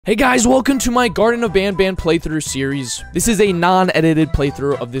Hey guys, welcome to my Garden of BANBAN playthrough series. This is a non-edited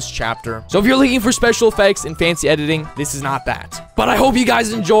playthrough of this chapter. So if you're looking for special effects and fancy editing, this is not that. But I hope you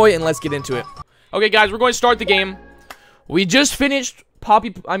guys enjoy and let's get into it. Okay guys, we're going to start the game. We just finished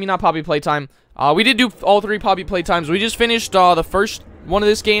not Poppy playtime. We did do all three Poppy playtimes. We just finished the first one of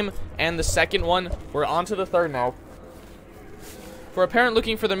this game and the second one. We're on to the third now. For a parent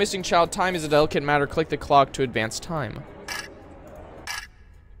looking for the missing child, time is a delicate matter. Click the clock to advance time.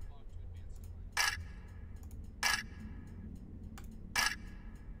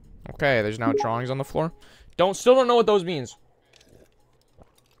 Okay, there's now drawings on the floor. Still don't know what those means.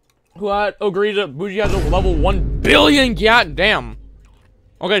 Who had agreed to Bougie has a level 1 billion? God damn.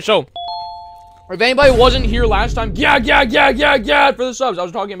 Okay, so if anybody wasn't here last time, for the subs. I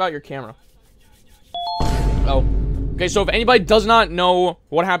was talking about your camera. Oh. Okay, so if anybody does not know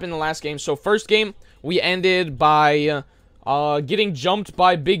what happened in the last game, so first game, we ended by getting jumped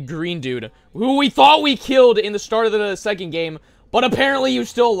by Big Green Dude, who we thought we killed in the start of the second game. But apparently he was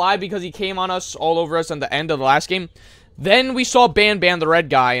still alive because he came on us, all over us at the end of the last game. Then we saw BANBAN, the red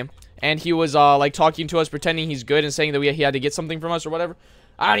guy, and he was, like, talking to us, pretending he's good and saying that he had to get something from us or whatever.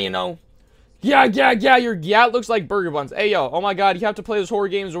 I don't even know. Your gat looks like burger buns. Hey, yo, oh my god, you have to play those horror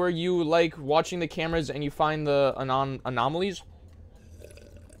games where you, like, watching the cameras and you find the anomalies.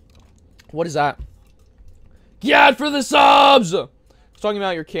 What is that? Gat for the subs! I was talking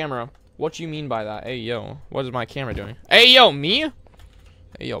about your camera. What you mean by that? Hey, yo. What is my camera doing? Hey, yo, me?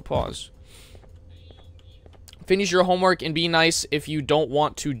 Hey, yo, pause. Finish your homework and be nice if you don't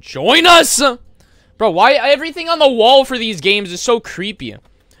want to join us! Bro, why everything on the wall for these games is so creepy?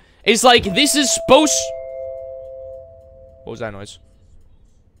 It's like, this is supposed... What was that noise?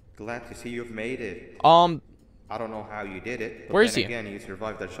 Glad to see you've made it. I don't know how you did it. But where is he? Again, you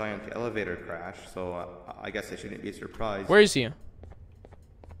survived the giant elevator crash, so I guess I shouldn't be surprised. Where is he?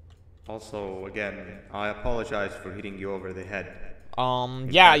 Also, again, I apologize for hitting you over the head.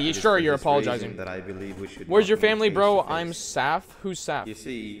 Yeah, you're apologizing. That I believe we should. Where's your family, bro? I'm Saf. Who's Saf? You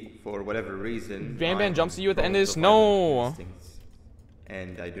see, for whatever reason, BANBAN jumps at you at the end of this? No.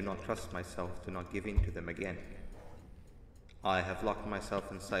 And I do not trust myself to not give in to them again. I have locked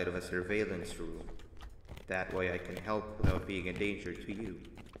myself inside of a surveillance room. That way I can help without being a danger to you.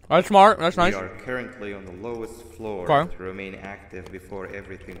 That's smart. That's nice. We are currently on the lowest floor to remain active before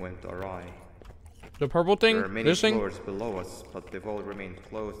everything went awry. The purple thing? There are many floors below us, but they've all remained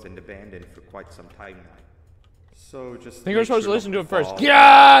closed and abandoned for quite some time now. So just I think we're supposed to listen to it first.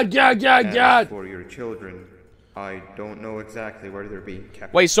 God! For your children, I don't know exactly where they're being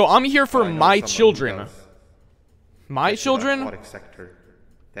kept. Wait, so I'm here for my children. My children? Aquatic sector.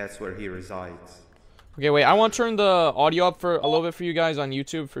 That's where he resides. Okay, wait, I want to turn the audio up for a little bit for you guys on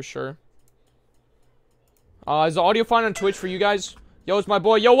YouTube for sure. Is the audio fine on Twitch for you guys? Yo, it's my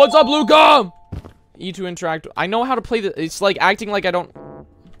boy. Yo, what's up, Luca? E to interact. I know how to play the. It's like acting like I don't.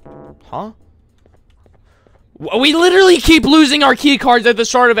 Huh? We literally keep losing our key cards at the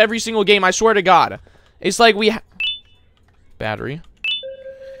start of every single game. I swear to God. It's like we. Battery.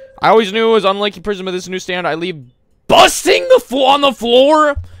 I always knew it was unlucky prison, but this new standard. I leave busting the floor on the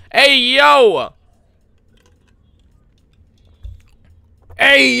floor. Hey, yo.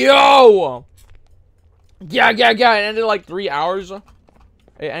 Hey, yo! Yeah, it ended like 3 hours. It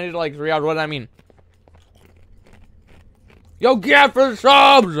ended like 3 hours. What did I mean? Yo, get for the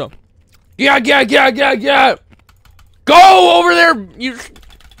subs! Yeah! Go over there, you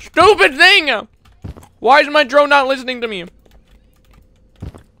stupid thing! Why is my drone not listening to me?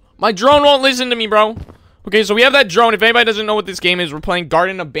 My drone won't listen to me, bro. Okay, so we have that drone. If anybody doesn't know what this game is, we're playing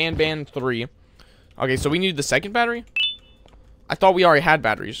Garden of BANBAN 3. Okay, so we need the second battery? I thought we already had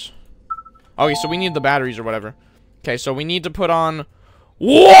batteries. Okay, so we need the batteries or whatever. Okay, so we need to put on...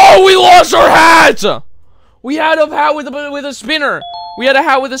 Whoa, we lost our hat! We had a hat with a spinner. We had a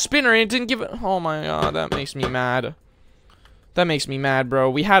hat with a spinner and it didn't give it... Oh my god, that makes me mad. That makes me mad, bro.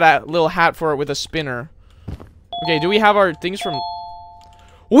 We had a little hat for it with a spinner. Okay, do we have our things from...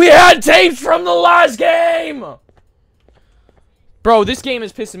 We had tapes from the last game! Bro, this game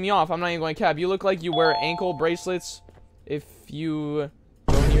is pissing me off. I'm not even going to cap. You look like you wear ankle bracelets. If you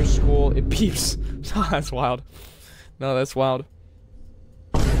go near school, it beeps. That's wild. No, that's wild.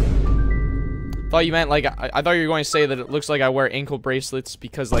 Thought you meant like I thought you were going to say that it looks like I wear ankle bracelets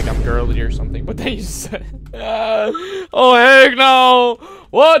because like I'm girly or something. But then you said, oh heck no!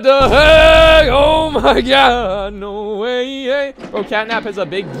 What the heck? Oh my god! No way! Bro, Catnap has a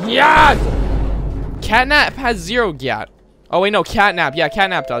big gat. Catnap has 0 gat. Oh wait, no, Catnap. Yeah,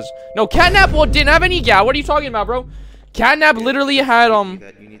 Catnap does. No, Catnap didn't have any gat. What are you talking about, bro? Catnap literally had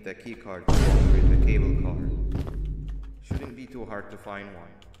That you need that key card to operate the cable car. Shouldn't be too hard to find one.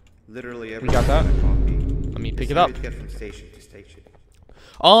 Literally We got that. copy. Let me pick it up. Get from station to station.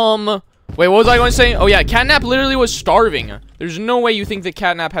 Wait, what was I going to say? Oh yeah, Catnap literally was starving. There's no way you think that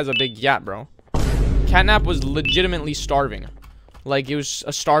Catnap has a big yat, bro. Catnap was legitimately starving. Like, it was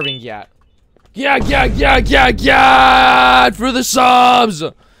a starving yat. Yeah, for the subs!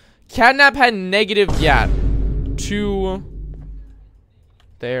 Catnap had negative yat. To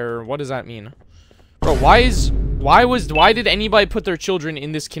there. What does that mean? Bro, why did anybody put their children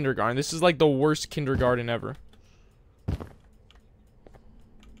in this kindergarten? This is like the worst kindergarten ever.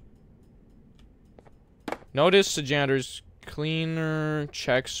 Notice the janitors cleaner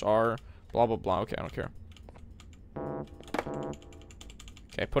checks are blah blah blah. Okay, I don't care.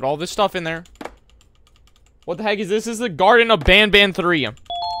 Okay, put all this stuff in there. What the heck is this? This is the garden of BANBAN 3.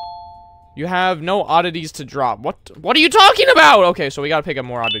 You have no oddities to drop. What are you talking about? Okay, so we gotta pick up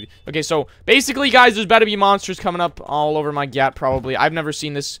more oddities. Okay, so basically, guys, there's about to be monsters coming up all over my gap, probably. I've never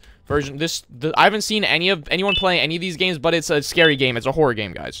seen this version. I haven't seen anyone playing any of these games, but it's a scary game. It's a horror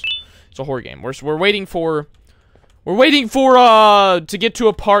game, guys. It's a horror game. We're waiting for to get to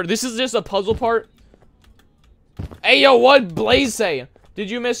a part. This is just a puzzle part. Hey, yo, what Blaze say? Did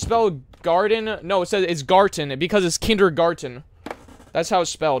you misspell garden? No, it says it's Garten because it's kindergarten. That's how it's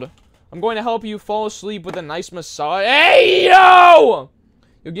spelled. I'm going to help you fall asleep with a nice massage. Hey, yo!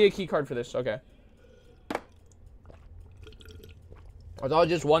 You'll get a key card for this. Okay. I thought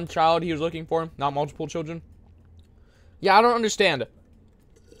just one child he was looking for, not multiple children. Yeah, I don't understand.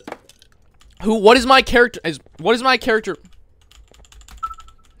 What is my character? What is my character?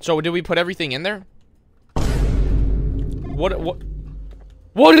 So, did we put everything in there? What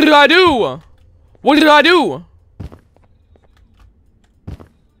did I do? What did I do?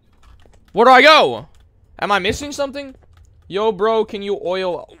 Where do I go? Am I missing something? Yo, bro, can you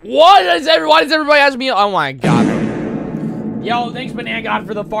oil? Why does everybody ask me? Oh my god. Yo, thanks, Banana God,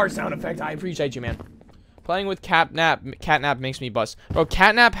 for the fart sound effect. I appreciate you, man. Playing with Catnap makes me bust. Bro,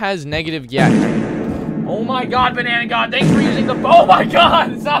 Catnap has negative yet. Oh my god, Banana God, thanks for using the. Oh my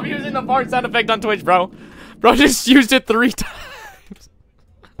god, stop using the fart sound effect on Twitch, bro. Bro just used it 3 times.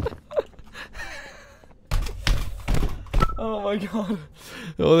 Oh my god.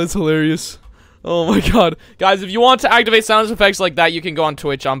 Oh, that's hilarious. Oh my god. Guys, if you want to activate sound effects like that, you can go on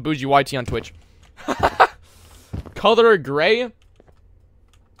Twitch. I'm BougiYT on Twitch. Color gray?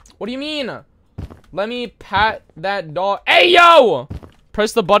 What do you mean? Let me pat that dog. Hey, yo!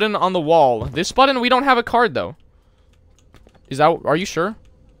 Press the button on the wall. This button, we don't have a card, though. Is that... Are you sure?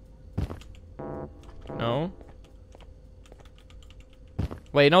 No.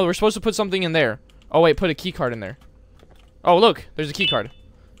 Wait, no, we're supposed to put something in there. Oh, wait, put a key card in there. Oh, look, there's a key card.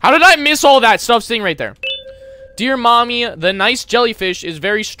 How did I miss all that stuff sitting right there? Dear mommy, the nice jellyfish is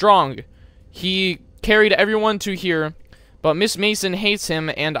very strong. He carried everyone to here, but Miss Mason hates him,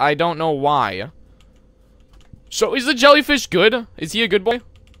 and I don't know why. So, is the jellyfish good? Is he a good boy?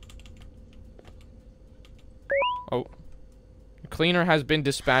 Oh. The cleaner has been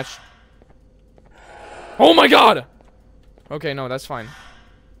dispatched. Oh my god! Okay, no, that's fine.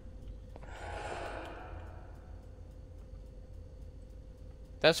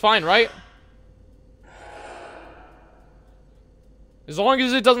 That's fine, right? As long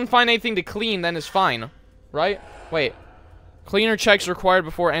as it doesn't find anything to clean, then it's fine. Right? Wait. Cleaner checks required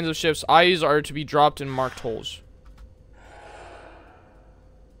before ends of shifts. Eyes are to be dropped in marked holes.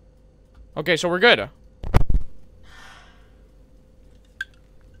 Okay, so we're good.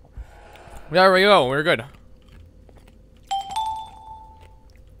 There we go. We're good.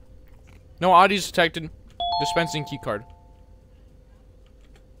 No oddities detected. Dispensing key card.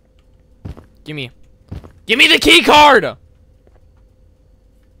 Gimme the key card!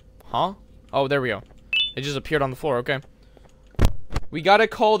 Huh? Oh, there we go. It just appeared on the floor, okay. We gotta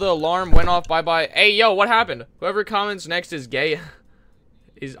call the alarm, went off, bye-bye. Hey, yo, what happened? Whoever comments next is gay.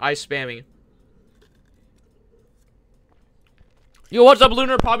 Is I spamming. Yo, what's up,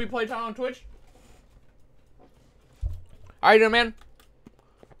 Lunar? Poppy Playtime on Twitch? Alright, man.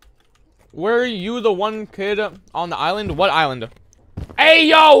 Were you the one kid on the island? What island? Hey,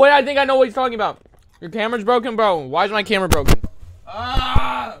 yo! Wait, I think I know what he's talking about. Your camera's broken, bro. Why is my camera broken?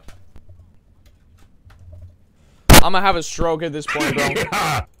 Ah! I'm gonna have a stroke at this point, bro.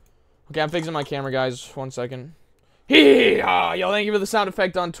 Okay, I'm fixing my camera, guys. 1 second. Yo, thank you for the sound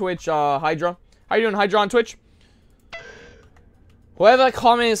effect on Twitch, Hydra. How you doing, Hydra, on Twitch? Whoever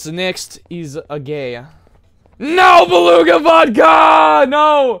comments next is a gay. No, Beluga Vodka!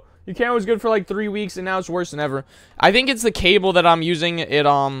 No! Your camera was good for like 3 weeks, and now it's worse than ever. I think it's the cable that I'm using. It,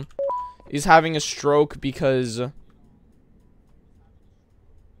 is having a stroke because...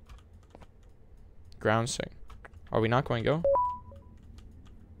 Ground sync. Are we not going to go?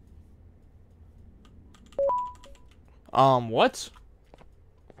 What?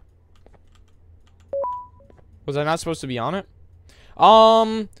 Was I not supposed to be on it?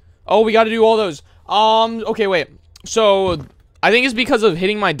 Oh, we gotta do all those. Okay, wait. So, I think it's because of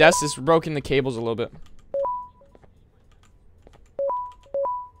hitting my desk, it's broken the cables a little bit.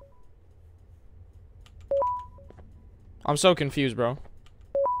 I'm so confused, bro.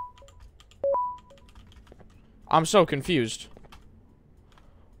 I'm so confused.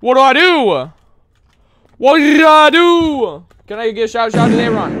 What do I do? What did I do? Can I get a shout to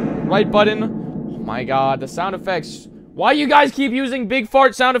Aaron? Right button. Oh my god, the sound effects. Why you guys keep using big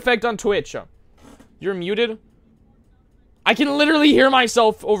fart sound effect on Twitch? You're muted? I can literally hear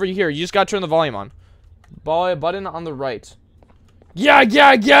myself over here. You just gotta turn the volume on. Button on the right. Yeah.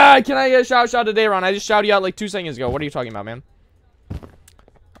 Can I get a shout to Dayron? I just shouted you out like 2 seconds ago. What are you talking about, man?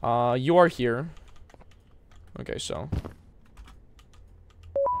 You are here. Okay, so.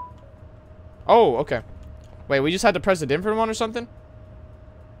 Oh, okay. Wait, we just had to press a different one or something?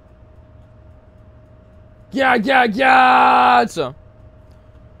 Yeah.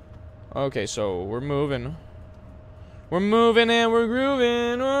 Okay, so we're moving. We're moving and we're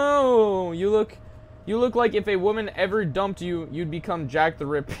grooving. Oh, you look like if a woman ever dumped you, you'd become Jack the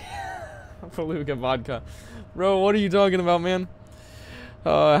Rip. Faluca vodka. Bro, what are you talking about, man?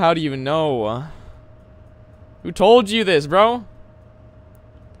 How do you even know? Who told you this, bro?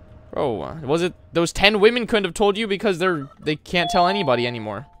 Bro, was it those 10 women couldn't have told you because they can't tell anybody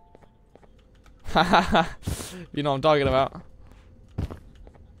anymore. Hahaha. You know what I'm talking about.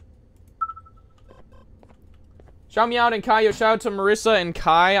 Shout me out and Kai. Yo, shout out to Marissa and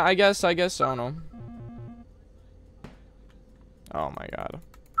Kai, I guess. I don't know. Oh my god.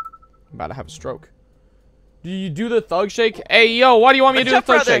 I'm about to have a stroke. Do you do the thug shake? Hey, yo, why do you want me to do the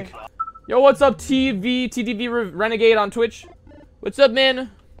thug shake? Yo, what's up, TTV Renegade on Twitch? What's up,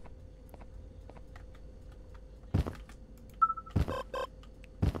 man?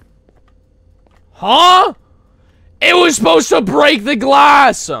 Huh? It was supposed to break the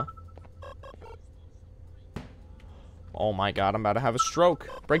glass! Oh my god, I'm about to have a stroke.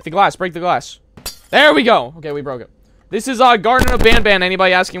 Break the glass, break the glass. There we go. Okay, we broke it. This is Garden of BANBAN.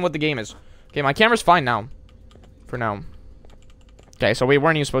 Anybody asking what the game is? Okay, my camera's fine now. For now. Okay, so we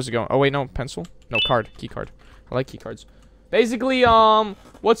weren't even supposed to go. Oh wait, no, pencil? No, card. Key card. I like key cards. Basically,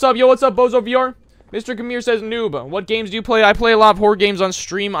 what's up? Yo, what's up, Bozo VR? Mr. Kamir says, noob. What games do you play? I play a lot of horror games on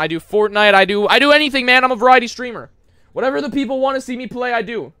stream. I do Fortnite. I do anything, man. I'm a variety streamer. Whatever the people want to see me play, I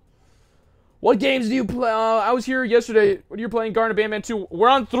do. What games do you play? I was here yesterday. You're playing Garden of BANBAN 2. We're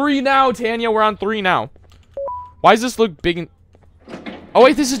on 3 now, Tanya. We're on 3 now. Why does this look big and... Oh,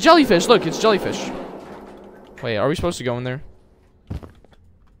 wait. This is jellyfish. Look, it's jellyfish. Wait, are we supposed to go in there?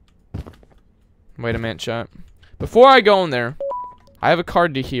 Wait a minute, chat. Before I go in there, I have a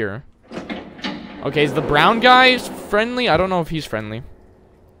card to here. Okay, is the brown guy friendly? I don't know if he's friendly.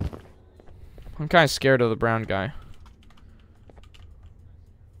 I'm kind of scared of the brown guy.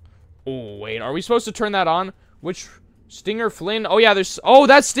 Oh, wait. Are we supposed to turn that on? Which... Stinger Flynn? Oh, yeah, there's... Oh,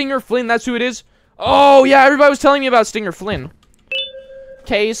 that's Stinger Flynn. That's who it is. Oh, yeah, everybody was telling me about Stinger Flynn.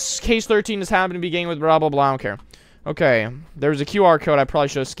 Case 13 is happening to be getting with blah, blah, blah. I don't care. Okay. There's a QR code. I probably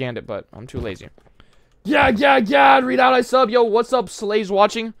should have scanned it, but I'm too lazy. Yeah. Read out, I sub. Yo, what's up, Slays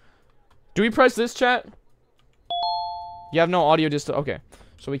watching? Do we press this, chat? You have no audio distal. Okay.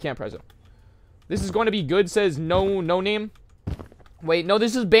 So we can't press it. This is going to be good, says no name. Wait, no,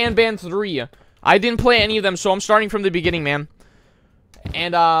 this is BANBAN 3. I didn't play any of them, so I'm starting from the beginning, man.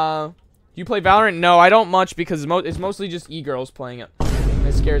 And, you play Valorant? No, I don't much because it's mostly just e-girls playing it. And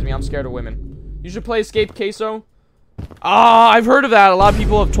it scares me. I'm scared of women. You should play Escape Queso. I've heard of that. A lot of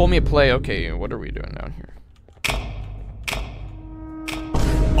people have told me to play. Okay, what are we doing down here?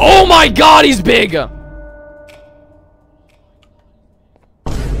 Oh my god, he's big!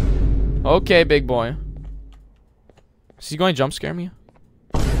 Okay, big boy. Is he going to jump scare me?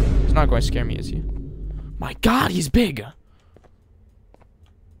 He's not going to scare me, is he? My god, he's big!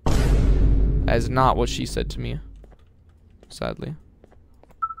 That is not what she said to me. Sadly.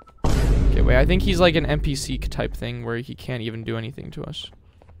 Okay, wait, I think he's like an NPC type thing where he can't even do anything to us.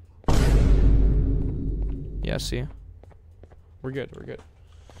 Yeah, see? We're good.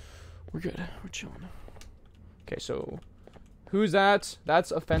 We're chilling. Okay, so... Who's that?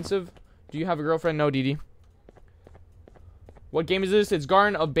 That's offensive. Do you have a girlfriend? No, Didi. What game is this? It's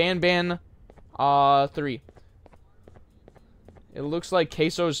Garden of BANBAN 3. It looks like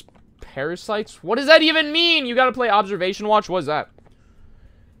Queso's parasites. What does that even mean? You gotta play Observation Watch? What is that?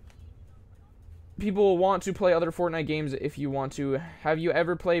 People want to play other Fortnite games if you want to. Have you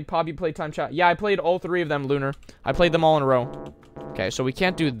ever played Poppy Playtime Chat? Yeah, I played all 3 of them, Lunar. I played them all in a row. Okay, so we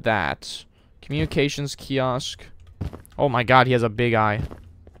can't do that. Communications kiosk. Oh my god, he has a big eye.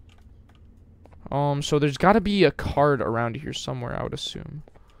 So there's got to be a card around here somewhere, I would assume.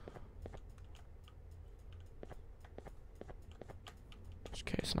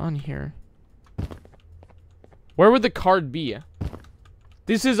 Okay, it's not in here. Where would the card be?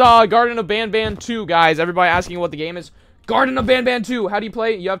 This is Garden of BANBAN 2, guys. Everybody asking what the game is. Garden of BANBAN 2. How do you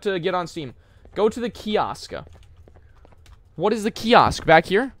play? You have to get on Steam. Go to the kiosk. What is the kiosk? Back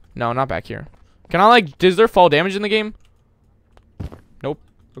here? No, not back here. Can I, like, does there fall damage in the game? Nope.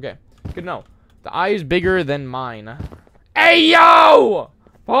 Okay. Good to know. The eye is bigger than mine. Hey, yo!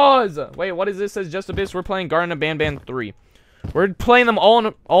 Pause. Wait, what is this? Says Just Abyss. We're playing Garden of BANBAN 3. We're playing them all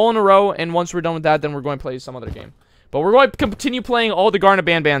in a row, and once we're done with that, then we're going to play some other game. But we're going to continue playing all the Garden of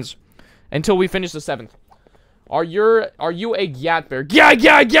BANBANs until we finish the 7th. Are you a Gat Bear? Gat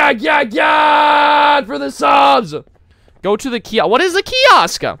for the subs! Go to the kiosk. What is the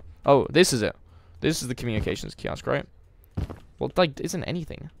kiosk? Oh, this is it. This is the communications kiosk, right? Well, it, like, isn't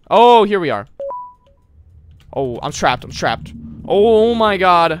anything. Oh, here we are. Oh, I'm trapped. I'm trapped. Oh, my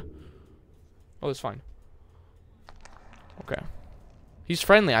God. Oh, that's fine. Okay. He's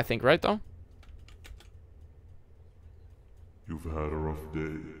friendly, I think, right, though? You've had a rough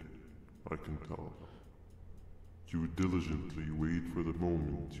day, I can tell. You diligently wait for the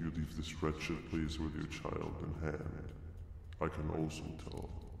moment you leave this wretched place with your child in hand. I can also tell.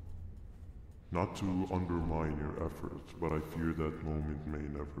 Not to undermine your efforts, but I fear that moment may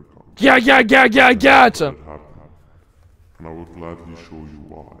never come. It happened, and I will gladly show you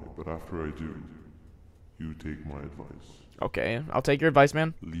why, but after I do, you take my advice. Okay, I'll take your advice,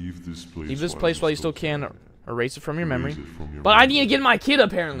 man. Leave this place. Leave this place while you still can. Erase it from your memory. But I need to get my kid,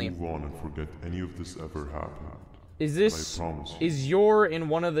 apparently. Move on and forget any of this ever happened. Is this... Is your in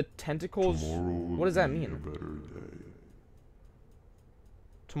one of the tentacles... What does that mean?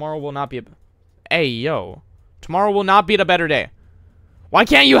 Tomorrow will not be a... Hey, yo. Tomorrow will not be a better day. Why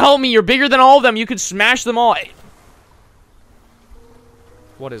can't you help me? You're bigger than all of them. You could smash them all.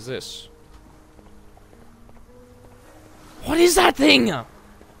 What is this? What is that thing?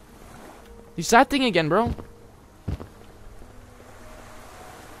 It's that thing again, bro.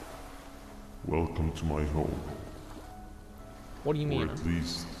 Welcome to my home. What do you mean? Or at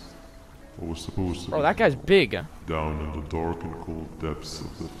least, what was supposed to be. Bro, that guy's big. Down in the dark and cold depths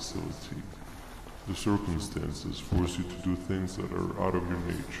of the facility. The circumstances force you to do things that are out of your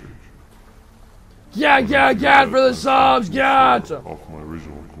nature. Yeah, for the subs, Off my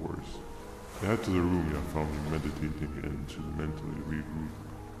original course. I head to the room I found me meditating in to mentally regroup.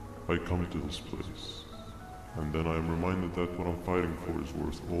 I come to this place, and then I am reminded that what I'm fighting for is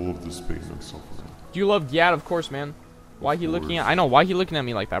worth all of this pain and suffering. Do you love Gyat? Of course, man. Why he looking at... I know, why he looking at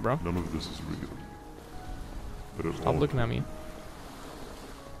me like that, bro? None of this is real. But Stop looking at me.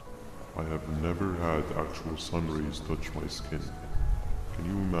 I have never had actual sun rays touch my skin. Can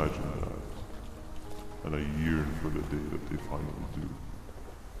you imagine that? And I yearn for the day that they finally do.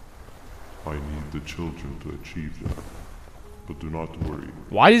 I need the children to achieve that. But do not worry.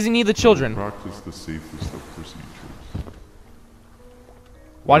 Why does he need the children? Practice the safest of procedures.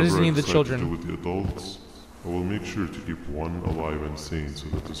 Why does he need the children? With the adults, I will make sure to keep one alive and sane so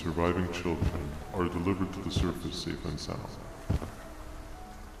that the surviving children are delivered to the surface safe and sound.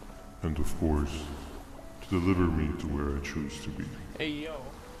 And of course, to deliver me to where I choose to be. Hey, yo.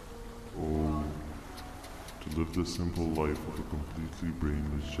 Oh, to live the simple life of a completely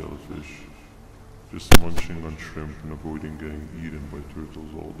brainless jellyfish. Just munching on shrimp and avoiding getting eaten by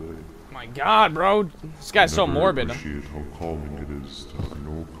turtles all day. My God, bro. This guy's so morbid. I appreciate how calming it is to have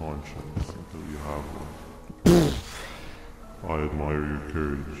no conscience until you have one. I admire your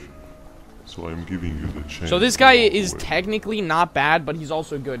courage. So I'm giving you the chance. So this guy is technically not bad, but he's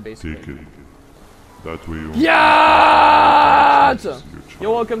also good, basically. Take it. That way you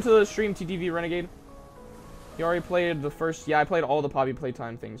Yo, welcome to the stream, TTV Renegade. You already played the first... Yeah, I played all the Poppy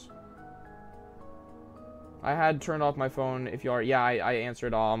Playtime things. I had turned off my phone. If you are... Yeah, I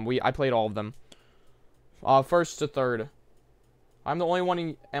answered. I played all of them. First to third. I'm the only one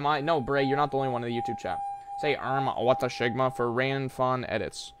in... Am I? No, Bray, you're not the only one in the YouTube chat. Say what the Shigma for Rain Fun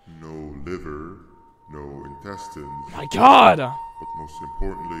edits. No liver, no intestines. My God! But most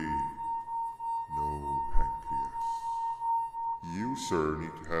importantly, no pancreas. You, sir, need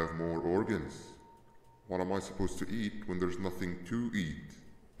to have more organs. What am I supposed to eat when there's nothing to eat?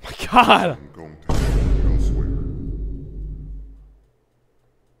 My God! I'm going to look elsewhere.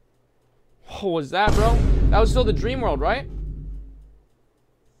 What was that, bro? That was still the dream world, right?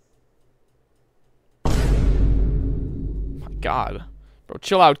 My God. Bro,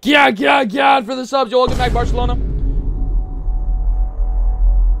 chill out. Yeah, for the subs. Yo, welcome back, Barcelona.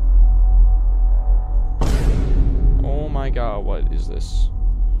 is this?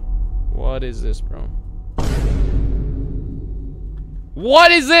 What is this, bro?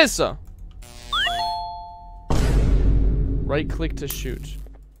 What is this? Right click to shoot.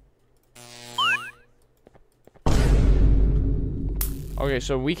 Okay,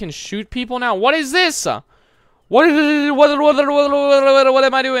 so we can shoot people now. What is this? What am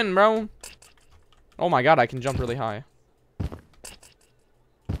I doing, bro? Oh my god, I can jump really high.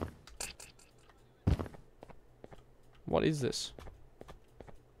 What is this?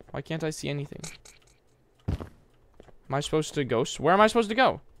 Why can't I see anything? Am I supposed to go? Where am I supposed to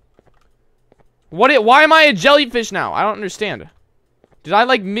go? Why am I a jellyfish now? I don't understand. Did I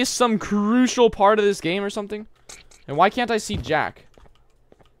like miss some crucial part of this game or something? And why can't I see Jack?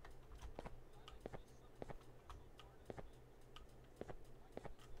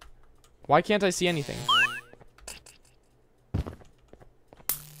 Why can't I see anything?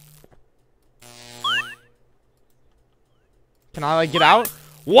 Can I like get out?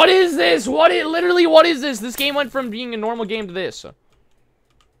 What is this? What is this? This game went from being a normal game to this.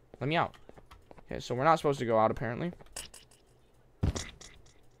 Let me out. Okay, so we're not supposed to go out apparently.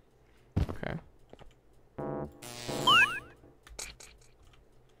 Okay.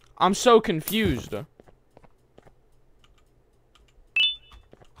 I'm so confused.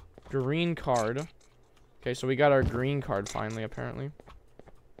 Green card. Okay, so we got our green card finally, apparently.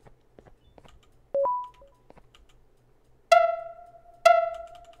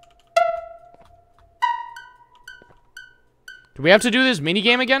 Do we have to do this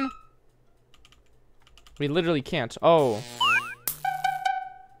minigame again? We literally can't. Oh.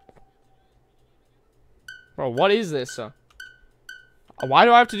 Bro, what is this? Why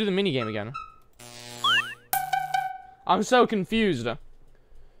do I have to do the minigame again? I'm so confused.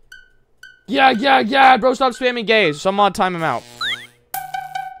 Yeah, bro, stop spamming gays. Some mod time him out.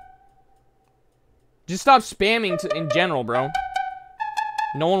 Just stop spamming in general, bro.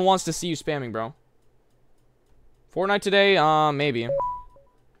 No one wants to see you spamming, bro. Fortnite today? Maybe.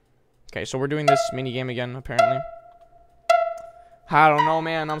 Okay, so we're doing this minigame again, apparently. I don't know,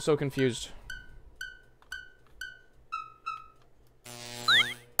 man. I'm so confused.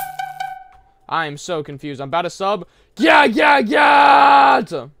 I'm so confused. I'm about to sub. Yeah!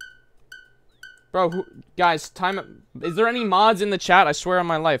 Bro, guys, time it. Is there any mods in the chat? I swear on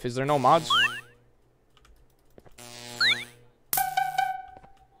my life. Is there no mods?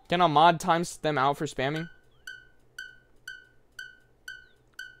 Can a mod time them out for spamming?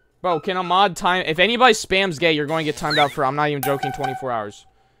 Bro, can a mod time... If anybody spams gay, you're going to get timed out for, I'm not even joking, 24 hours.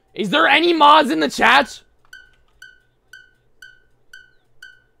 Is there any mods in the chat?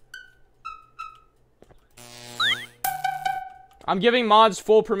 I'm giving mods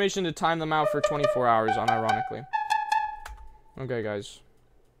full permission to time them out for 24 hours, unironically. Okay, guys.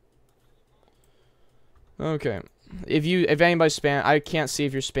 Okay. If anybody spam, I can't see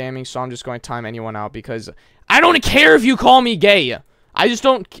if you're spamming, so I'm just going to time anyone out because I don't care if you call me gay. I just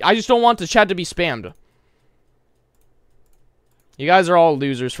don't want the chat to be spammed. You guys are all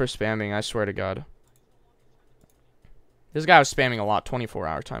losers for spamming, I swear to God. This guy was spamming a lot,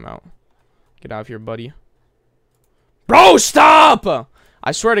 24-hour timeout. Get out of here, buddy. Bro, stop!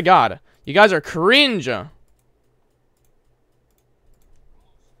 I swear to God. You guys are cringe. No,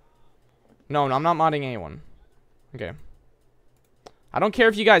 I'm not modding anyone. Okay. I don't care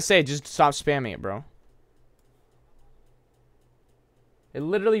if you guys say it, just stop spamming it, bro. It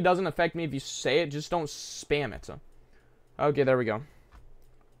literally doesn't affect me if you say it, just don't spam it. Okay, there we go.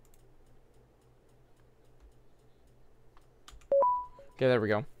 Okay, there we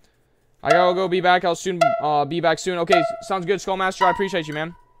go. I gotta go be back. I'll soon be back soon. Okay, sounds good, Skullmaster. I appreciate you,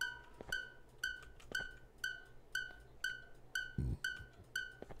 man.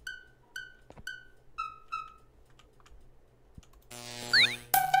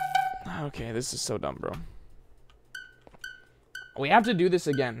 Okay, this is so dumb, bro. We have to do this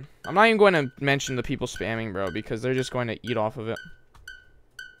again. I'm not even going to mention the people spamming, bro, because they're just going to eat off of it.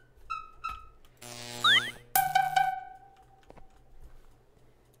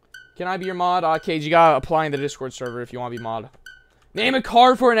 Can I be your mod? Cage, you gotta apply in the Discord server if you want to be mod. Name a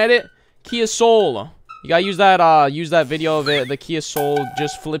car for an edit. Kia Soul. You gotta use that video of it, the Kia Soul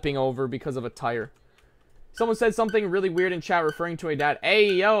just flipping over because of a tire. Someone said something really weird in chat referring to a dad.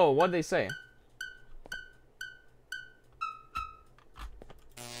 Hey, yo, what'd they say?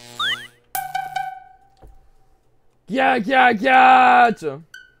 Yeah.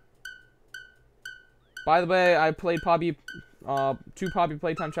 By the way, I played Poppy, 2 Poppy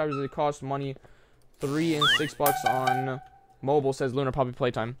Playtime chapters. It cost money, $3 and $6 on mobile, says Lunar Poppy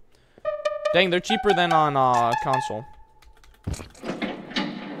Playtime. Dang, they're cheaper than on console.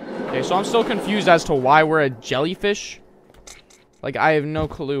 Okay, so I'm still confused as to why we're a jellyfish. Like, I have no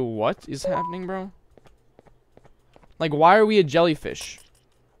clue what is happening, bro. Like, why are we a jellyfish?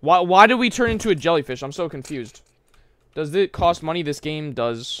 Why did we turn into a jellyfish? I'm so confused. Does it cost money? This game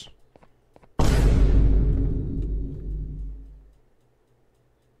does.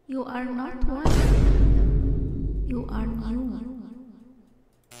 You are not one of them. You are new.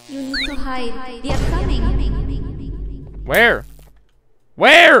 You need to hide. They are coming. Where?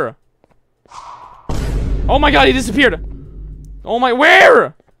 Where? Oh my god, he disappeared. Oh my,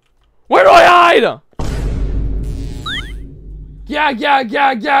 where? Where do I hide? Yeah.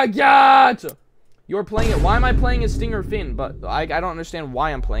 You're playing it. Why am I playing as Stinger Finn? But I don't understand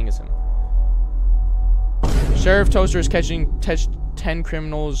why I'm playing as him. Sheriff Toaster is catching 10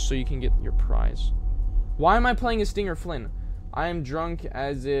 criminals so you can get your prize. Why am I playing as Stinger Flynn? I am drunk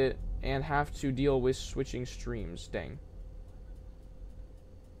as it and have to deal with switching streams. Dang.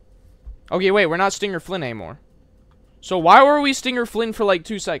 Okay, wait, we're not Stinger Flynn anymore. So why were we Stinger Flynn for like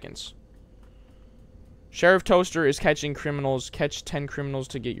 2 seconds? Sheriff Toaster is catching criminals. Catch 10 criminals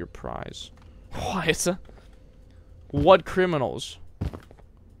to get your prize. What? What criminals?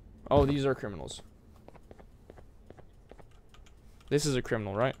 Oh, these are criminals. This is a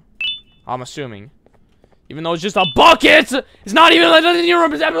criminal, right? I'm assuming. Even though it's just a bucket! It's not even like...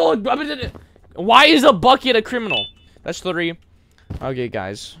 Why is a bucket a criminal? That's 3. Okay,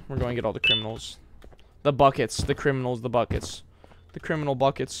 guys. We're going to get all the criminals. The buckets. The criminals. The buckets. The criminal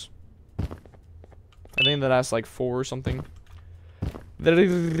buckets. I think that's like 4 or something.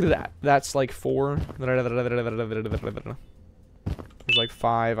 That's like 4. There's like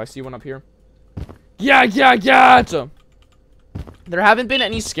 5. I see one up here. Yeah. There haven't been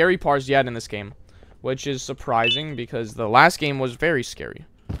any scary parts yet in this game, which is surprising because the last game was very scary.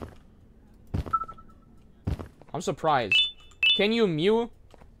 I'm surprised. Can you mute?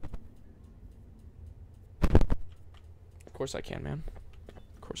 Of course I can, man.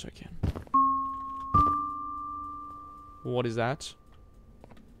 Of course I can. What is that?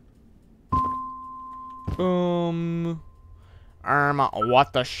 What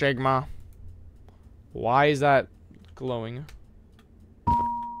the Sigma? Why is that glowing?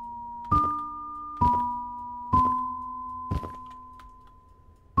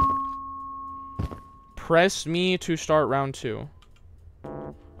 Press me to start round 2.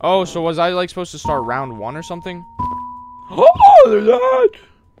 Oh, so was I like supposed to start round 1 or something? Oh, there's that!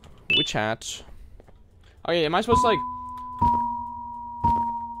 Which hat? Okay, am I supposed to like...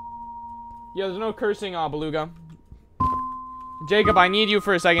 Yeah, there's no cursing, Beluga. Jacob, I need you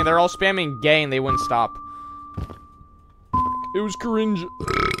for a second. They're all spamming gay and they wouldn't stop. It was cringe.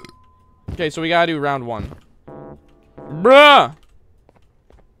 Okay, so we gotta do round 1. Bruh!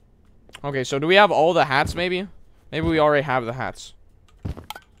 Okay, so do we have all the hats, maybe? Maybe we already have the hats. 5,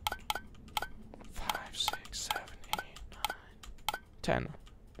 6, 7, 8, 9, 10.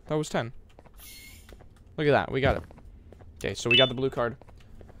 That was 10. Look at that. We got it. Okay, so we got the blue card.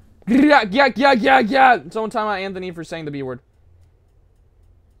 Yeah. Someone time out Anthony for saying the B word.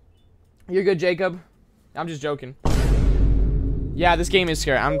 You're good, Jacob. I'm just joking. Yeah, this game is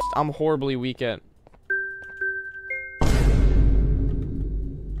scary. I'm horribly weak at...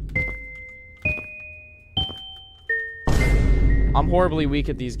 I'm horribly weak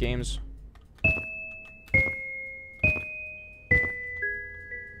at these games.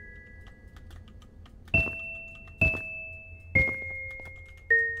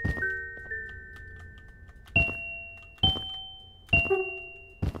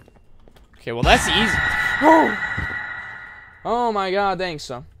 Okay, well that's easy. Oh my god, thanks.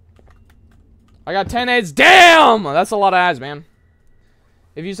 So I got 10 heads. Damn! That's a lot of ads, man.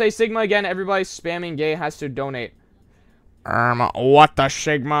 If you say Sigma again, everybody spamming gay has to donate. What the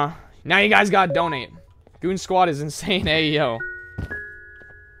Sigma? Now you guys gotta donate. Goon Squad is insane. Hey, yo.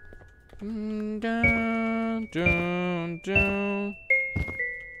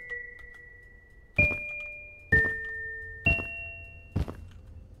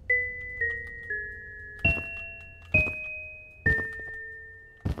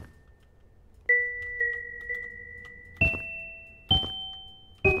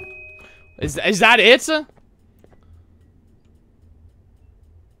 Is that it?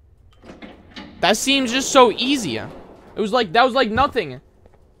 That seems just so easy. It was like, that was like nothing.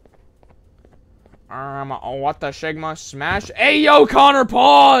 What the Sigma? Smash. Hey, yo, Connor,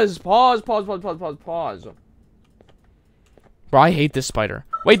 pause. Pause. Bro, I hate this spider.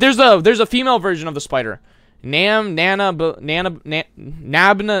 Wait, there's a female version of the spider. Nabna,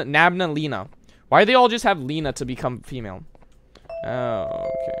 Lena. Why do they all just have Lena to become female? Oh,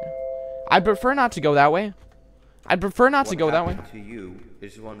 okay. I'd prefer not to go that way. I'd prefer not to go that way. To you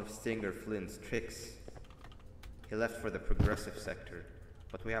is one of Stinger Flynn's tricks. He left for the progressive sector,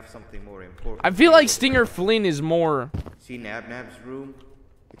 but we have something more important. I feel like Stinger Flynn is more... See Nabnab's room?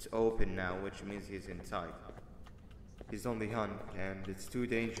 It's open now, which means he's inside. He's on the hunt, and it's too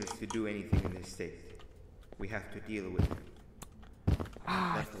dangerous to do anything in this state. We have to deal with him.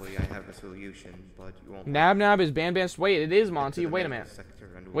 Luckily, I have a solution, but you won't... Nab is BANBAN's... Wait, it is, Monty. Wait a minute.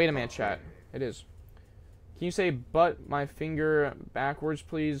 Wait a minute, chat. It is. Can you say butt my finger backwards,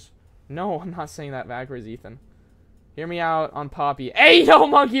 please? No, I'm not saying that backwards, Ethan. Hear me out on Poppy. Hey, yo,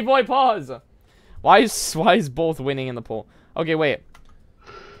 Monkey Boy, pause! Why is both winning in the poll? Okay, wait.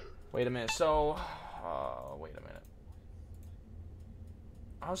 Wait a minute. So... wait a minute.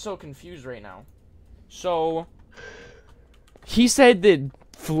 I'm so confused right now. So... He said that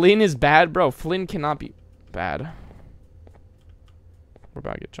Flynn is bad, bro. Flynn cannot be bad. We're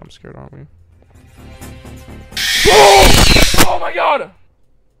about to get jump scared, aren't we? Oh my god!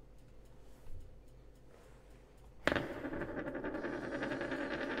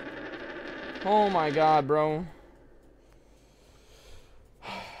 Oh my god, bro.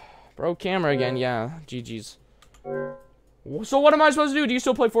 Bro, camera again, yeah. GG's. So what am I supposed to do? Do you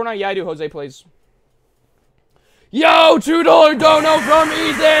still play Fortnite? Yeah, I do. Jose plays. Yo, $2 dono from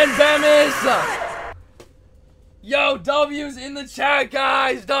Ethan Bemis. Yo, W's in the chat,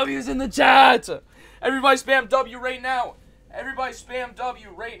 guys. W's in the chat. Everybody spam W right now. Everybody spam W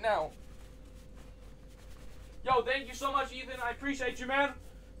right now. Yo, thank you so much, Ethan. I appreciate you, man.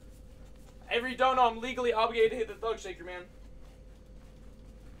 Every dono, I'm legally obligated to hit the thug shaker, man.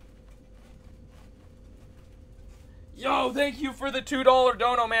 Yo, thank you for the $2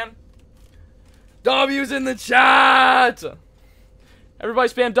 dono, man. W's in the chat. Everybody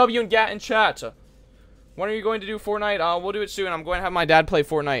spam W and GAT in chat. When are you going to do Fortnite? We'll do it soon. I'm going to have my dad play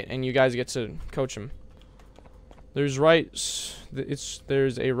Fortnite, and you guys get to coach him. There's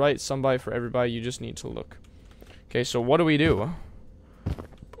there's a right somebody for everybody. You just need to look. Okay, so what do we do?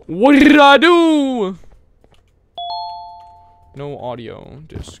 What did I do? No audio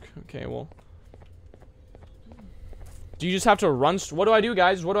disc. Okay, well. Do you just have to run? What do I do,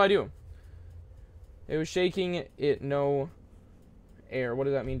 guys? What do I do? It was shaking. It no air. What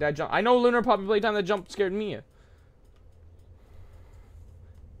does that mean? That jump. I know Lunar Puppy Playtime. That jump scared me.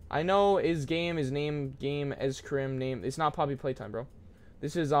 I know his game is name game as Krim name. It's not Puppy Playtime, bro.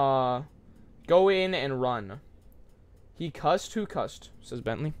 This is go in and run. He cussed. Who cussed? Says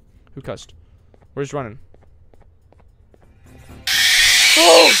Bentley. Who cussed? Where's running?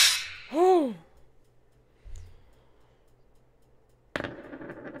 Oh! Oh!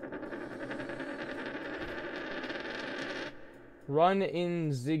 Run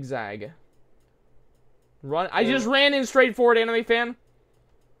in zigzag. Run. I just ran in straight forward, anime fan.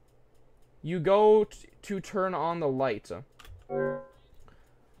 You go to turn on the light.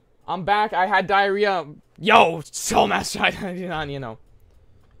 I'm back. I had diarrhea. Yo, so much. You know.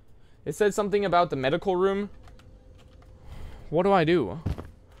 It said something about the medical room. What do I do?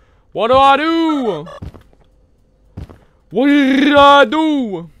 What do I do? What did I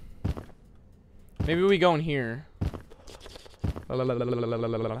do? Maybe we go in here.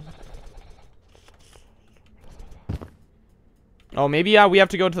 Oh, maybe we have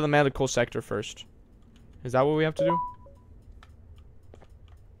to go to the medical sector first. Is that what we have to do?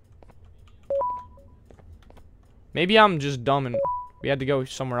 Maybe I'm just dumb and we had to go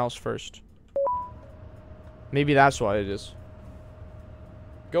somewhere else first. Maybe that's what it is.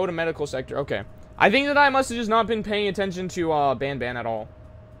 Go to medical sector. Okay. I think that I must have just not been paying attention to BANBAN at all.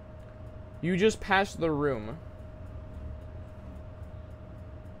 You just passed the room.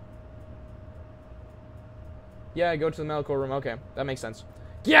 Yeah, go to the medical room. Okay, that makes sense.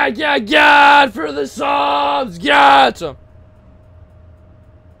 Get for the subs! Get!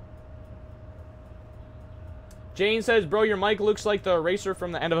 Jane says, bro, your mic looks like the eraser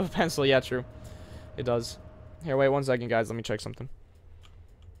from the end of a pencil. Yeah, true. It does. Here, wait 1 second, guys. Let me check something.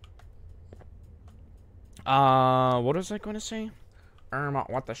 What was I going to say?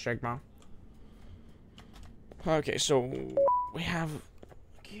 What the Sigma? Okay, so we have...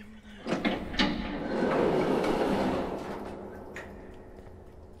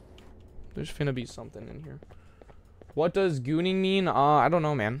 There's finna be something in here. What does gooning mean? I don't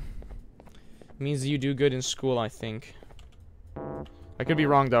know, man. It means you do good in school, I think. I could be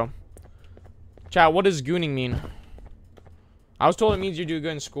wrong, though. Chat, what does gooning mean? I was told it means you do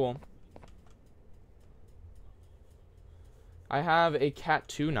good in school. I have a cat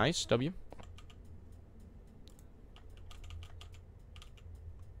too. Nice. W.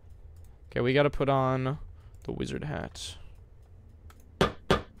 Okay, we gotta put on the wizard hat.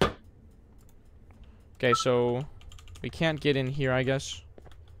 Okay, so we can't get in here, I guess.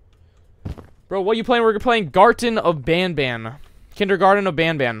 Bro, what are you playing? We're playing Garten of BANBAN. Kindergarten of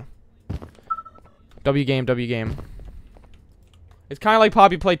BANBAN. W game, W game. It's kind of like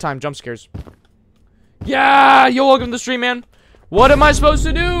Poppy Playtime, jump scares. Yeah! Yo, welcome to the stream, man. What am I supposed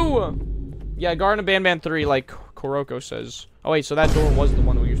to do? Yeah, Garten of BANBAN 3, like Kuroko says. Oh, wait, so that door was the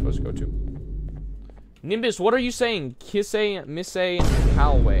one that we were supposed to go to. Nimbus, what are you saying? Kisse, Misse,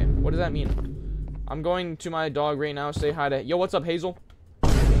 Halway. What does that mean? I'm going to my dog right now. Say hi to... Yo, what's up, Hazel?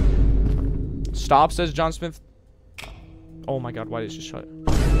 Stop, says John Smith. Oh my god, why did it just shut?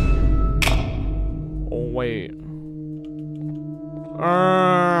 Oh, wait.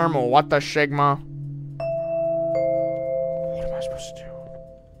 What the Sigma? What am I supposed to do?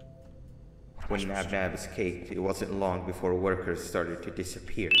 When Nab escaped, it wasn't long before workers started to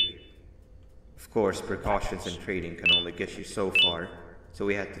disappear. Of course, precautions and trading can only get you so far, so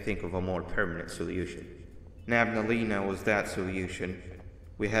we had to think of a more permanent solution. Nabnalina was that solution.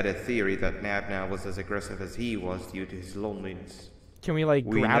 We had a theory that Nabna was as aggressive as he was due to his loneliness. Can we, like,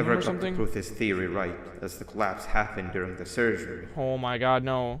 grab him or something? We never got to prove this theory right, as the collapse happened during the surgery. Oh my god,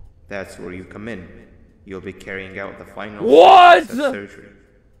 no. That's where you come in. You'll be carrying out the final What? steps of surgery.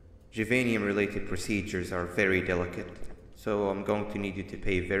 Juvenium-related procedures are very delicate, so I'm going to need you to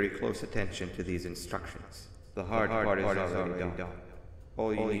pay very close attention to these instructions. The hard part is already done.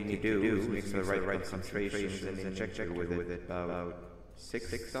 All you need to do is mix the right concentrations and inject it with it about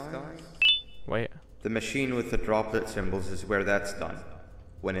 6 times. Wait. The machine with the droplet symbols is where that's done.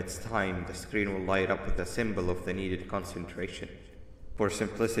 When it's time, the screen will light up with a symbol of the needed concentration. For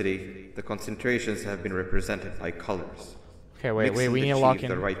simplicity, the concentrations have been represented by colors. Okay, wait, we need to lock in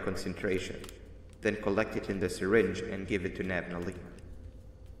the right concentration. Then collect it in the syringe and give it to Nabnalina.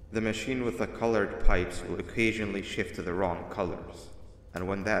 The machine with the colored pipes will occasionally shift to the wrong colors. And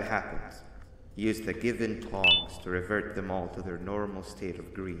when that happens, use the given tongs to revert them all to their normal state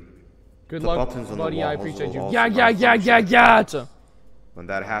of green. Good the luck, buttons on buddy, the I walls appreciate will you. also Yeah. When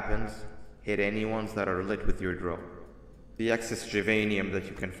that happens, hit any ones that are lit with your drone. The excess juvenium that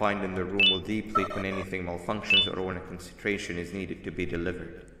you can find in the room will deplete when anything malfunctions or when a concentration is needed to be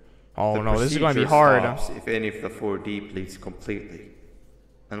delivered. Oh no, this is going to be procedure hard. stops if any of the 4 depletes completely.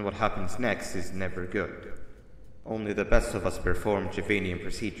 And what happens next is never good. Only the best of us perform juvenium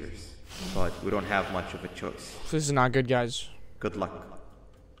procedures, but we don't have much of a choice. This is not good, guys. Good luck.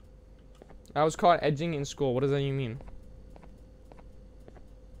 I was caught edging in school. What does that even mean?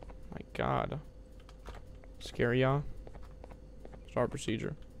 My god. Scary, y'all. Start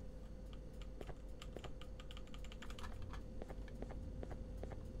procedure.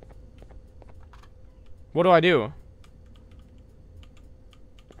 What do I do?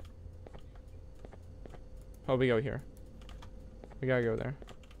 Oh, we go here. We gotta go there.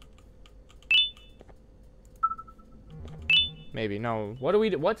 Maybe. No. What do we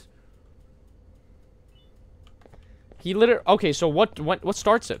do? What? He literally... Okay, so what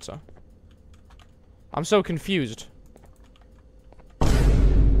starts it, so? I'm so confused.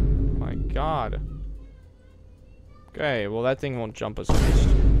 My god. Okay, well that thing won't jump us at least.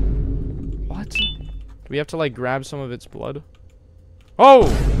 What? Do we have to, like, grab some of its blood? Oh!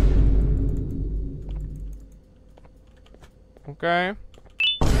 Okay.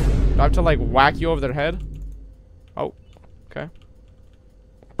 Do I have to, like, whack you over their head? Oh. Okay.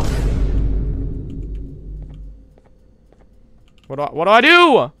 What do I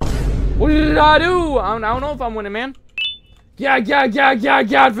do? What did I do? I don't know if I'm winning, man. Yeah,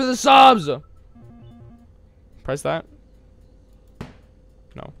 for the subs. Press that.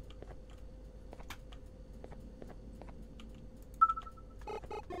 No.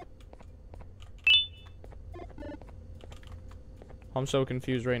 I'm so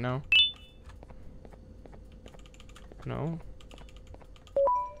confused right now. No.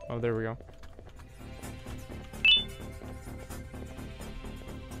 Oh, there we go.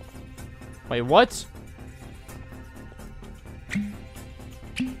 Wait, what?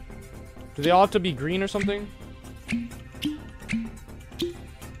 Do they all have to be green or something?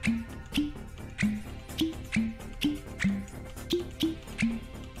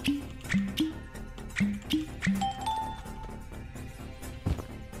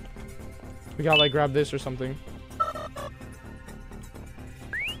 We gotta, like, grab this or something.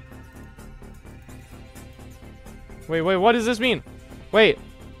 Wait, what does this mean? Wait.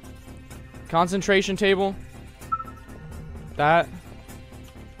 Concentration table. That.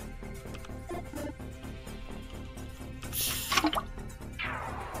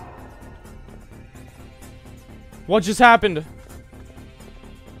 What just happened?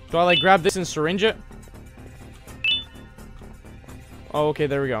 Do I, like, grab this and syringe it? Oh, okay,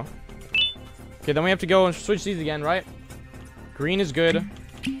 there we go. Okay, then we have to go and switch these again, right? Green is good.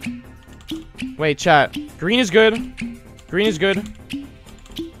 Wait, chat. Green is good. Green is good.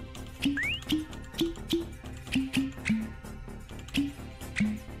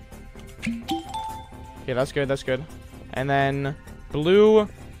 Okay, that's good, that's good. And then blue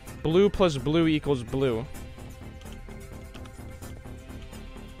plus blue equals blue.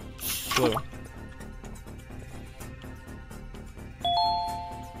 Blue.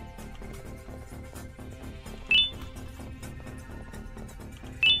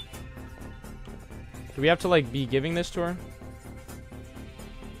 Do we have to like be giving this to her?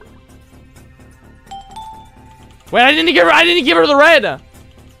 Wait, I didn't give her the red.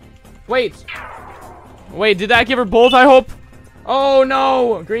 Wait. Wait, did that give her both, I hope? Oh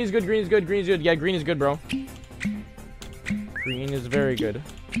no! Green is good, green is good, green is good. Yeah, green is good, bro. Green is very good.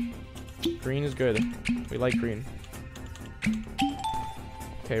 Green is good. We like green.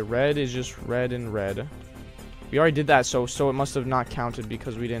 Okay, red is just red and red. We already did that, so it must have not counted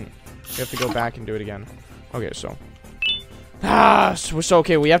because we didn't. We have to go back and do it again. Okay, so. So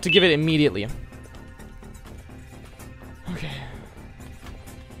okay, we have to give it immediately. Okay.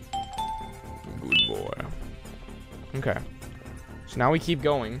 Good boy. Okay. So now we keep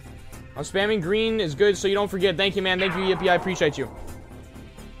going. I'm spamming green is good, so you don't forget. Thank you, man. Thank you, Yippee. I appreciate you.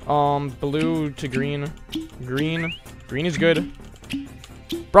 Blue to green. Green. Green is good.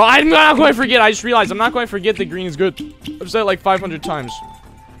 Bro, I'm not going to forget. I just realized I'm not going to forget that green is good. I've said it like 500 times.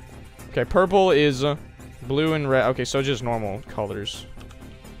 Okay, purple is blue and red. Okay, so just normal colors.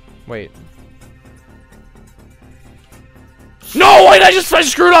 Wait. No, wait, I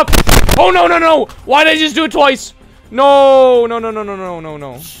screwed up. Oh, no, no, no. Why did I just do it twice? No, no, no, no, no, no, no,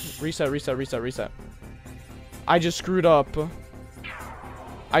 no. Reset, reset, reset, reset. I just screwed up.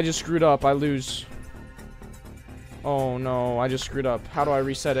 I just screwed up. I lose. Oh, no, I just screwed up. How do I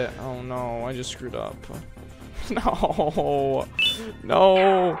reset it? Oh, no, I just screwed up. No.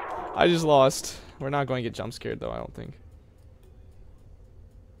 No. I just lost. We're not going to get jump scared, though, I don't think.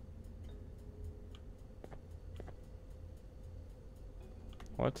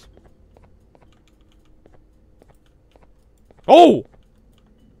 What? Oh!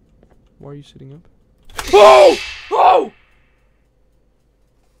 Why are you sitting up? Oh! Oh!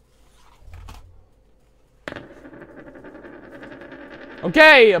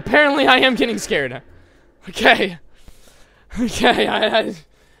 Okay, apparently I am getting scared. Okay. Okay,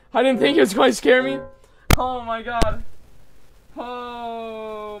 I didn't think it was going to scare me. Oh my god.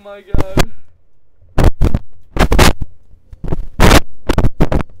 Oh my god.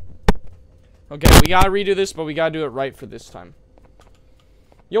 Okay, we gotta redo this, but we gotta do it right for this time.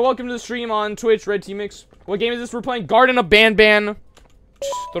 Yo, welcome to the stream on Twitch, Red Team Mix. What game is this? We're playing Garden of BANBAN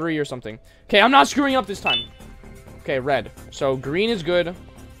 3 or something. Okay, I'm not screwing up this time. Okay, red. So, green is good.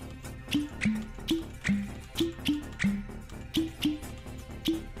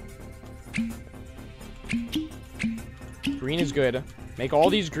 Green is good. Make all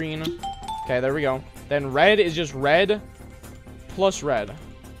these green. Okay, there we go. Then red is just red plus red.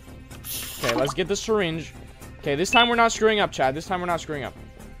 Okay, let's get the syringe. Okay, this time we're not screwing up, chat. This time we're not screwing up.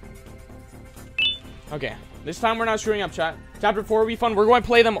 Okay, this time we're not screwing up, chat. Chapter 4 will be fun. We're going to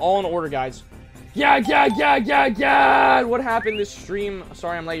play them all in order, guys. Yeah. What happened this stream?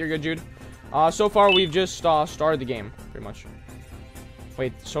 Sorry, I'm late. You're good, Jude. So far, we've just started the game, pretty much.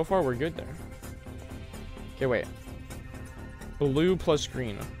 Wait, so far, we're good there. Okay, wait. Blue plus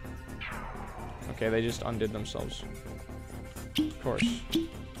green. Okay, they just undid themselves. Of course.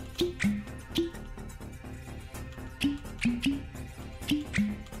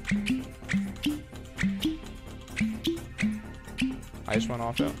 I just went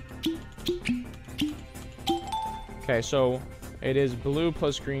off it. Okay, so it is blue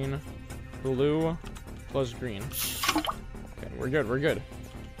plus green. Blue plus green. Okay, we're good, we're good.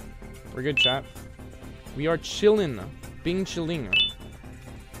 We're good, chat. We are chillin'. Bing chilling.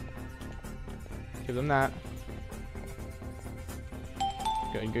 Give them that.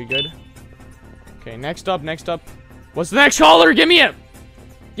 Good, good, good. Okay, next up. What's the next color? Give me it!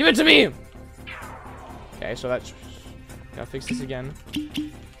 Give it to me! Okay, so that's... Gotta fix this again.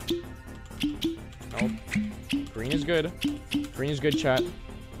 Nope. Green is good. Green is good, chat.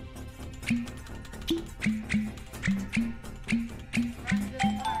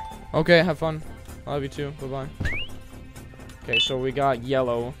 Okay, have fun. I love you too. Bye-bye. Okay, so we got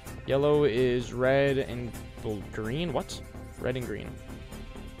yellow. Yellow is red and green? What? Red and green.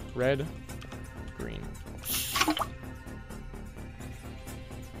 Red, green.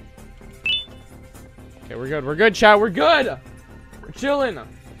 Okay, we're good. We're good, chat. We're good. We're chilling.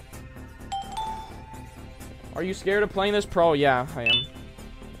 Are you scared of playing this? Pro? Yeah, I am.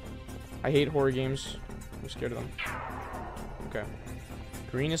 I hate horror games. I'm scared of them. Okay.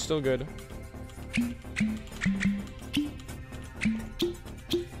 Green is still good.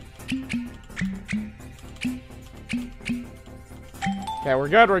 Okay, we're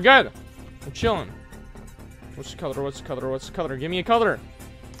good, we're good. We're chilling. What's the color, what's the color, what's the color? Give me a color.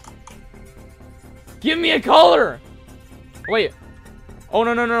 Give me a color! Wait. Oh,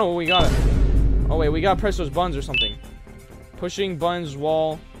 no, no, no, no, we got it. Oh, wait, we gotta press those buttons or something. Pushing buttons,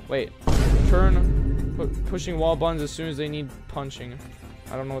 wall. Wait. Turn. Pushing wall buttons as soon as they need punching.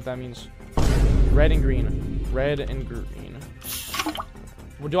 I don't know what that means. Red and green. Red and green.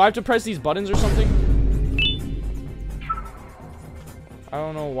 Well, do I have to press these buttons or something? I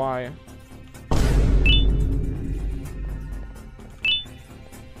don't know why.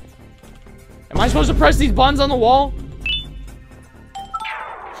 Am I supposed to press these buttons on the wall?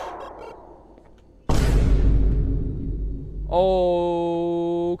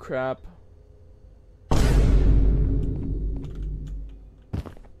 Oh, crap.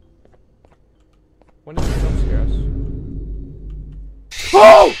 When did it jump scare us?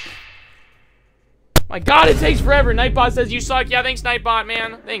 Oh! My god, it takes forever. Nightbot says you suck. Yeah, thanks, Nightbot,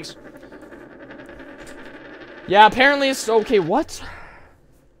 man. Thanks. Yeah, apparently it's... Okay, what?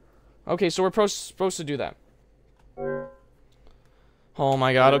 Okay, so we're supposed to do that. Oh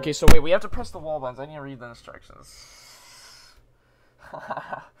my god. Okay, so wait, we have to press the wall buttons. I need to read the instructions.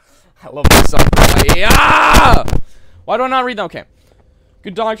 I love this song. Yeah! Why do I not read them? Okay.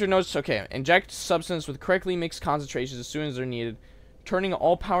 Good doctor notes. Okay. Inject substance with correctly mixed concentrations as soon as they're needed. Turning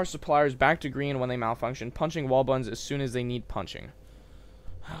all power suppliers back to green when they malfunction. Punching wall buttons as soon as they need punching.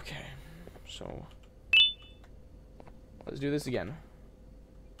 Okay. So. Let's do this again.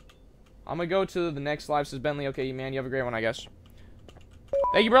 I'm gonna go to the next live, says Bentley. Okay, man, you have a great one, I guess.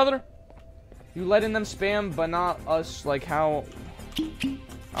 Thank you, brother. You let in them spam, but not us. Like how...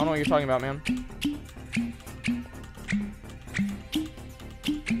 I don't know what you're talking about, man.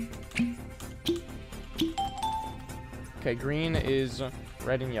 Okay, green is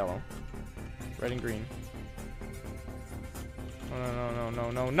red and yellow. Red and green. No, no, no,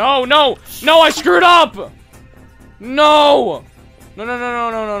 no, no, no, no! No, I screwed up! No! No, no, no,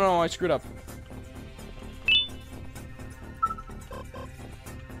 no, no, no, no, I screwed up.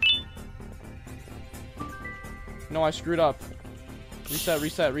 No, I screwed up. Reset,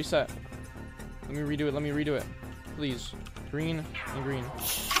 reset, reset. Let me redo it, let me redo it. Please. Green and green.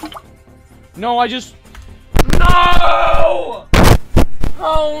 No, I just... No!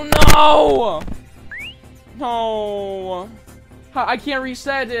 Oh, no! No! I can't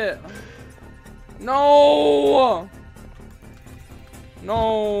reset it. No!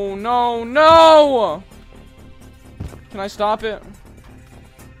 No, no, no! Can I stop it?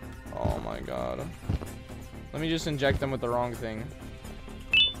 Oh my god. Let me just inject them with the wrong thing.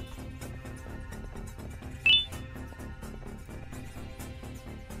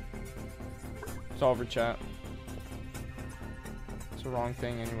 It's over, chat. It's the wrong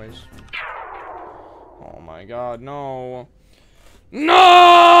thing anyways. Oh my god, no. No!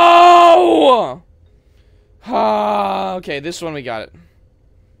 Ah, okay, this one we got it.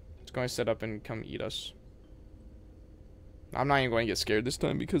 It's going to set up and come eat us. I'm not even going to get scared this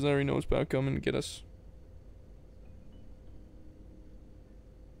time because I already know it's about to come and get us.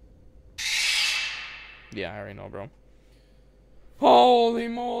 Yeah, I already know, bro. Holy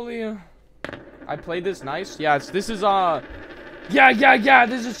moly. I played this nice. Yeah, this is yeah,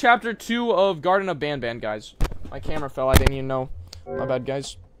 this is chapter 2 of Garden of BANBAN, guys. My camera fell, I didn't even know. My bad,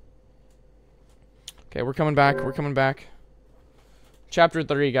 guys. Okay, we're coming back, we're coming back. Chapter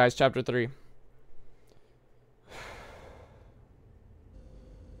 3, guys, chapter 3.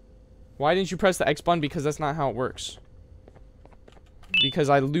 Why didn't you press the X button? Because that's not how it works. Because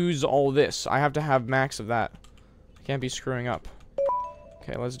I lose all this. I have to have max of that. I can't be screwing up.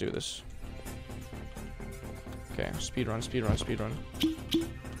 Okay, let's do this. Okay, speedrun, speedrun, speedrun.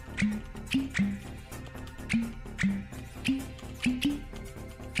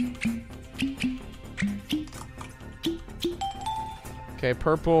 Okay,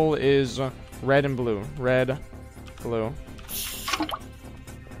 purple is red and blue. Red, blue.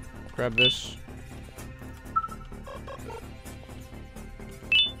 Grab this.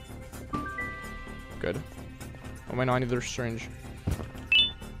 Good. Oh my, no, I need the syringe.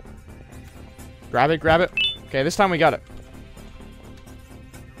 Grab it, grab it. Okay, this time we got it.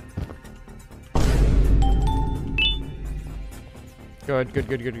 Good, good,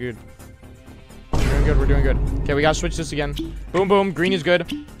 good, good, good. We're doing good, we're doing good. Okay, we gotta switch this again. Boom, boom, green is good.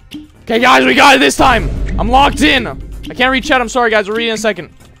 Okay, guys, we got it this time! I'm locked in! I can't read chat, I'm sorry, guys, we'll read in a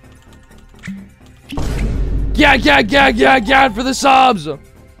second. Gag for the subs!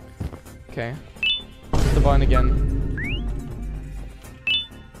 Okay. Hit the button again.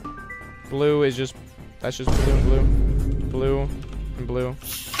 Blue is just, that's just blue and blue. Blue and blue.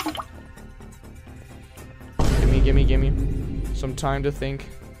 Gimme. Some time to think.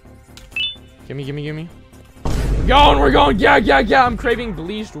 Gimme. We're going. Yeah. I'm craving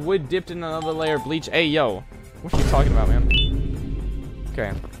bleached wood dipped in another layer of bleach. Hey, yo. What are you talking about, man?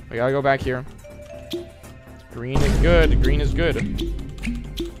 Okay. We gotta go back here. Green is good.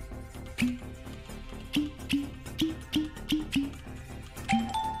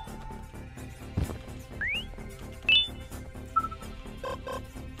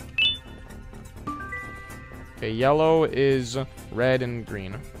 Okay, yellow is red and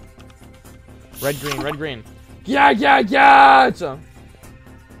green. Red, green. Yeah! Did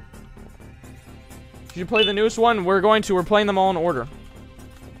you play the newest one? We're playing them all in order.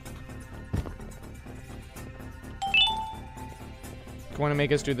 Going to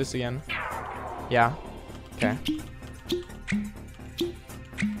make us do this again? Yeah. Okay.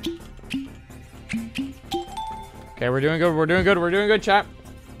 Okay, we're doing good, chat.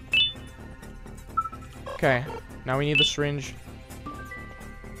 Okay, now we need the syringe.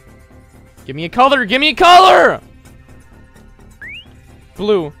 Give me a color!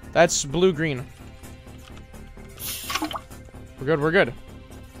 Blue. That's blue-green. We're good.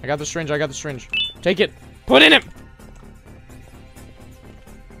 I got the syringe. Take it. Put in it!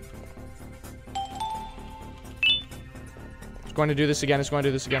 It's going to do this again.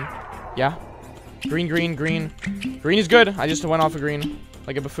 Yeah. Green. Green is good. I just went off of green.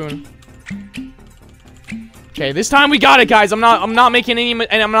 Like a buffoon. Okay, this time we got it, guys. I'm not making any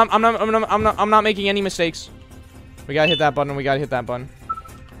mistakes. We gotta hit that button.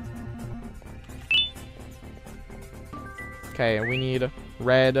 Okay, we need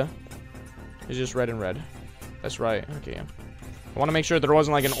red. It's just red and red. That's right. Okay. I want to make sure there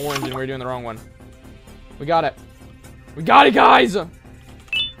wasn't like an orange and we were doing the wrong one. We got it. We got it, guys.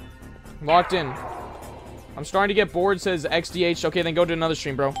 Locked in. I'm starting to get bored, says XDH. Okay, then go to another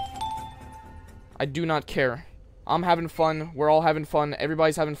stream, bro. I do not care. I'm having fun. We're all having fun.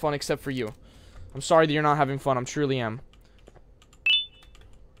 Everybody's having fun except for you. I'm sorry that you're not having fun. I truly am.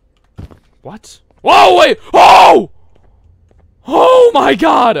 What? Whoa, wait! Oh! Oh my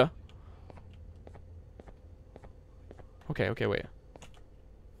god! Okay, wait.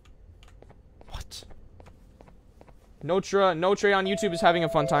 What? Notre on YouTube is having a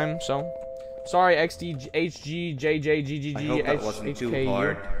fun time, so... Sorry, XDHGJJGGG. I hope that wasn't too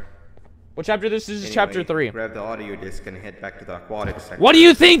hard. What chapter this is? Anyway, chapter 3. Grab the audio disc and head back to the aquatic sector. What do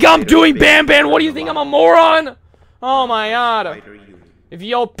you think I'm doing, BANBAN? What do you think I'm a moron? Oh my god. If you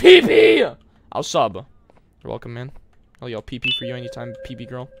yell pee-pee, I'll sub. You're welcome, man. I'll yell pee-pee for you anytime, pee-pee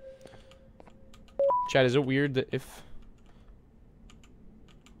girl. Chad, is it weird that if...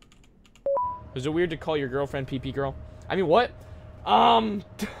 Is it weird to call your girlfriend pee-pee girl? I mean, what? Oh,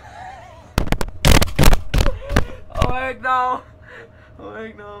 heck no. Oh,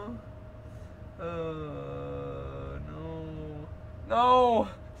 heck no. No.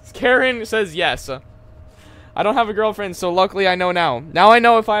 Karen says yes. I don't have a girlfriend, so luckily I know now. Now I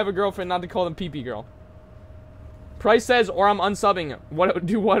know if I have a girlfriend not to call them pee-pee girl. Price says, or I'm unsubbing. What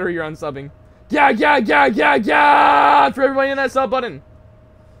are you unsubbing? Yeah! For everybody in that sub button.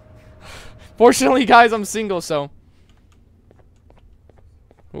 Fortunately, guys, I'm single, so.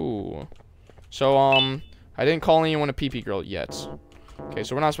 Ooh. So, I didn't call anyone a pee-pee girl yet. Okay,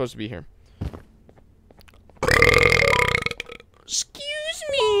 so we're not supposed to be here. Excuse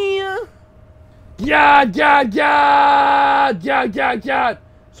me. Yeah.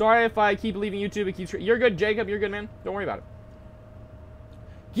 Sorry if I keep leaving YouTube. It keeps. You're good, Jacob. You're good, man. Don't worry about it.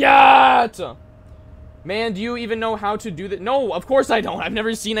 Yeah. Man, do you even know how to do that? No, of course I don't. I've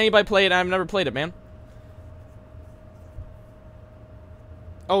never seen anybody play it. I've never played it, man.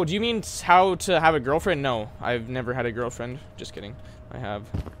 Oh, do you mean how to have a girlfriend? No, I've never had a girlfriend. Just kidding. I have.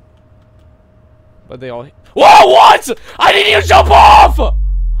 But they all... Whoa, what? I didn't even jump off!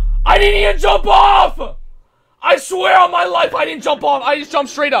 I swear on my life I didn't jump off. I just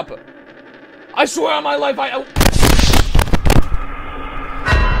jumped straight up. I swear on my life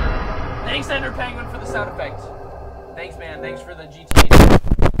Thanks, Ender Penguin, for the sound effect. Thanks, man. Thanks for the GTA.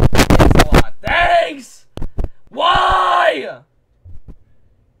 Thanks a lot. Thanks! Why?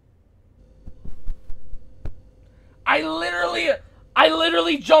 I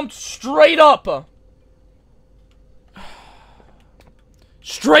literally jumped straight up.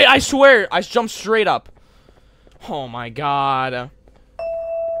 I swear, I jumped straight up. Oh my god.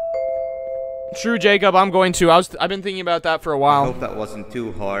 True, Jacob, I'm going to. I've been thinking about that for a while. I hope that wasn't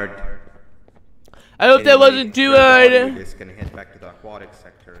too hard.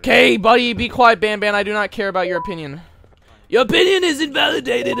 Okay, buddy, be quiet, BANBAN. I do not care about your opinion. Your opinion is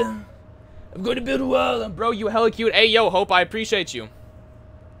invalidated. I'm going to build a wall. Bro, you hella cute. Hey, yo, Hope, I appreciate you.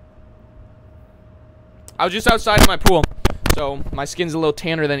 I was just outside of my pool, so my skin's a little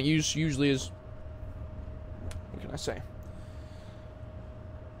tanner than it usually is. What can I say?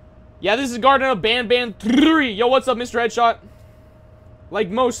 Yeah, this is Garden of BANBAN 3. Yo, what's up, Mr. Headshot? Like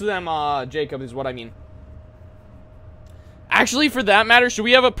most of them, Jacob, is what I mean. Actually, for that matter, should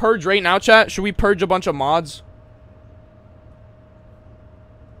we have a purge right now, chat? Should we purge a bunch of mods?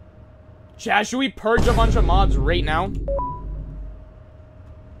 Chat, should we purge a bunch of mods right now?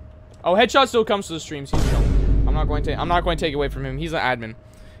 Oh, Headshot still comes to the streams. He's chill. I'm not going to take away from him. He's an admin.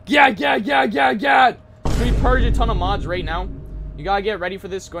 Yeah. Should we purge a ton of mods right now? You gotta get ready for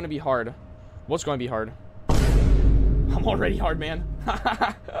this. It's going to be hard. What's going to be hard? I'm already hard, man.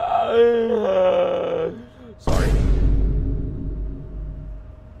 Sorry.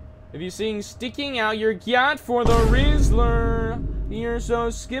 If you sing sticking out your gat for the Rizzler, you're so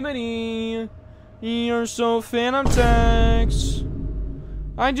skibbity. You're so Phantom Tex.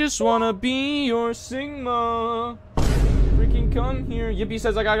 I just wanna be your Sigma. Freaking come here. Yippee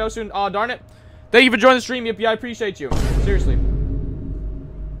says I gotta go soon. Aw, darn it. Thank you for joining the stream, Yippee. I appreciate you. Seriously.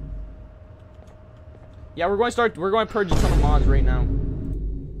 Yeah, we're going to purge a ton of mods right now.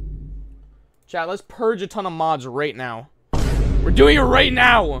 Chat, let's purge a ton of mods right now. We're doing it right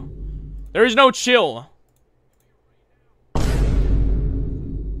now. There is no chill.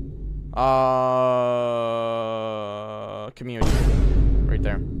 Community. Right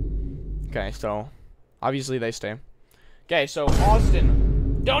there. Okay, so obviously they stay. Okay, so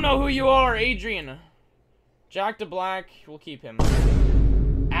Austin. Don't know who you are, Adrian. Jack to Black, we'll keep him.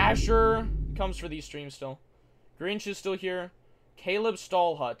 Asher comes for these streams still. Grinch is still here. Caleb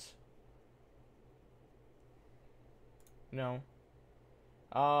Stallhut. No.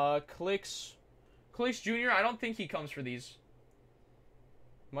 Clicks Jr. I don't think he comes for these.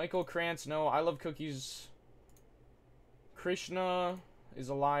 Michael Krantz, no. I love cookies. Krishna is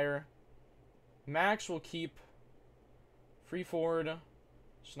a liar. Max will keep. Free Ford.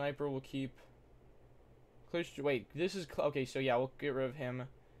 Sniper will keep. Wait, this is okay. So yeah, we'll get rid of him,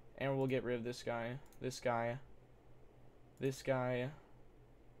 and we'll get rid of this guy. This guy. This guy.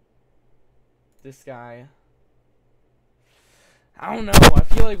 This guy. I don't know. I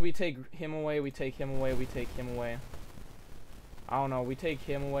feel like we take him away. We take him away. We take him away. I don't know. We take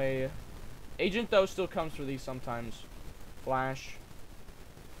him away. Agent though still comes for these sometimes. Flash.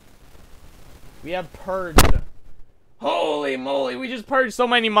 We have purged. Holy moly, we just purged so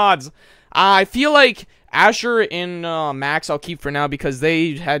many mods. I feel like Asher and Max I'll keep for now because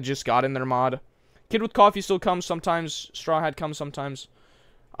they had just gotten their mod. Kid with Coffee still comes sometimes. Straw Hat comes sometimes.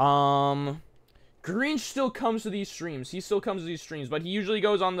 Grinch still comes to these streams. He still comes to these streams, but he usually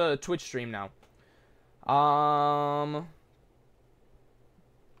goes on the Twitch stream now.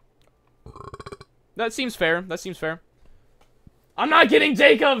 That seems fair. That seems fair. I'm not getting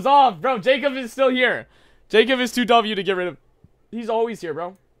Jacobs off, bro. Jacob is still here. Jacob is too W to get rid of. He's always here,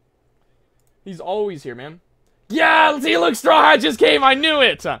 bro. He's always here, man. Yeah, see, look, Straw Hat just came. I knew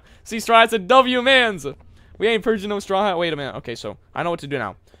it. See, Straw Hat's a W, mans. We ain't purging no Straw Hat. Wait a minute. Okay, so I know what to do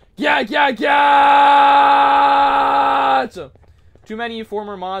now. Yeah. Too many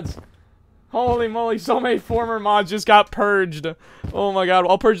former mods. Holy moly, so many former mods just got purged. Oh my god,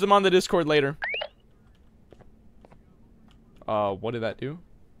 I'll purge them on the Discord later. What did that do?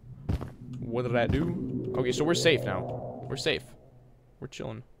 What did that do? Okay, so we're safe now. We're safe. We're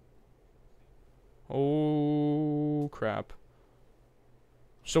chilling. Oh, crap.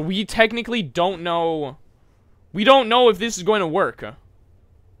 So we technically don't know. We don't know if this is going to work.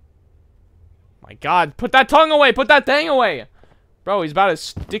 My god, put that tongue away! Put that thing away! Bro, he's about to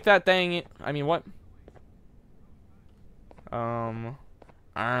stick that thing in. I mean, what?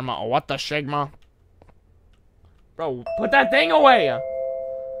 What the Sigma? Bro, put that thing away!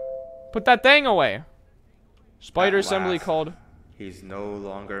 Put that thing away! Spider Assembly called. He's no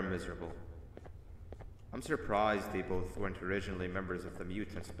longer miserable. I'm surprised they both weren't originally members of the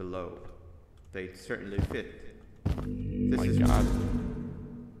mutants below. They'd certainly fit. My god.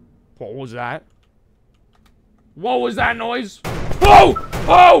 What was that? What was that noise? Oh!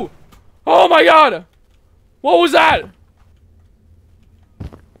 Oh! Oh my god! What was that?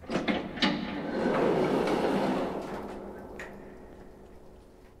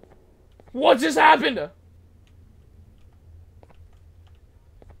 What just happened?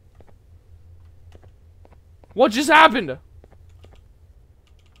 What just happened?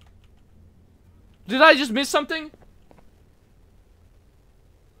 Did I just miss something?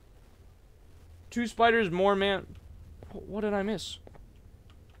 2 spiders, more man. What did I miss?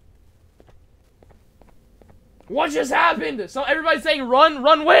 What just happened? So everybody's saying run,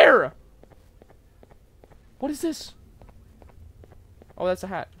 run where? What is this? Oh, that's a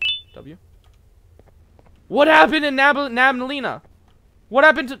hat. W. What happened in Nabnalina? What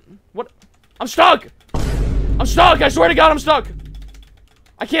happened to... What? I'm stuck! I'm stuck! I swear to God, I'm stuck!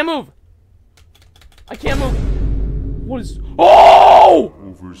 I can't move! I can't move! What is... Oh!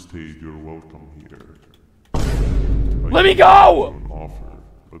 Overstayed your welcome here. Let me go! An offer,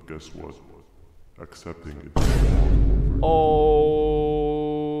 but guess what? Accepting it is long overdue.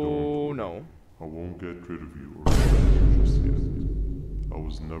 Oh... No. I won't get rid of you or protect you just yet. I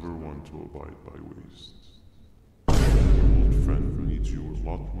was never one to abide by wastes. Your old friend needs you a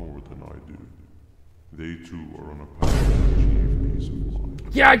lot more than I do. They too are on a path to achieve peace of mind.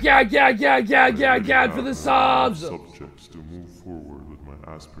 Yeah, for the subs! Subjects to move forward with my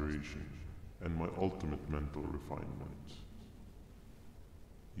aspiration and my ultimate mental refinement.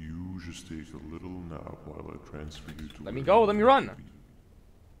 You just take a little nap while I transfer you to... Let me go, let me run!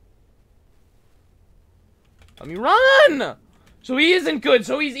 Let me run! So he isn't good,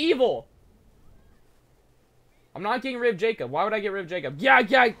 so he's evil! I'm not getting rid of Jacob. Why would I get rid of Jacob? Yeah!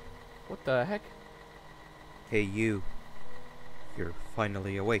 What the heck? Hey, you. You're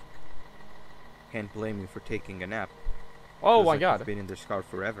finally awake. Can't blame you for taking a nap. Oh Feels my like God. you've been in this car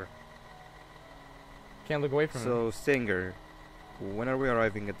forever. Can't look away from him. So, Stinger, when are we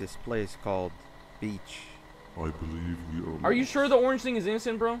arriving at this place called Beach? I believe we are... Are you sure the orange thing is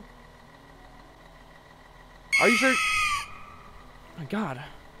innocent, bro? Are you sure? My God.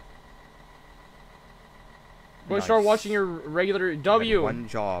 Go Nice. start watching your regular You had W. one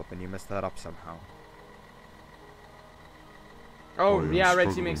job and you messed that up somehow. Oh, I am yeah, Red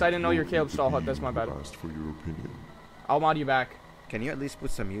Sea struggling Mix. I didn't know your to Caleb be stall hut. who That's my you bad. asked for your opinion. I'll mod you back. Can you at least put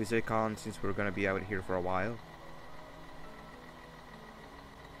some music on since we're gonna be out here for a while?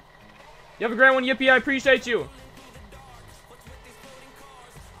 You have a great one, Yippee. I appreciate you.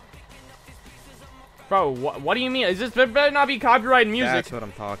 Bro, what do you mean? Is this better not be copyrighted music? That's what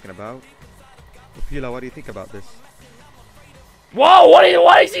I'm talking about. Opila, what do you think about this? Whoa,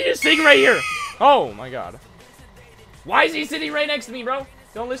 why is he just sitting right here? Oh my God. Why is he sitting right next to me, bro?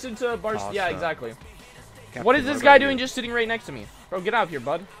 Don't listen to Bars. Yeah, Awesome. exactly. Captain, What is this about guy you? doing just sitting right next to me? Bro, get out of here,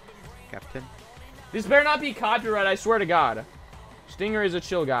 bud. Captain? This better not be copyright, I swear to God. Stinger is a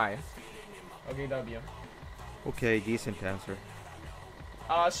chill guy. Okay, W. Okay, decent answer.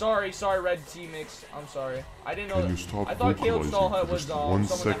 Sorry, Red Sea Mix. I'm sorry. I didn't know Can you that. stop I thought Caleb vocalizing Stallhut for was just 1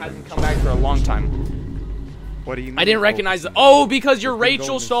 someone that hasn't second? come back for a long time. What do you mean? I didn't recognize focusing? the. Oh, because you're We've been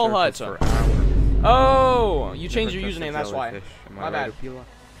Rachel going in circles Stallhut. for hours. Oh, you changed Never your touched a username, that's why. jellyfish. Am I My right, bad. Opila?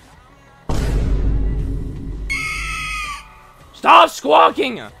 Stop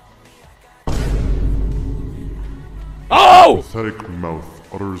squawking! Oh! Pathetic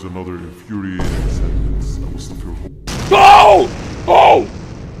mouth utters another infuriating sentence that will stuff your whole... Oh! Oh!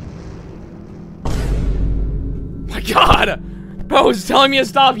 My God! Bro was telling me to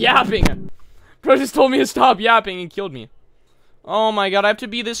stop yapping. Bro just told me to stop yapping and killed me. Oh my God, I have to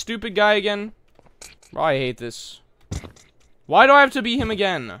be this stupid guy again. Bro, I hate this. Why do I have to be him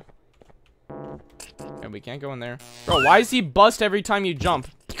again? And we can't go in there. Bro, why is he bust every time you jump?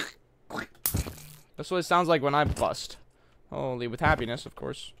 That's what it sounds like when I bust. Holy, with happiness, of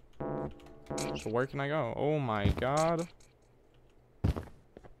course. So where can I go? Oh my God.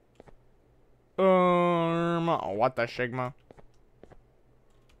 Oh, what the Sigma?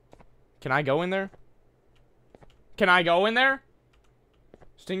 Can I go in there? Can I go in there?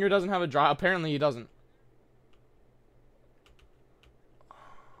 Stinger doesn't have a drop. Apparently he doesn't. I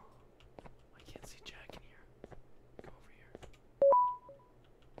can't see Jack in here. Go over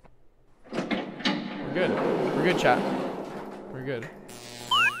here. We're good. We're good, chat. We're good.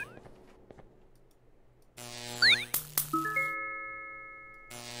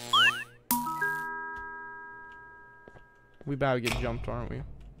 We about to get jumped, aren't we?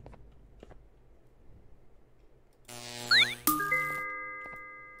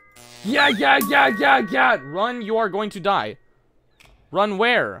 Yeah. Run, you are going to die. Run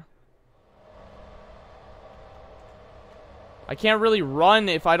where? I can't really run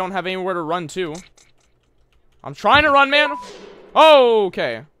if I don't have anywhere to run to. I'm trying to run, man. Oh,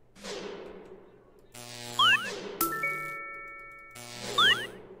 okay.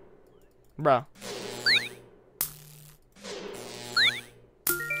 Bruh.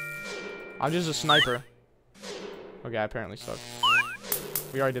 I'm just a sniper. Okay, I apparently suck.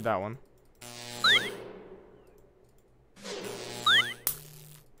 We already did that one.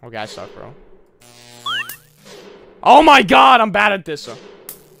 Okay, I suck, bro. Oh my God, I'm bad at this.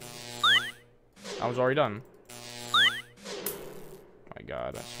 I was already done. My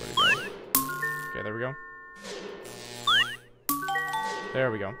God, I swear to God. Okay, there we go.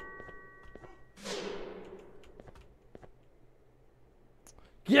 There we go.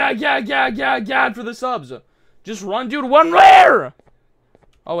 Yeah, for the subs. Just run, dude. Run where?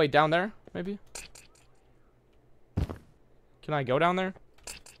 Oh, wait, down there, maybe? Can I go down there?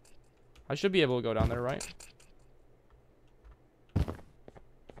 I should be able to go down there, right?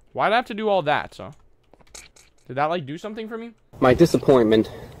 Why'd I have to do all that, so? Did that, like, do something for me? My disappointment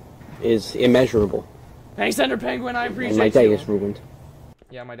is immeasurable. Thanks, Ender Penguin, I appreciate And my day you. is ruined.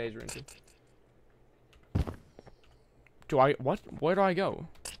 Yeah, my day's ruined, too. Do I, what? Where do I go?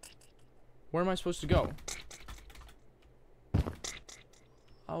 Where am I supposed to go?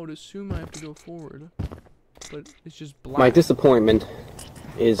 I would assume I have to go forward. But it's just black. My disappointment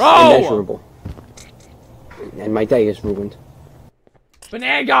is Bro! immeasurable. And my day is ruined.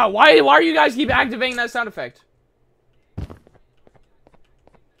 Banana, why are you guys keep activating that sound effect?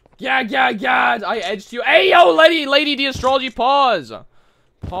 Yeah, I edged you. Hey, yo, Lady D Astrology, pause.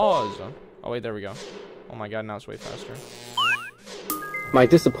 Pause. Oh, wait, there we go. Oh my god, now it's way faster. My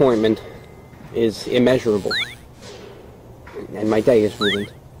disappointment is immeasurable. And my day is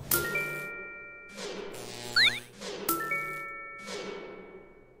ruined.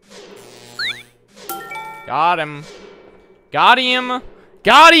 Got him. Got him.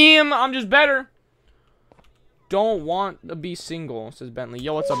 Got him. I'm just better. Don't want to be single, says Bentley.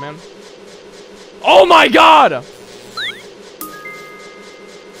 Yo, what's up, man? Oh my god!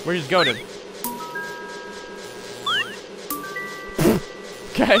 We're just goated.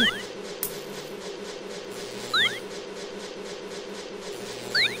 Okay.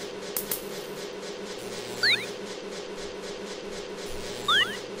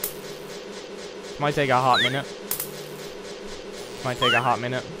 Might take a hot minute. Might take a hot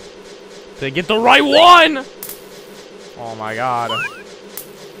minute to get the right one. Oh my god.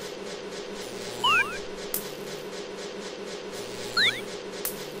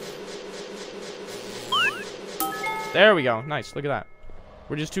 There we go. Nice. Look at that.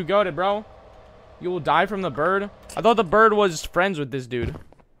 We're just too goated, bro. You will die from the bird. I thought the bird was friends with this dude.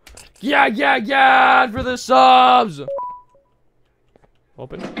 Yeah, for the subs.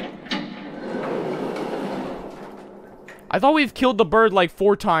 Open. I thought we've killed the bird like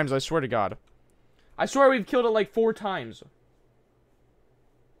 4 times, I swear to God. I swear we've killed it like 4 times.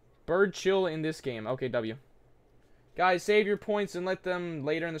 Bird chill in this game. Okay, W. Guys, save your points and let them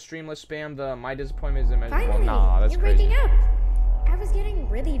later in the stream. Let's spam the my disappointment is immeasurable. Finally, Nah, that's you're crazy. waking up. I was getting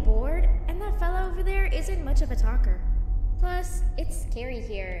really bored, and that fellow over there isn't much of a talker. Plus, it's scary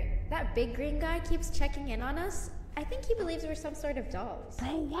here. That big green guy keeps checking in on us. I think he believes we're some sort of dolls.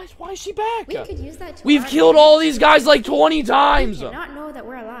 Bro, why is she back? We could use that to We've our killed all these guys like 20 times. He cannot know that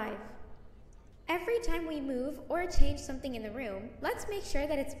we're alive. Every time we move or change something in the room, let's make sure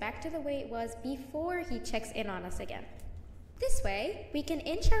that it's back to the way it was before he checks in on us again. This way, we can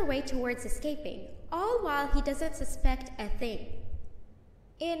inch our way towards escaping, all while he doesn't suspect a thing.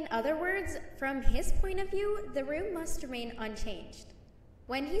 In other words, from his point of view, the room must remain unchanged.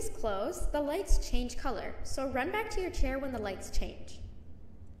 When he's close, the lights change color, so run back to your chair when the lights change.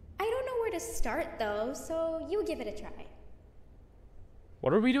 I don't know where to start though, so you give it a try.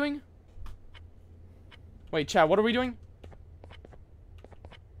 What are we doing? Wait, chat, what are we doing?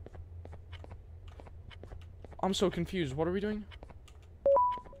 I'm so confused. What are we doing?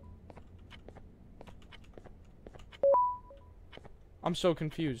 I'm so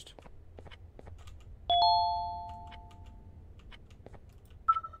confused.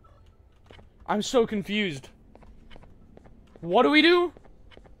 I'm so confused. What do we do?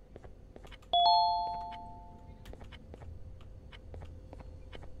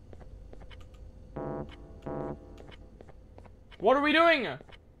 What are we doing?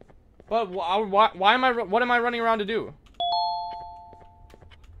 But why am I? What am I running around to do?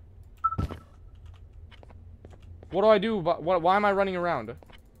 What do I do? But why am I running around?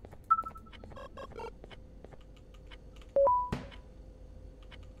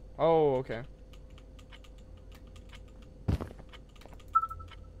 Oh, okay.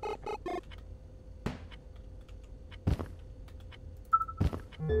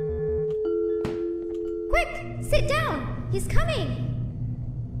 Quick! Sit down! He's coming!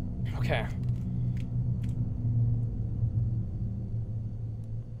 Okay.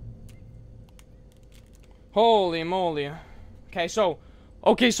 Holy moly. Okay, so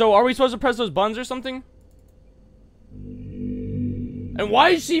are we supposed to press those buttons or something? And why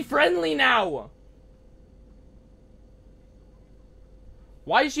is she friendly now?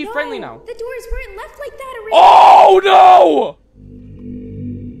 Why is she friendly now? The doors weren't left like that originally. Oh no!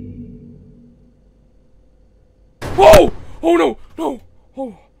 Whoa! Oh no! No!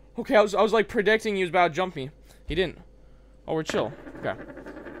 Oh, okay. I was like predicting he was about to jump me. He didn't. Oh, we're chill. Okay.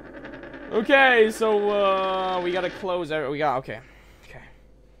 Okay, so we gotta close. Okay. Okay.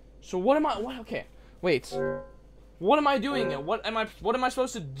 So what am I? What? Okay. Wait. What am I doing? What am I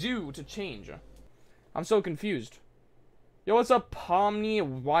supposed to do to change? I'm so confused. Yo, what's up, Pomni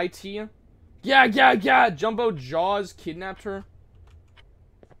YT? Yeah. Jumbo Jaws kidnapped her.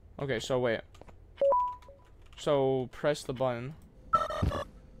 Okay, so wait. So press the button.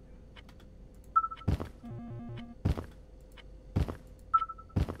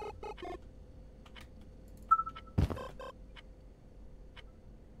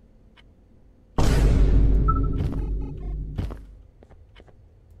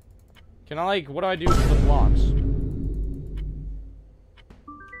 Can I, like, what do I do with the blocks?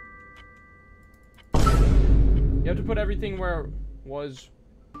 You have to put everything where it was.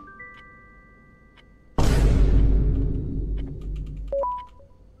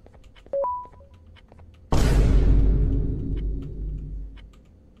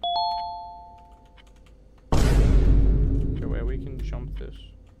 Okay, wait, we can jump this.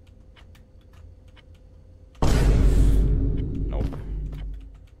 Nope.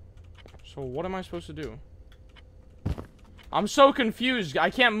 So what am I supposed to do? I'm so confused. I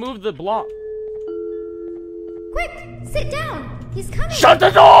can't move the block. Quick, sit down. He's coming. Shut the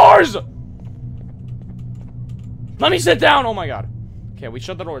doors! Let me sit down. Oh my god. Okay, we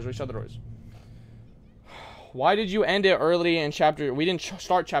shut the doors. Why did you end it early in chapter? We didn't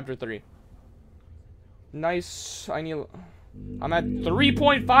start chapter 3. Nice. I'm at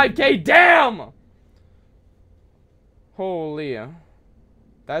 3.5k. Damn! Holy.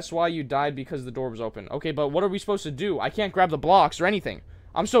 That's why you died, because the door was open. Okay, but what are we supposed to do? I can't grab the blocks or anything.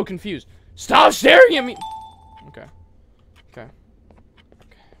 I'm so confused. Stop staring at me! Okay.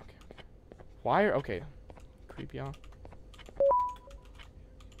 Why are... Okay. Creepy off.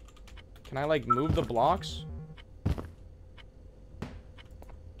 Can I, like, move the blocks?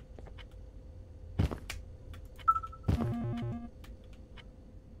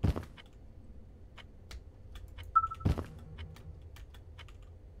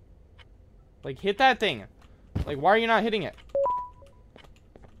 Like, hit that thing. Like, why are you not hitting it?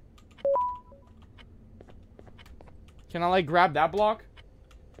 Can I, like, grab that block?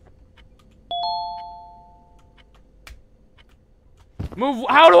 Move.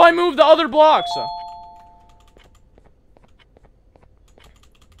 How do I move the other blocks?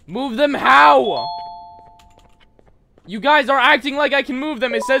 Move them how? You guys are acting like I can move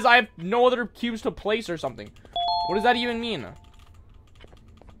them. It says I have no other cubes to place or something. What does that even mean?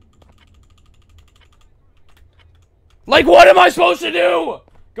 Like, what am I supposed to do?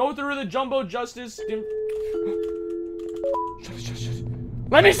 Go through the Jumbo Justice.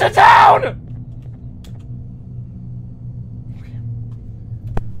 Let me sit down!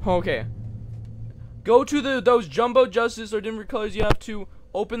 Okay. Go to those Jumbo Justice or different colors. You have to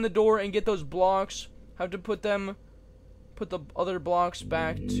open the door and get those blocks. Have to put the other blocks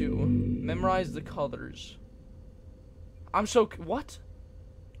back to memorize the colors. I'm so... What?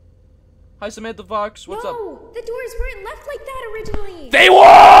 Hi, Samantha Fox. What's up? No, the doors weren't left like that originally. They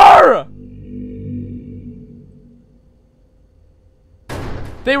were!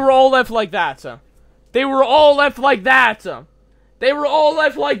 They were all left like that. They were all left like that. They were all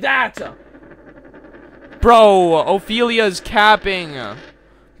left like that. Bro, Ophelia's capping.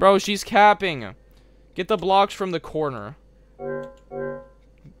 Bro, she's capping. Get the blocks from the corner.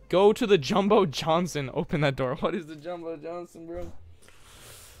 Go to the Jumbo Johnson. Open that door. What is the Jumbo Johnson, bro?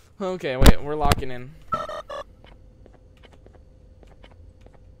 Okay, wait. We're locking in.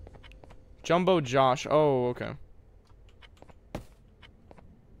 Jumbo Josh. Oh, okay.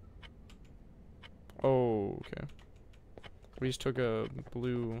 Oh, okay. We just took a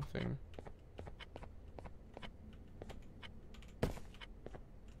blue thing.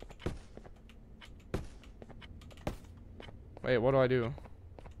 Wait, what do I do?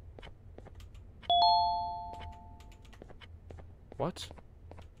 What?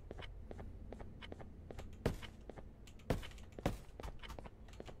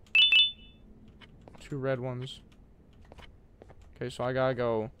 Two red ones. Okay, so I gotta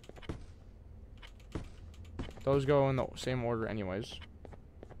go. Those go in the same order anyways.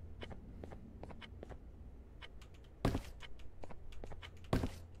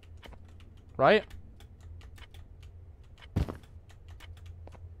 Right?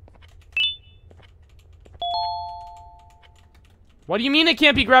 What do you mean it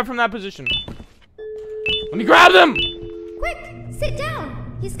can't be grabbed from that position? Let me grab them! Quick, sit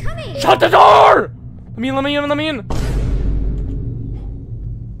down. He's coming. Shut the door! Let me in.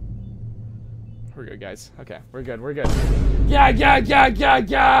 We're good, guys. Okay, we're good. Yeah.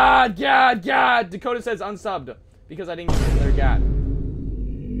 Dakota says unsubbed because I didn't get in their gat.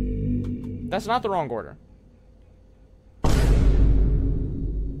 That's not the wrong order.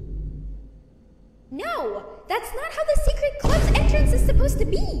 No, that's not how the secret club's entrance is supposed to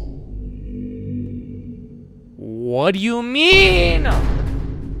be. What do you mean?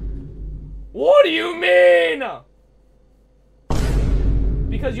 What do you mean?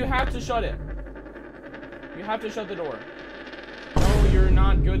 Because you have to shut it. You have to shut the door. No, you're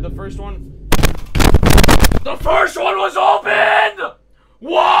not good. The first one. The first one was opened!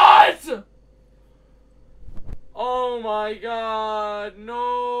 What? Oh my god,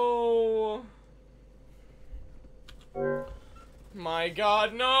 no. My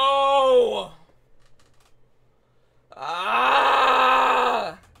god, no.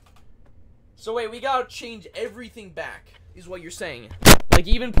 Ah! So wait, we gotta change everything back, is what you're saying. Like,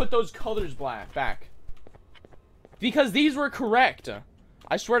 even put those colors back. Because these were correct.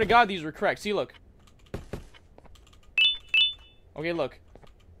 I swear to God, these were correct. See, look. Okay, look.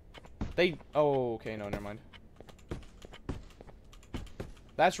 They... Oh, okay, no, never mind.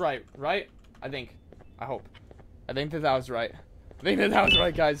 That's right, right? I think. I hope. I think that was right. I think that was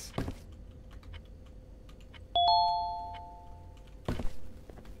right, guys.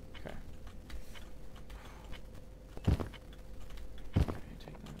 Okay.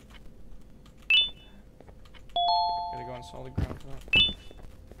 Take that. Gotta go on solid ground for that.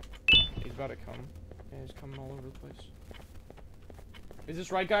 He's about to come. Yeah, he's coming all over the place. Is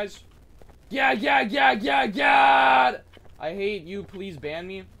this right, guys? Yeah! I hate you, please ban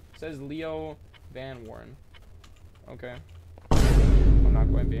me. Says Leo Van Warren. Okay. I'm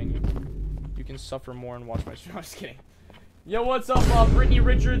not going to ban you. You can suffer more and watch my stream. I'm just kidding. Yo, what's up, Brittany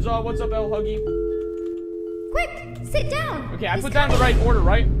Richards? What's up, L Huggy? Quick, sit down. Okay, I put that in the right order,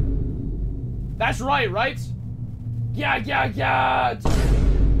 right? That's right, right? Yeah.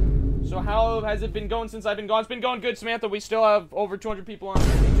 So how has it been going since I've been gone? It's been going good, Samantha. We still have over 200 people on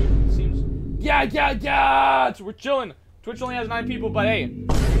YouTube, it seems. Yeah. We're chilling. Twitch only has 9 people, but hey,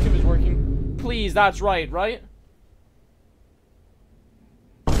 YouTube is working. Please, that's right, right?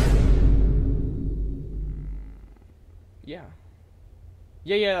 Yeah.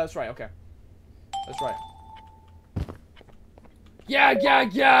 Yeah, that's right, okay. That's right. Yeah.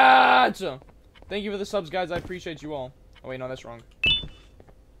 Thank you for the subs, guys. I appreciate you all. Oh, wait, no, that's wrong.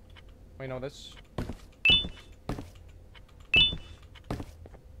 Wait, no, that's...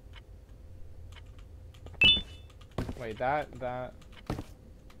 Wait, that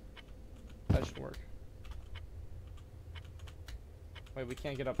should work. Wait, we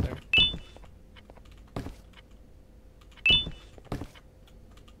can't get up there.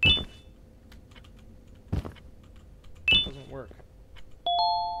 Doesn't work.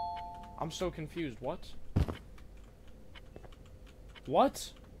 I'm so confused. What?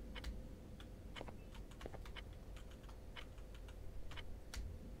 What?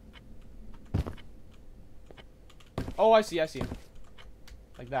 Oh, I see.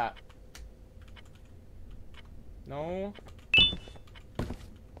 Like that. No.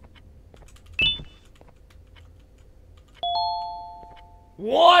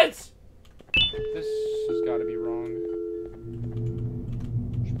 What? This has got to be wrong.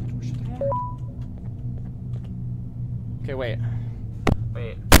 Okay, wait.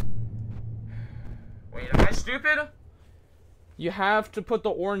 Wait, am I stupid? You have to put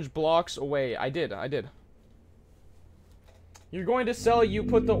the orange blocks away. I did. You're going to sell, you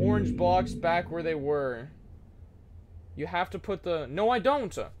put the orange blocks back where they were. You have to put the... No, I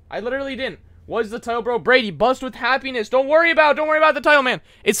don't. I literally didn't. What is the title, bro? Brady, bust with happiness. Don't worry about the title, man.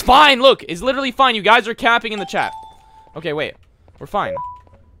 It's fine. Look, it's literally fine. You guys are capping in the chat. Okay, wait. We're fine.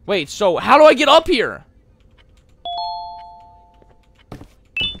 Wait, so how do I get up here?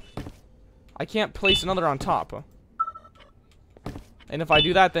 I can't place another on top. And if I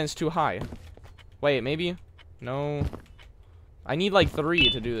do that, then it's too high. Wait, maybe? No. I need like 3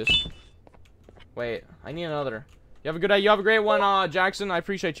 to do this. Wait, I need another. You have a good day. You have a great one, Jackson. I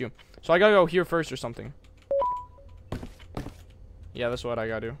appreciate you. So I gotta go here first or something. Yeah, that's what I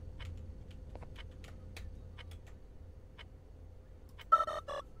gotta do.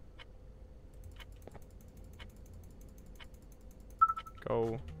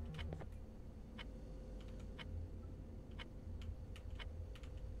 Go.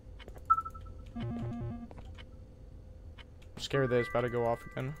 Scared that it's about to go off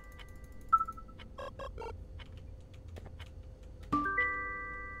again.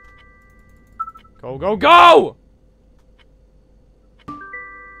 Go!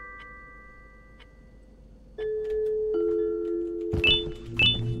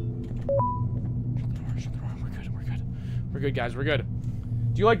 We're good, guys. We're good.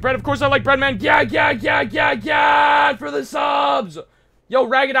 Do you like bread? Of course I like bread, man. Yeah, for the subs. Yo,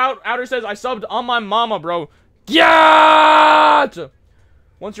 Ragged Outer says, I subbed on my mama, bro. Yeah!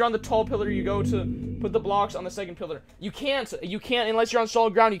 Once you're on the tall pillar, you go to put the blocks on the second pillar. You can't unless you're on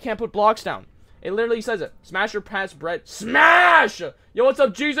solid ground. You can't put blocks down. It literally says it. Smash or pass bread. Smash! Yo, what's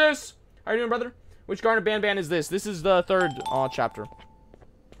up, Jesus? How you doing, brother? Which garden BANBAN is this? This is the third chapter.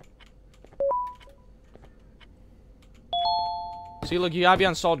 See, look, you gotta be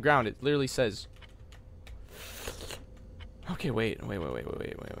on solid ground. It literally says. Okay, wait.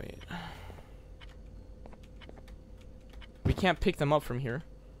 We can't pick them up from here.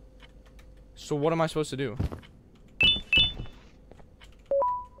 So what am I supposed to do?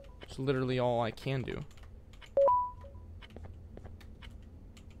 It's literally all I can do.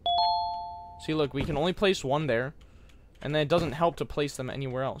 See, look, we can only place one there. And then it doesn't help to place them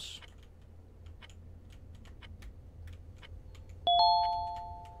anywhere else.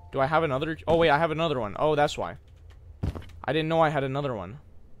 Do I have another? Oh, wait, I have another one. Oh, that's why. I didn't know I had another one.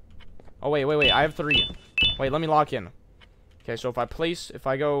 Oh, wait. I have 3. Wait, let me lock in. Okay, so if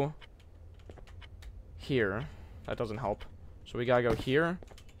I go here, that doesn't help. So we gotta go here,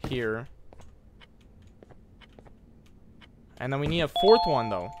 here. And then we need a 4th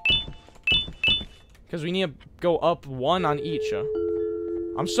one, though. Because we need to go up 1 on each.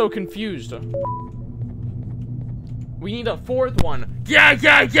 I'm so confused. We need a 4th one. Yeah!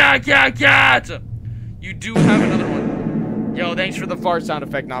 You do have another one. Yo, thanks for the fart sound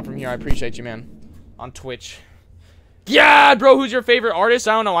effect, not from here. I appreciate you, man. On Twitch. Yeah, bro, who's your favorite artist?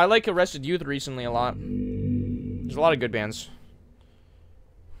 I don't know. I like Arrested Youth recently a lot. There's a lot of good bands.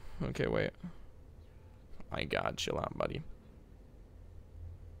 Okay, wait. My God, chill out, buddy.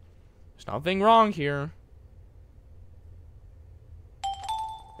 There's nothing wrong here.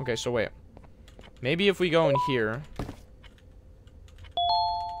 Okay, so wait. Maybe if we go in here.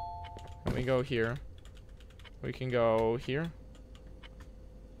 And we go here. We can go here.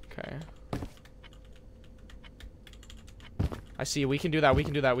 Okay. I see. We can do that. We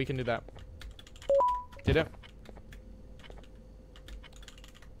can do that. Did it?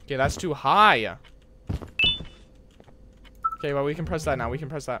 Okay, that's too high. Okay, well, we can press that now. We can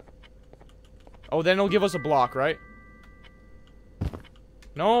press that. Oh, then it'll give us a block, right?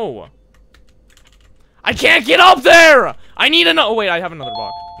 No. I can't get up there! I need another- oh, wait, I have another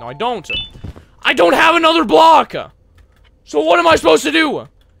block. No, I don't. I don't have another block! So what am I supposed to do?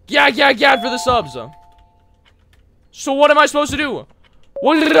 Gag for the subs. So what am I supposed to do?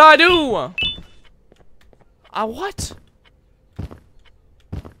 What did I do? What?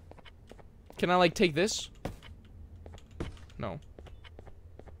 Can I, like, take this? No.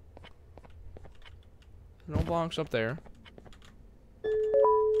 No blocks up there.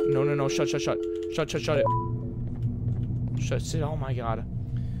 No. Shut it. Shut it. Oh my God.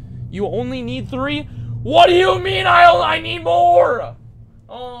 You only need 3? What do you mean I need more?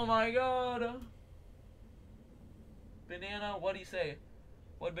 Oh my God. Banana, what'd he say?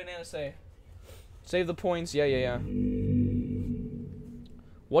 What'd Banana say? Save the points. Yeah.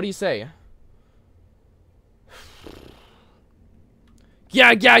 What'd he say?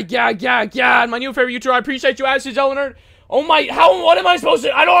 Yeah. My new favorite YouTuber. I appreciate you, Ashes Eleanor. Oh my, what am I supposed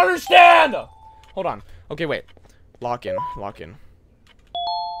to, I don't understand. Hold on. Okay, wait. Lock in.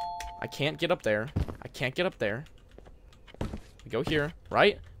 I can't get up there. We go here,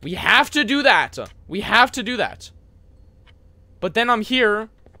 right? We have to do that. But then I'm here.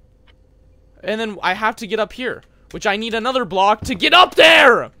 And then I have to get up here. Which I need another block to get up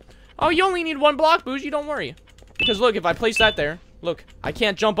there. Oh, you only need 1 block, Bougie. Don't worry. Because look, if I place that there. Look, I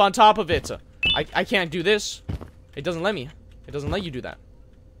can't jump on top of it. I can't do this. It doesn't let me. It doesn't let you do that.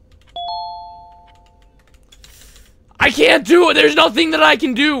 I can't do it. There's nothing that I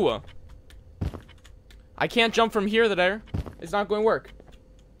can do. I can't jump from here to there. It's not going to work.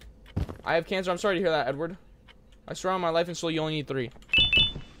 I have cancer. I'm sorry to hear that, Edward. I swear on my life and soul you only need 3.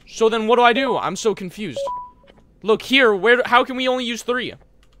 So then what do? I'm so confused. Look here. How can we only use 3?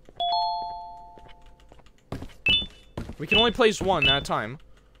 We can only place 1 at a time.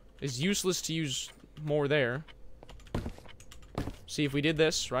 It's useless to use more there. See if we did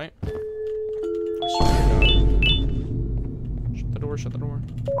this, right? I swear to God. Shut the door.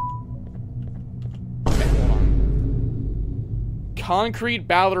 Okay, hold on. Concrete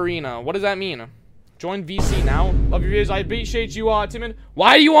ballerina. What does that mean? Join VC now. Love your videos. I appreciate you, Timon.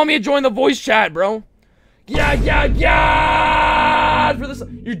 Why do you want me to join the voice chat, bro? Yeah. For this,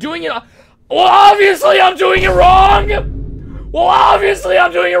 you're doing it. Well, obviously I'm doing it wrong.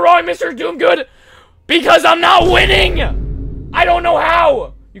 Mr. Doomgood. Because I'm not winning. I don't know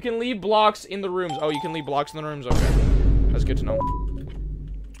how. You can leave blocks in the rooms. Oh, you can leave blocks in the rooms. Okay. That's good to know.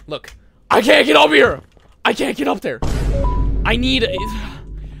 Look. I can't get up here. I can't get up there. I need...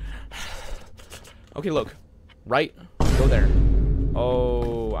 Okay, look. Right. Go there.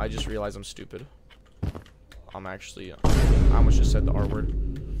 Oh, I just realized I'm stupid. I'm actually, I almost just said the R word.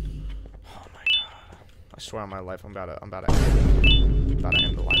 Oh my god. I swear on my life, I'm about to end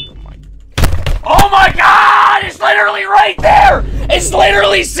the life of my. Oh my god! It's literally right there! It's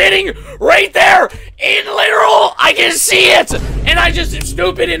literally sitting right there! In literal, I can see it! And I just am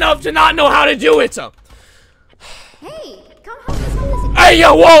stupid enough to not know how to do it! Hey, come help us on this again. Hey,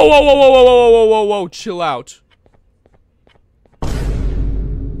 yo, whoa, whoa, whoa, whoa, whoa, whoa, whoa, whoa, whoa, chill out.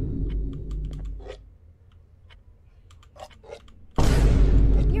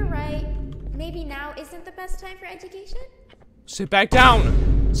 You're right. Maybe now isn't the best time for education? Sit back down!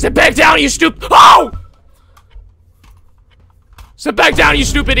 Sit back down, you stupid— Oh! Sit back down, you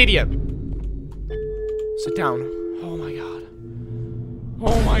stupid idiot! Sit down. Oh my god.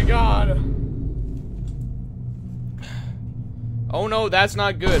 Oh my god. Oh no, that's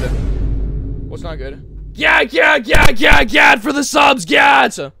not good. What's not good? Gad for the subs,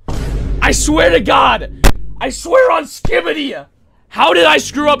 Gad! I swear to God! I swear on Skibbity! How did I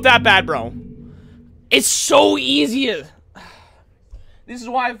screw up that bad, bro? It's so easy. This is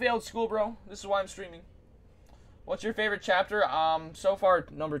why I failed school, bro. This is why I'm streaming. What's your favorite chapter? So far,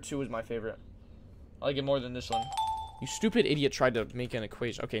 number 2 is my favorite. I like it more than this one. You stupid idiot tried to make an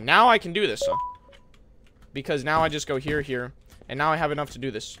equation. Okay, now I can do this. Because now I just go here, here. And now I have enough to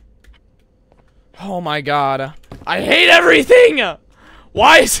do this. Oh my god. I hate everything!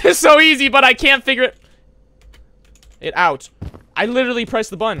 Why is this so easy, but I can't figure it out? I literally pressed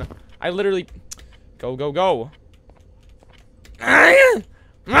the button. I literally... Go, go, go.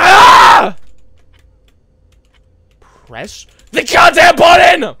 Ah! Press the goddamn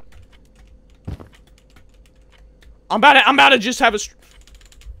button! I'm about to just have a...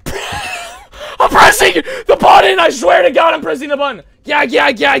 I'm pressing the button! I swear to God, I'm pressing the button!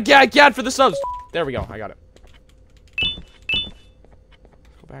 Gad for the subs. There we go, I got it.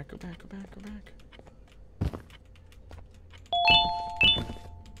 Go back, go back, go back, go back.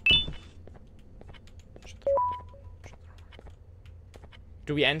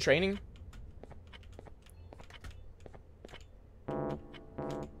 Do we end training?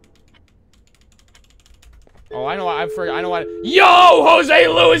 Oh, I know what, I know what. Yo, Jose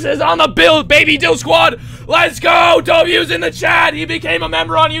Lewis is on the build, baby Dill squad. Let's go. W's in the chat. He became a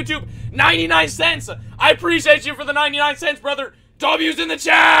member on YouTube. 99 cents. I appreciate you for the 99 cents, brother. W's in the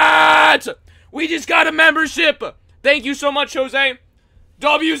chat. We just got a membership. Thank you so much, Jose.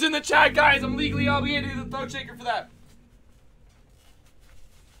 W's in the chat, guys. I'm legally obligated to the throat shaker for that.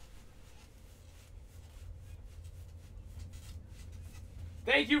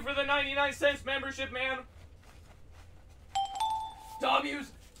 Thank you for the 99 cents membership, man.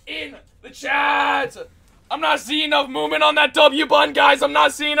 W's in the chat. I'm not seeing enough movement on that W button, guys. I'm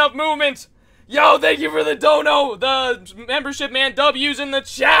not seeing enough movement. Yo, thank you for the dono, the membership, man. W's in the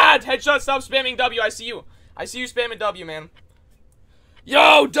chat. Headshot, stop spamming W. I see you. I see you spamming W, man.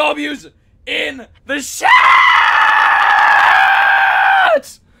 Yo, W's in the chat.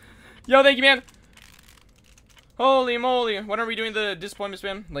 Yo, thank you, man. Holy moly. When are we doing the disappointment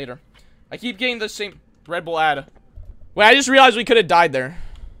spam? Later. I keep getting the same Red Bull ad. Wait, I just realized we could have died there.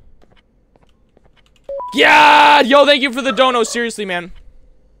 Yeah! Yo, thank you for the dono. Seriously, man.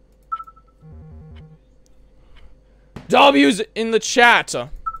 W's in the chat.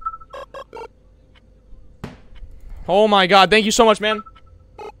 Oh my god. Thank you so much, man.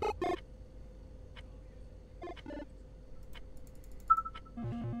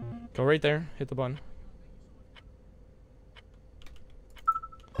 Go right there. Hit the button.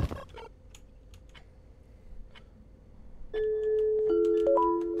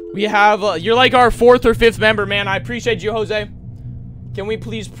 We have, you're like our 4th or 5th member, man. I appreciate you, Jose. Can we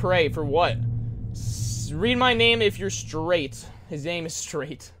please pray for what? Read my name if you're straight. His name is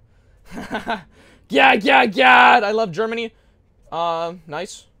Straight. Yeah. I love Germany.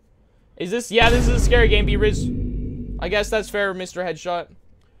 Nice. Is this, yeah, this is a scary game, B-Riz. I guess that's fair, Mr. Headshot.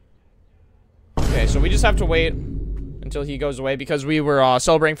 Okay, so we just have to wait until he goes away because we were,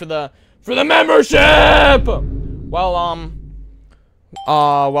 celebrating for the membership!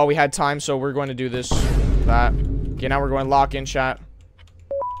 While we had time, so we're going to do this, that. Okay, now we're going to lock in chat.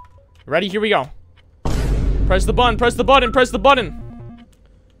 Ready? Here we go. Press the button, press the button, press the button.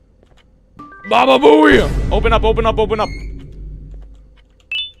 Baba booey! Open up, open up, open up.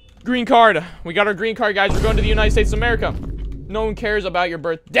 Green card. We got our green card, guys. We're going to the United States of America. No one cares about your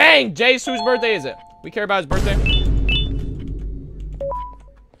birth. Dang! Jace, whose birthday is it? We care about his birthday.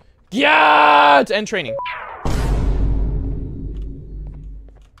 Yeah! End training.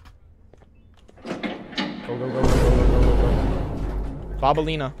 Go.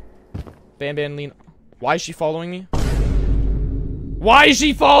 Babalina. Banban Lena. Why is she following me? Why is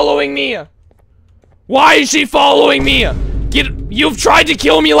she following me? Why is she following me? You've tried to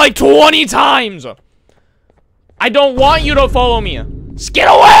kill me like 20 times. I don't want you to follow me. Just get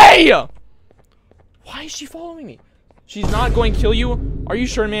away! Why is she following me? She's not going to kill you? Are you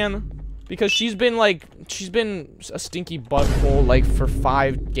sure, man? Because she's been a stinky butthole like for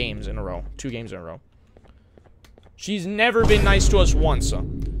 5 games in a row. 2 games in a row. She's never been nice to us once.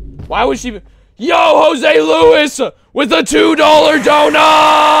 Why would she be? Yo, Jose Lewis with a $2 dono!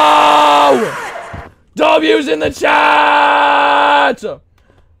 W's in the chat!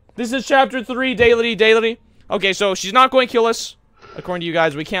 This is chapter 3, daily. Okay, so she's not going to kill us. According to you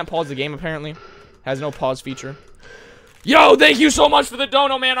guys, we can't pause the game, apparently. Has no pause feature. Yo, thank you so much for the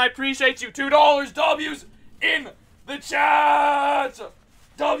dono, man. I appreciate you. $2 W's in the chat!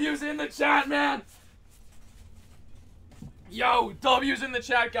 W's in the chat, man! Yo, W's in the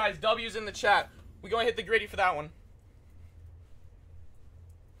chat, guys. W's in the chat. We gonna hit the gritty for that one.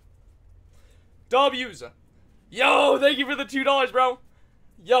 W's. Yo, thank you for the $2, bro.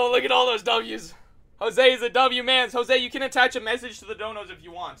 Yo, look at all those W's. Jose is a W, man. Jose, you can attach a message to the donos if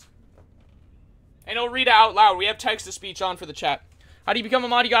you want. And I'll read it out loud. We have text-to-speech on for the chat. How do you become a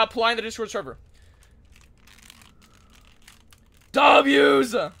mod? You gotta apply in the Discord server.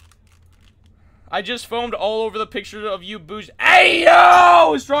 W's! I just foamed all over the picture of you, Boosh. Hey,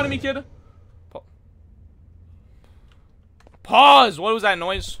 yo! Astronomy kid. Pause! What was that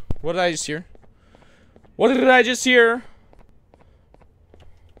noise? What did I just hear? What did I just hear?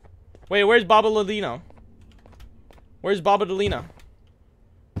 Wait, where's Baba Lalina? Where's Baba Delina?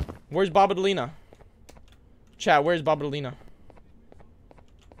 Where's Baba Delina? Chat, where's Baba Delina?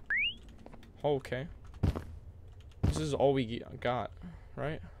 Okay. This is all we got,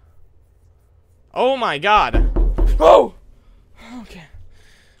 right? Oh my god. Oh! Okay.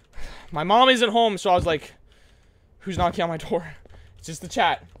 My mom isn't home, so I was like, who's knocking on my door? It's just the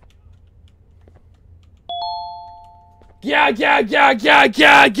chat. Yeah!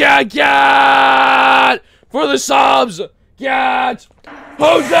 For the subs! Get!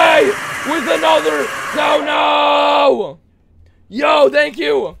 Jose! With another dono! Yo, thank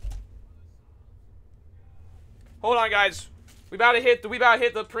you! Hold on, guys. We about to hit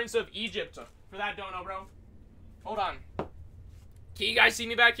the Prince of Egypt for that dono, bro. Hold on. Can you guys see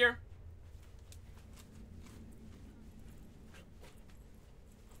me back here?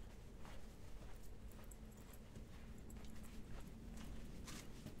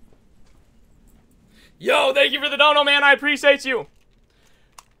 Yo, thank you for the dono, man. I appreciate you.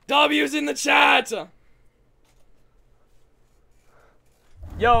 W's in the chat.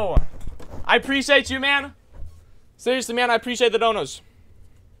 Yo, I appreciate you, man. Seriously, man, I appreciate the donos.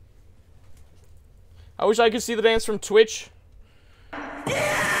 I wish I could see the bands from Twitch.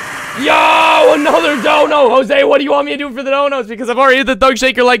 Yo, another dono. Jose, what do you want me to do for the donos? Because I've already hit the Thug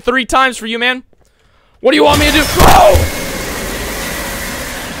Shaker like 3 times for you, man. What do you want me to do?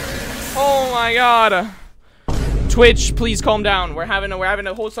 Oh my god. Twitch, please calm down. We're having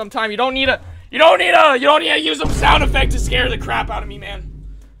a wholesome time. You don't need to use some sound effect to scare the crap out of me, man.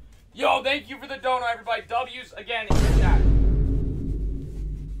 Yo, thank you for the dono, everybody. W's again in the chat.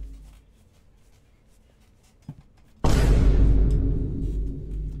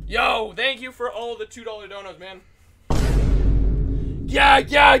 Yo, thank you for all the $2 donos, man. Yeah.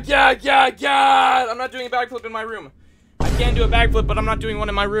 I'm not doing a backflip in my room. I can do a backflip, but I'm not doing one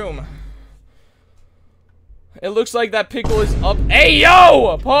in my room. It looks like that pickle is up. Hey,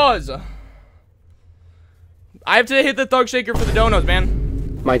 yo! Pause. I have to hit the Thug Shaker for the donos,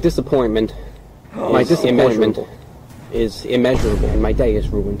 man. My disappointment is immeasurable, and my day is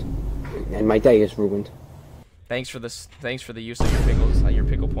ruined. Thanks for this. Thanks for the use of your pickles, your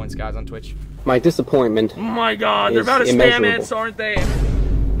pickle points, guys, on Twitch. My disappointment. Oh my god, they're about to spam it, aren't they?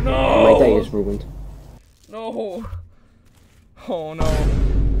 No. My day is ruined. No. Oh no.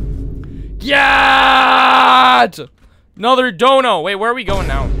 Get! Another dono. Wait, where are we going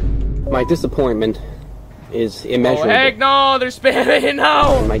now? My disappointment is immeasurable. Oh heck no, they're spamming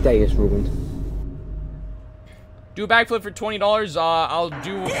now. And my day is ruined. Do a backflip for $20. I'll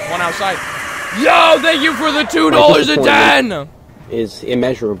do one outside. Yo, thank you for the $2 a 10. Is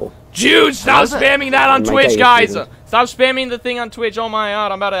immeasurable. Dude, stop spamming that on Twitch, guys. Stop spamming the thing on Twitch. Oh my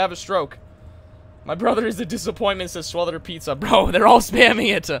god, I'm about to have a stroke. My brother is a disappointment, says Swelter Pizza. Bro, they're all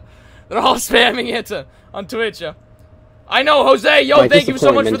spamming it. They're all spamming it on Twitch. I know, Jose. Yo, thank you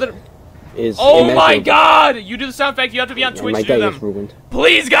so much for the... Oh my god! You do the sound effect. You have to be on Twitch to do them.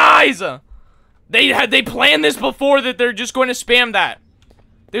 Please, guys! They planned this before that they're just going to spam that.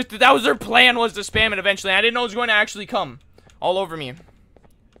 That was their plan, was to spam it eventually. I didn't know it was going to actually come all over me.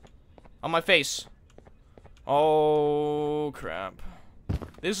 On my face. Oh, crap.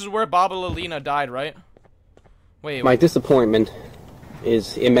 This is where Baba Lalina died, right? Wait. My disappointment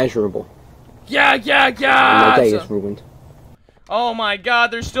is immeasurable. Yeah! My day is ruined. Oh my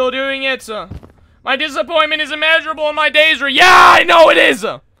god, they're still doing it! My disappointment is immeasurable and my days are— Yeah, I know it is!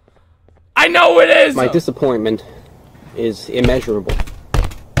 I know it is! My disappointment is immeasurable.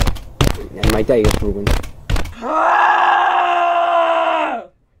 And my day is ruined. Ah!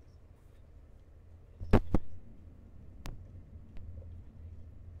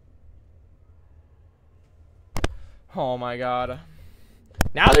 Oh my god.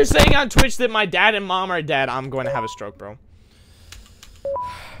 Now they're saying on Twitch that my dad and mom are dead. I'm going to have a stroke, bro.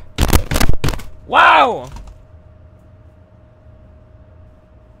 Wow!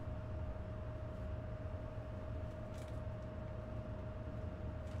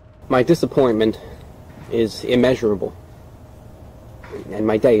 My disappointment is immeasurable. And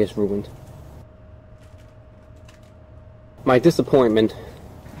my day is ruined. My disappointment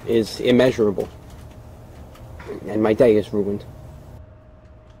is immeasurable. And my day is ruined.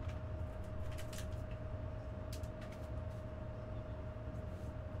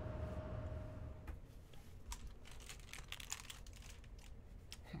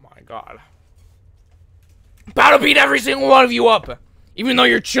 Oh my god. About to beat every single one of you up! Even though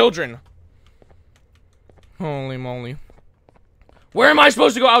you're children. Holy moly. Where am I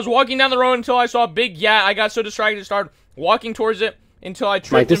supposed to go? I was walking down the road until I saw a big yeah. I got so distracted to start walking towards it until I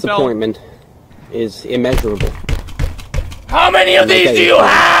tripped and fell. My disappointment is immeasurable. How many of these do you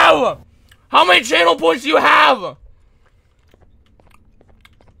have? How many channel points do you have?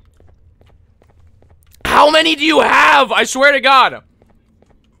 How many do you have? I swear to God. Oh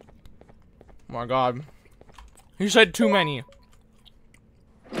my God. You said too many.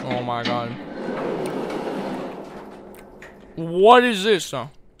 Oh my god. What is this? What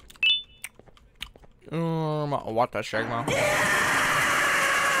the shit, man?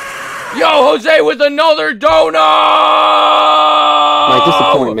 Yo, Jose with another donut! My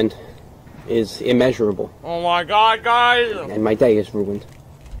disappointment is immeasurable. Oh my god, guys! And my day is ruined.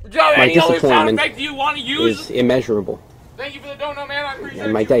 Do you have My any other sound disappointment effect you want to use? is immeasurable. Thank you for the donut, man. I appreciate it.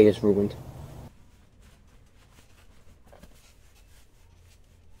 And my day is ruined.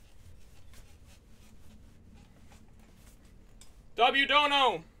 W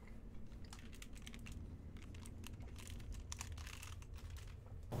Dono.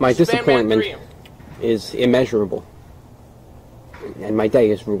 My disappointment is immeasurable. And my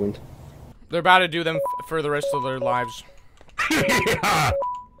day is ruined. They're about to do them for the rest of their lives.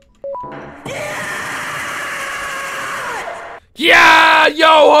 Yeah! Yo,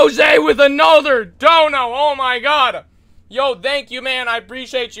 Jose with another dono! Oh my god! Yo, thank you, man. I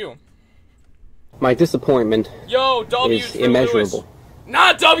appreciate you. My disappointment Yo, W is for immeasurable. Lewis.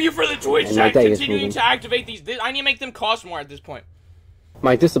 Not W for the Twitch And my chat. day is Continuing ruined. to activate these. I need to make them cost more at this point.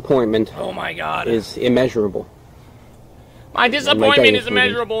 My disappointment Oh my god. is immeasurable. My disappointment is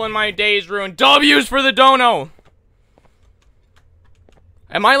immeasurable and my day is ruined. W's for the dono!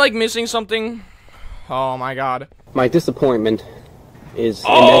 Am I like missing something? Oh my god. My disappointment is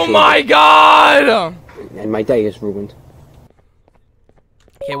Oh immeasurable. my god! And my day is ruined.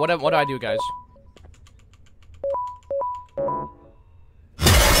 Okay, what do I do, guys?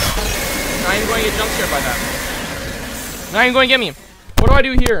 Not even going to get jump scared by that. Not even going to get me. What do I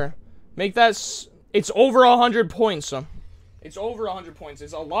do here? Make that it's over 100 points. It's over 100 points.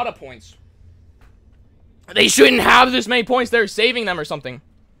 It's a lot of points. They shouldn't have this many points. They're saving them or something.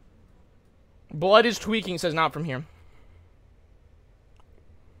 Blood is tweaking, says not from here.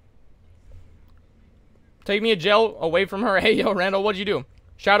 Take me to jail away from her. Hey, yo, Randall, what'd you do?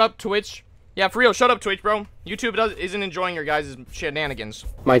 Shout up Twitch. Yeah, for real, shut up Twitch, bro. YouTube isn't enjoying your guys' shenanigans.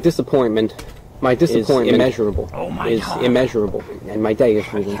 My disappointment is immeasurable. Oh my is god. Immeasurable. And my day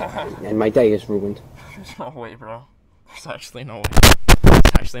is ruined. And my day is ruined. There's no way, bro. There's actually no way. There's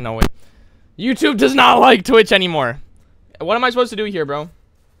actually no way. YouTube does not like Twitch anymore. What am I supposed to do here, bro?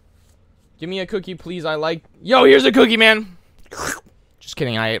 Give me a cookie, please. I like... Yo, here's a cookie, man. Just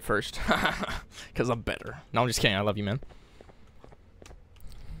kidding, I ate first. Because I'm better. No, I'm just kidding. I love you, man.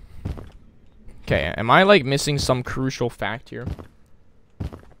 Okay, am I, like, missing some crucial fact here?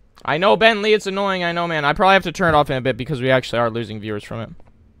 I know, Bentley, it's annoying. I know, man. I probably have to turn it off in a bit because we actually are losing viewers from it.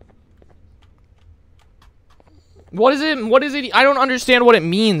 What is it? What is it? I don't understand what it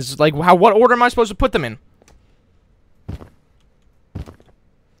means. Like, what order am I supposed to put them in?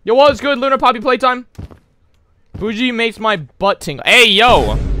 Yo, what's good, Lunar Poppy Playtime? Bougie makes my butt tingle. Hey,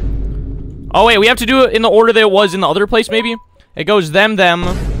 yo! Oh, wait, we have to do it in the order that it was in the other place, maybe? It goes them.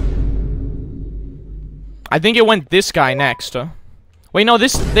 I think it went this guy next. Wait, no,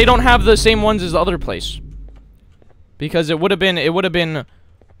 they don't have the same ones as the other place. Because it would have been the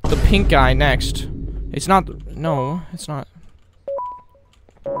pink guy next. It's not. No, it's not.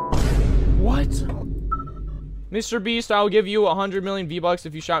 What? Mr. Beast, I'll give you 100 million V-Bucks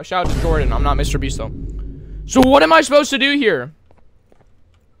if you shout to Jordan. I'm not Mr. Beast though. So what am I supposed to do here?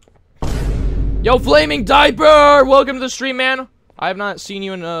 Yo, Flaming Diaper! Welcome to the stream, man. I have not seen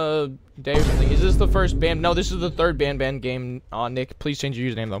you in a day or something. Is this the first ban? No, this is the third ban game. Nick, please change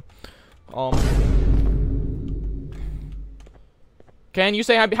your username though. Can you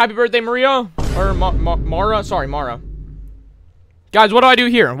say happy birthday, Maria? Or Mara? Sorry, Mara. Guys, what do I do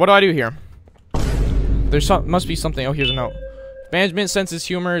here? What do I do here? There's must be something. Oh, here's a note. Management senses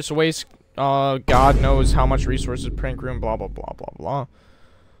humor. It's a waste. God knows how much resources. Prank room. Blah blah blah blah blah.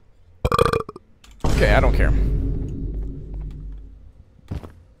 Okay, I don't care.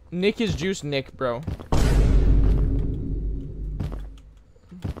 Nick is juice Nick, bro.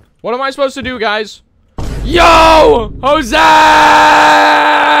 What am I supposed to do, guys? Yo! Jose!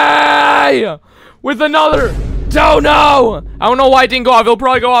 With another dono! I don't know why it didn't go off. It'll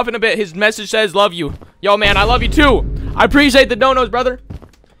probably go off in a bit. His message says, love you. Yo, man, I love you too. I appreciate the donos, brother.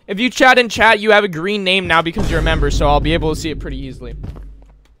 If you chat in chat, you have a green name now because you're a member, so I'll be able to see it pretty easily.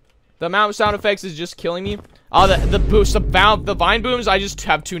 The amount of sound effects is just killing me. The boost, the vine booms, I just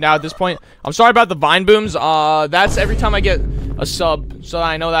have tuned out at this point. I'm sorry about the vine booms. That's every time I get a sub, so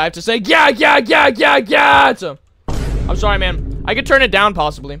I know that I have to say, yeah. I'm sorry, man. I could turn it down,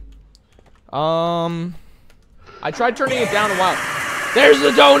 possibly. I tried turning it down a while. There's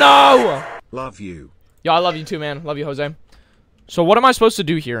the dono! Love you. Yo, I love you too, man. Love you, Jose. So what am I supposed to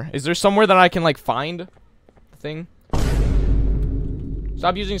do here? Is there somewhere that I can, like, find the thing?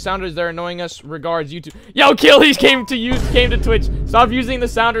 Stop using sounders, they're annoying us. Regards, YouTube. Yo, Killies came to Twitch. Stop using the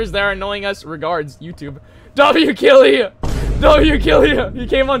sounders, they're annoying us. Regards, YouTube. W Killy! W Killy! He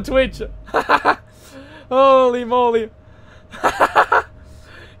came on Twitch. Holy moly.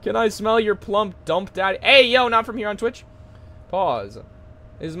 Can I smell your plump dump daddy? Hey, yo, not from here on Twitch. Pause.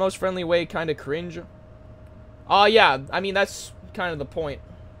 Is the most friendly way kind of cringe? Yeah, I mean, that's kind of the point.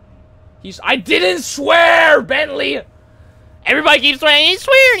 I didn't swear, Bentley! Everybody keeps swearing. He's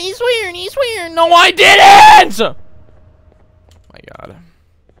swearing. No, I didn't! Oh my god.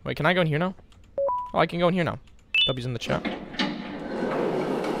 Wait, can I go in here now? Oh, I can go in here now. W's in the chat.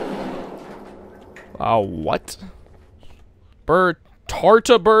 What?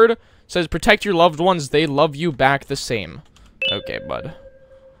 Tarta Bird says, protect your loved ones. They love you back the same. Okay, bud.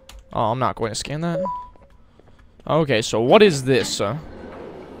 Oh, I'm not going to scan that. Okay, so what is this?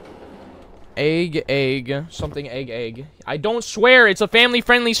 Egg, something egg. I don't swear, it's a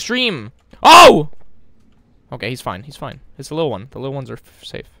family-friendly stream. Oh! Okay, he's fine. It's the little one. The little ones are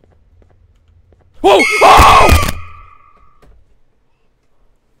safe. Whoa! Oh!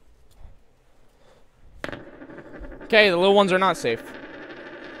 Okay, the little ones are not safe.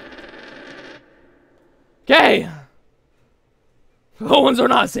 Okay! The little ones are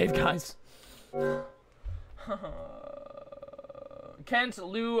not safe, guys. Kent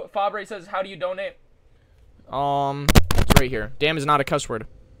Lou Fabre says, how do you donate? It's right here. Damn is not a cuss word.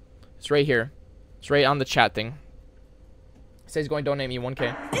 It's right here. It's right on the chat thing. It says he's going to donate me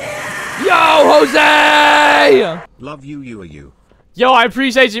 1K. Yo, Jose! Love you, you. Yo, I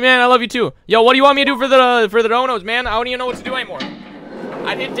appreciate you, man. I love you too. Yo, what do you want me to do for the donos, man? I don't even know what to do anymore.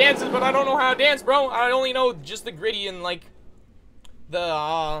 I did dances, but I don't know how to dance, bro. I only know just the gritty and like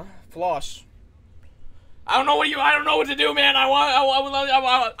the floss. I don't know what to do, man.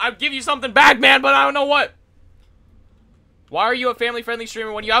 I'll give you something back, man, but I don't know what. Why are you a family-friendly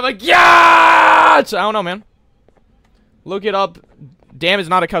streamer when you have a yacht? I don't know, man. Look it up. Damn is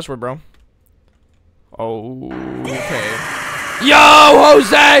not a cuss word, bro. Oh, okay. Yo,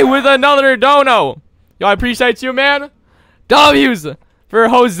 Jose with another dono. Yo, I appreciate you, man. W's for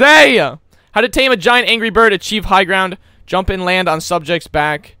Jose. How to tame a giant angry bird, achieve high ground, jump and land on subject's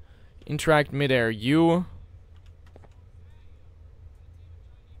back, interact midair. You.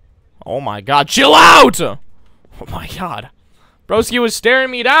 Oh my god, chill out! Oh my god. Broski was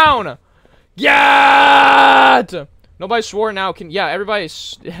staring me down! Get! Nobody swore now. Yeah, everybody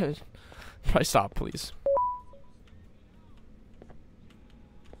probably stop, please.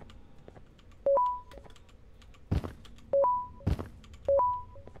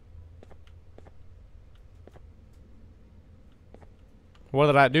 What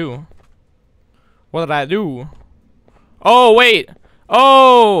did I do? What did I do? Oh, wait!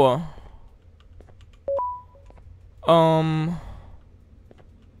 Oh!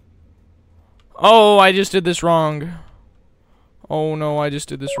 Oh, I just did this wrong. Oh no, I just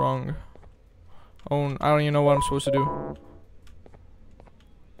did this wrong. Oh, I don't even know what I'm supposed to do.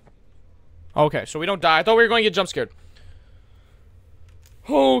 Okay, so we don't die. I thought we were going to get jump scared.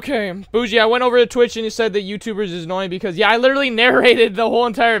 Okay, Bougie, I went over to Twitch and you said that YouTubers is annoying because, yeah, I literally narrated the whole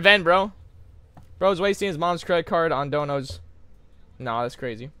entire event, bro. Bro's wasting his mom's credit card on donos. Nah, that's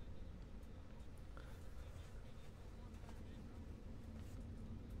crazy.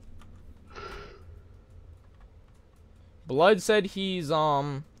 Blood said he's,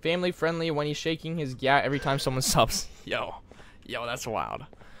 family friendly when he's shaking his gat every time someone subs. Yo, that's wild.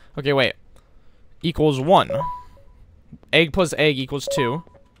 Okay, wait. Equals 1. Egg plus egg equals 2.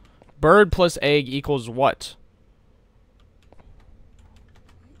 Bird plus egg equals what?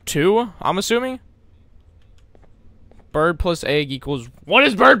 2, I'm assuming? Bird plus egg equals... What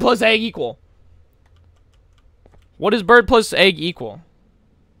does bird plus egg equal? What does bird plus egg equal?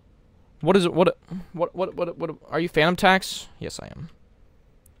 What is it? What are you Phantom Tax? Yes, I am.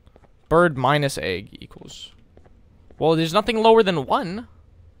 Bird minus egg equals... Well, there's nothing lower than 1.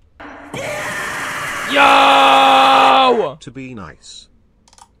 Yo! To be nice.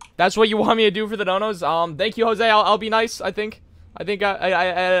 That's what you want me to do for the donos? Thank you, Jose. I'll be nice, I think. I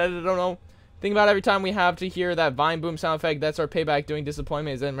don't know. Think about every time we have to hear that Vine Boom sound effect. That's our payback. Doing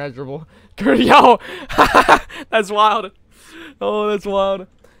disappointment is immeasurable. Yo! That's wild. Oh, that's wild.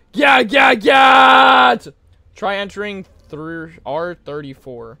 Yeah! Try entering through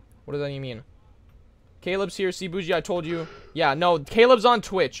R34. What does that even mean? Caleb's here. See, Bougie, I told you. Yeah, no, Caleb's on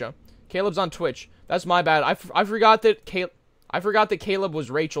Twitch. Caleb's on Twitch. That's my bad. I forgot that Caleb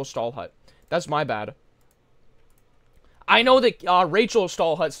was Rachel Stallhut. That's my bad. I know that Rachel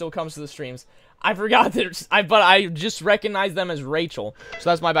Stallhut still comes to the streams. I forgot that, but I just recognize them as Rachel. So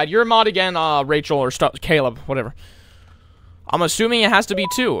that's my bad. You're a mod again, Rachel or Caleb, whatever. I'm assuming it has to be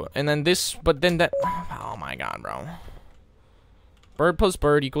 2, and then this, but then that. Oh my god, bro. Bird plus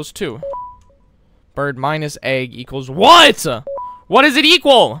bird equals 2. Bird minus egg equals what? What does it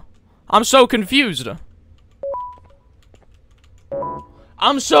equal? I'm so confused.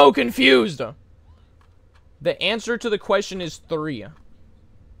 I'm so confused. The answer to the question is 3.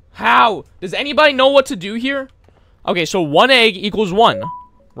 How? Does anybody know what to do here? Okay, so 1 egg equals 1,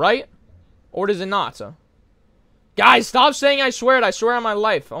 right? Or does it not? Guys, stop saying I swear it. I swear on my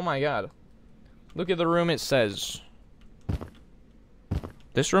life. Oh my god. Look at the room it says.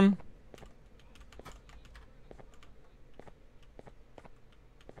 This room?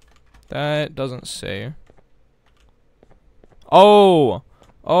 That doesn't say. Oh!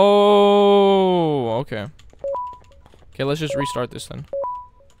 Oh! Okay. Okay, let's just restart this then.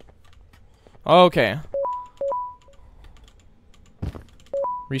 Okay.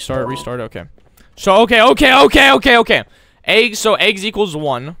 Restart, okay. So, okay. Egg, so eggs equals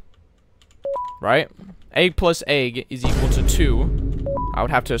 1. Right? Egg plus egg is equal to 2. I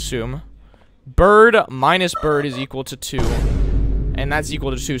would have to assume. Bird minus bird is equal to 2. And that's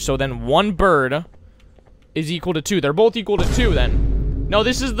equal to 2. So then 1 bird is equal to 2. They're both equal to 2 then. No,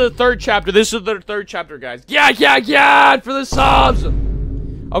 this is the 3rd chapter. This is the 3rd chapter, guys. Yeah, for the subs!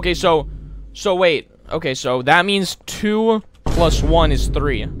 Okay, so wait. Okay, so that means 2 plus 1 is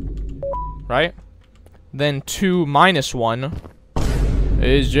 3. Right? Then 2 minus 1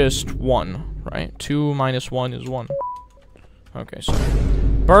 is just 1, right? 2 minus 1 is 1. Okay, so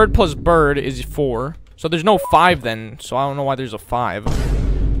bird plus bird is 4. So there's no 5 then, so I don't know why there's a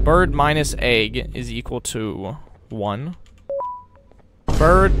 5. Bird minus egg is equal to 1.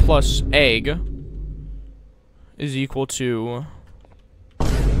 Bird plus egg is equal to...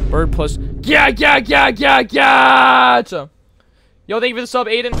 Bird plus... Yeah! Yo, thank you for the sub,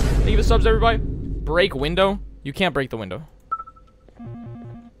 Aiden. Thank you for the subs, everybody. Break window? You can't break the window.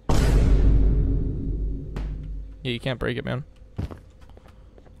 Yeah, you can't break it, man.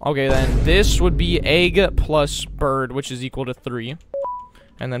 Okay, then this would be egg plus bird, which is equal to 3.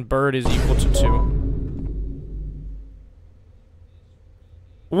 And then bird is equal to 2.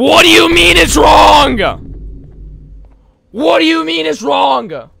 What do you mean it's wrong? What do you mean it's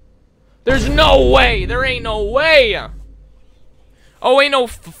wrong? There's no way. There ain't no way. Oh, wait, no.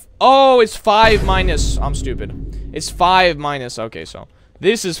 Oh, it's 5 minus. I'm stupid. It's 5 minus. Okay, so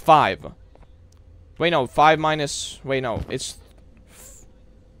this is 5. Wait, no. 5 minus. Wait, no. It's.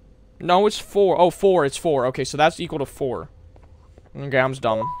 No, it's 4. Oh, 4. It's 4. Okay, so that's equal to 4. Okay, I'm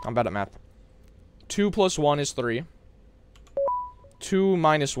dumb. I'm bad at math. 2 plus 1 is 3. 2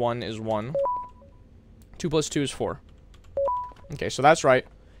 minus 1 is 1. 2 plus 2 is 4. Okay, so that's right.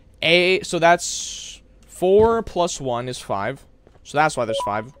 So that's 4 plus 1 is 5. So that's why there's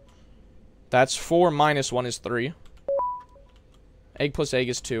 5. That's 4 minus 1 is 3. Egg plus egg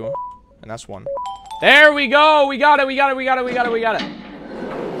is 2. And that's 1. There we go! We got it!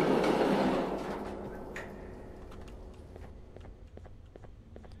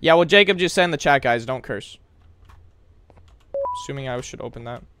 Yeah, well, Jacob just said in the chat, guys, don't curse. Assuming I should open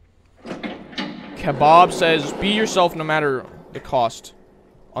that. Kebab says, be yourself no matter the cost.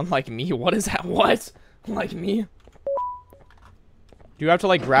 Unlike me. What is that? What? Unlike me? Do you have to,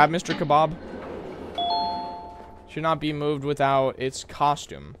 like, grab Mr. Kebab? Should not be moved without its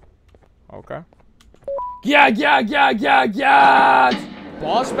costume. Okay. Yeah!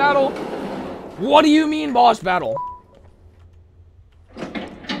 Boss battle? What do you mean, boss battle?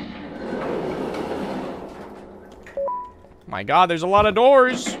 My god, there's a lot of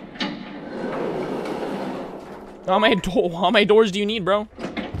doors. How many doors do you need, bro?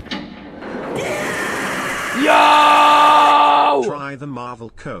 Yo! Try the Marvel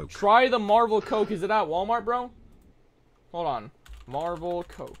Coke. Try the Marvel Coke. Is it at Walmart, bro? Hold on. Marvel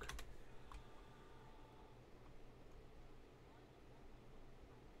Coke.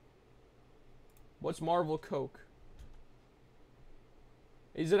 What's Marvel Coke?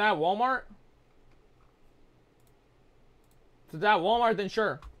 Is it at Walmart? If it's at Walmart, then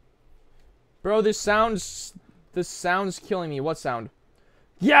sure. Bro, this sounds killing me. What sound?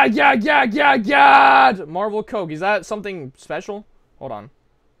 Yeah! Marvel Coke. Is that something special? Hold on.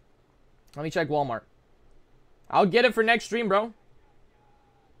 Let me check Walmart. I'll get it for next stream, bro.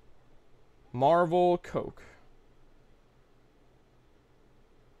 Marvel Coke.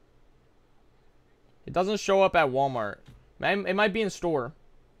 It doesn't show up at Walmart. It might be in store.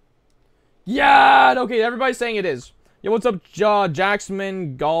 Yeah! Okay, everybody's saying it is. Yo, what's up,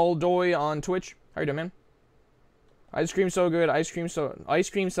 Jacksman Galdoy on Twitch? How you doing, man? Ice cream so good. Ice cream so good.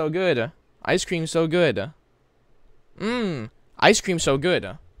 Ice cream so good. Ice cream so good. Ice cream so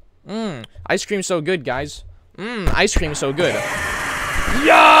good, guys. Ice cream so good.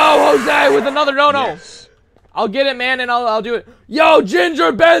 Yo, Jose with another dono. Yes. I'll get it, man, and I'll do it. Yo,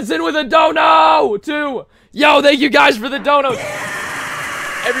 Ginger Benson with a dono too. Yo, thank you guys for the donos.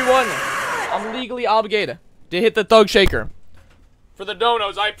 Everyone, I'm legally obligated to hit the thug shaker for the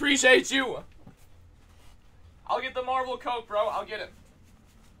donos. I appreciate you. I'll get the Marvel Coke, bro. I'll get it.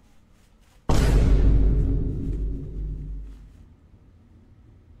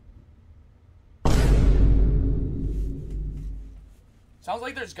 Sounds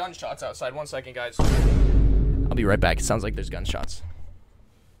like there's gunshots outside. 1 second, guys. I'll be right back. It sounds like there's gunshots.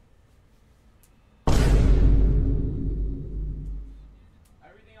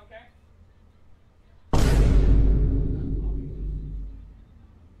 Everything okay?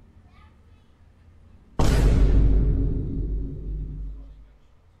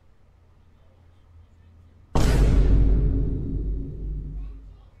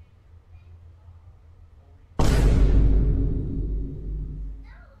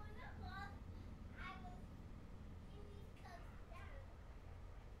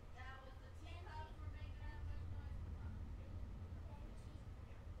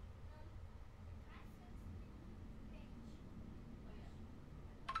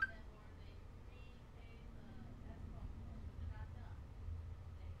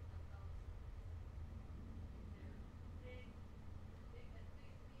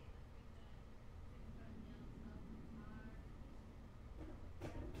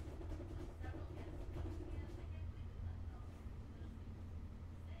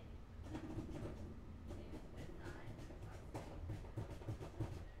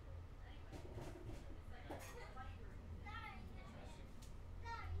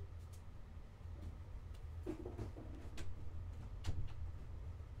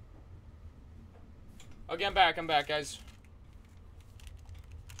 Okay, I'm back, guys.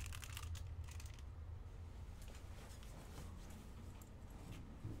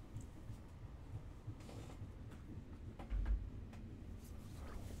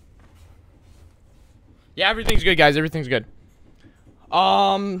 Yeah, everything's good, guys. Everything's good. Did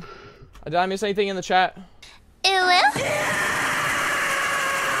I miss anything in the chat?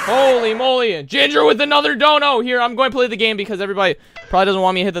 Holy moly. Ginger with another dono. Here, I'm going to play the game because everybody probably doesn't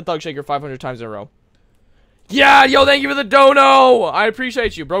want me to hit the thug shaker 500 times in a row. Yeah, yo, thank you for the dono. I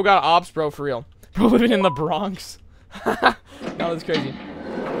appreciate you. Bro got ops, bro, for real. Bro living in the Bronx. No, that's crazy.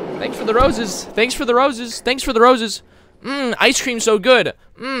 Thanks for the roses. Thanks for the roses. Thanks for the roses. Ice cream so good.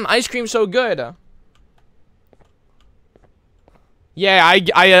 Ice cream so good. Yeah,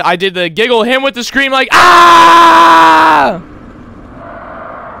 I did the giggle him with the scream like, ah!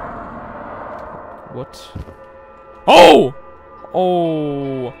 What? Oh!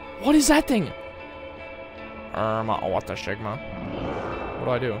 Oh. What is that thing? What the Sigma? What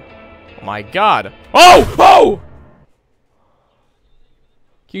do I do? Oh my god. Oh! Oh!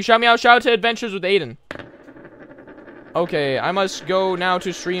 Can you shout me out? Shout out to Adventures with Aiden. Okay, I must go now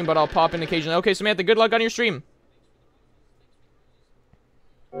to stream, but I'll pop in occasionally. Okay, Samantha, good luck on your stream.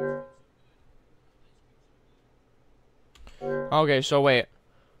 Okay, so wait.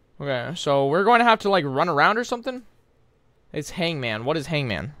 Okay, so we're going to have to like run around or something? It's hangman. What is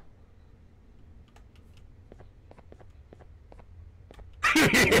hangman?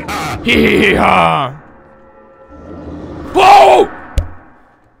 Hee-haw! Whoa!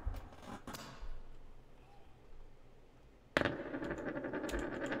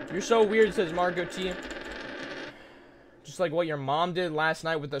 You're so weird, says Margot T. Just like what your mom did last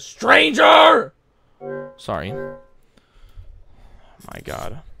night with a stranger! Sorry. My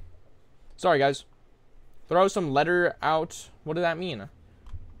God. Sorry, guys. Throw some letter out. What does that mean?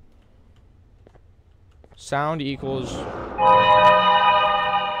 Sound equals...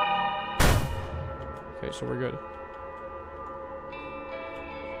 Okay, so we're good.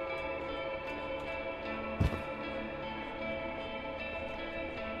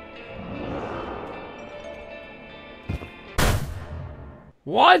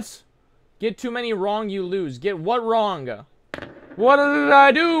 What? Get too many wrong, you lose. Get what wrong? What did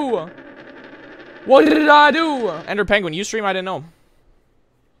I do? What did I do? Ender Penguin, you stream? I didn't know.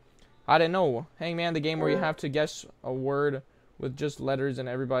 I didn't know. Hangman, the game where you have to guess a word with just letters and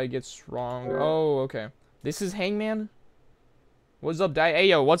everybody gets wrong. Oh, okay. This is Hangman? What's up, hey,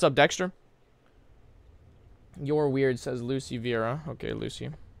 yo, what's up, Dexter? You're weird, says Lucy Vera. Okay, Lucy.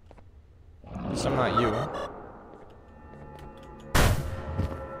 At least I'm not you.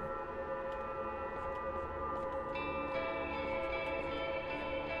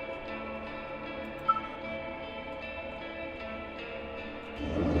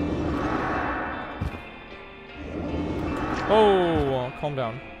 Oh, calm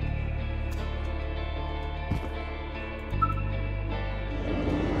down.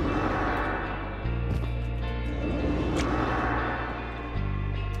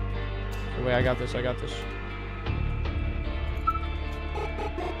 Wait, I got this, I got this.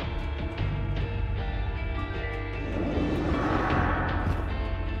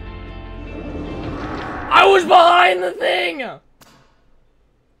 I was behind the thing!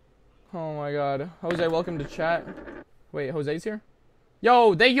 Oh my God. Jose, welcome to chat. Wait, Jose's here?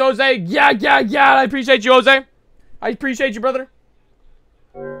 Yo, thank you, Jose. Yeah. I appreciate you, Jose. I appreciate you, brother.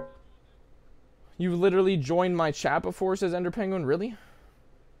 You literally joined my chat before, says Ender Penguin. Really?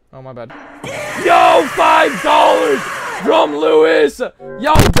 Oh, my bad. Yo, $5 from Lewis.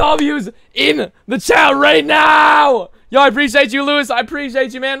 Yo, W's in the chat right now. Yo, I appreciate you, Lewis. I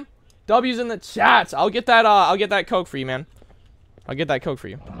appreciate you, man. W's in the chat. I'll get that Coke for you, man. I'll get that Coke for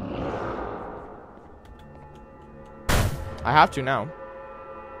you. I have to now.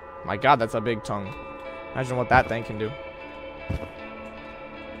 My God, that's a big tongue. Imagine what that thing can do.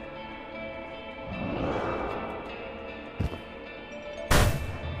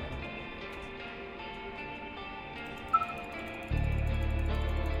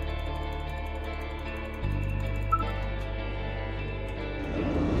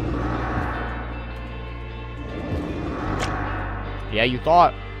 Yeah, you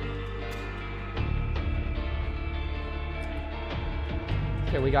thought.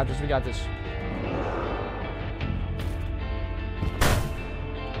 Okay, we got this, we got this.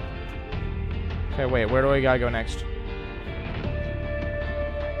 Okay, wait, where do we gotta go next?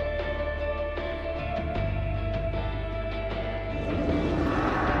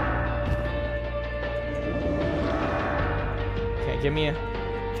 Okay, give me a...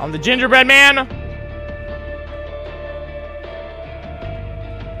 I'm the gingerbread man!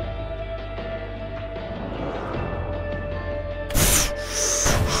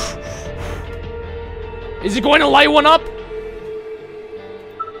 Is it going to light one up?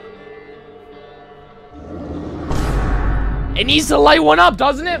 It needs to light one up,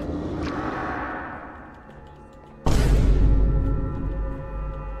 doesn't it?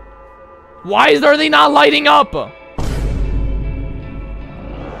 Why are they not lighting up?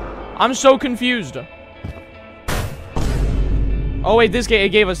 I'm so confused. Oh wait, this game, it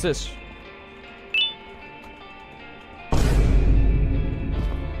gave us this.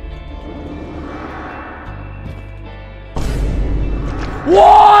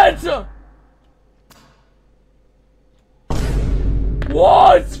 What?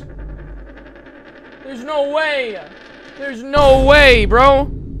 What? There's no way. There's no way, bro.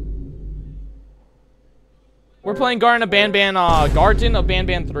 We're playing Garden of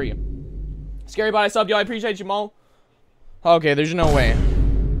BANBAN 3. Scary Body sub, yo, I appreciate you, Mo. Okay, there's no way.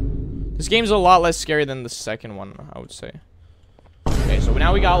 This game's a lot less scary than the second one, I would say. Okay, so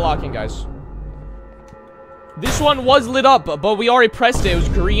now we got locking, guys. This one was lit up, but we already pressed it. It was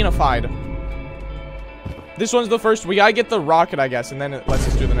greenified. This one's the first. We gotta get the rocket, I guess, and then it lets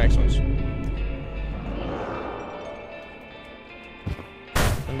us do the next ones.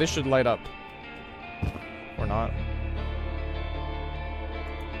 And this should light up. Or not.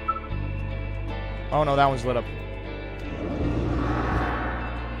 Oh no, that one's lit up.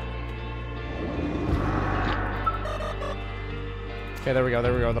 Okay, there we go,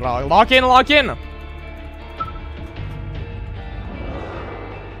 there we go. Lock in, lock in!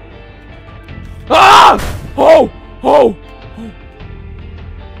 Ah! Oh! Oh!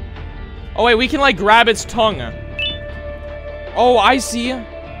 Oh wait, we can like grab its tongue. Oh, I see.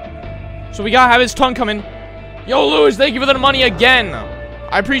 So we gotta have his tongue come in. Yo, Lewis, thank you for the money again.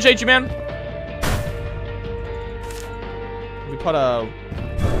 I appreciate you, man. We put a...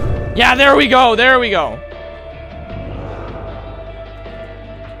 Yeah, there we go, there we go.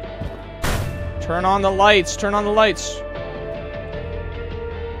 Turn on the lights, turn on the lights.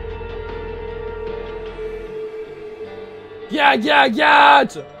 Yeah.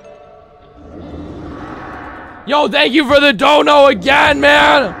 Yo, thank you for the dono again,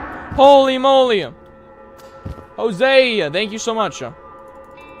 man. Holy moly. Jose, thank you so much.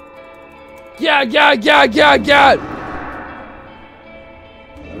 Yeah.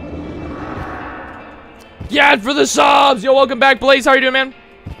 Yeah, for the subs. Yo, welcome back, Blaze. How are you doing, man?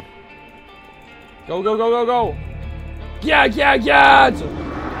 Go. Yeah.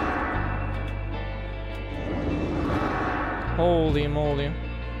 Holy moly.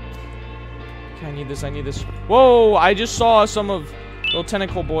 Okay, I need this. Whoa, I just saw some of little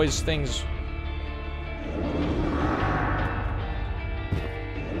tentacle boys things.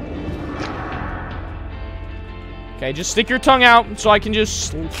 Okay, just stick your tongue out so I can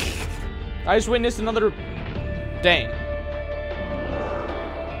just... I just witnessed another... Dang.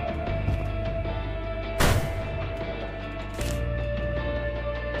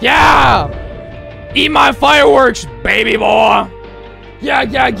 Yeah! Eat my fireworks, baby boy! Yeah.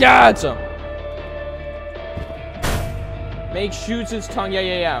 Make shoots its tongue.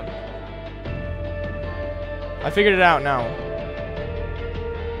 Yeah. I figured it out now.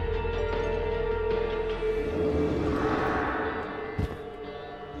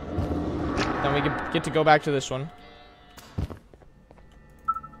 Then we get to go back to this one.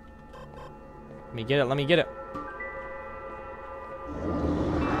 Let me get it.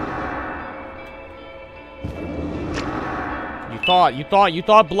 You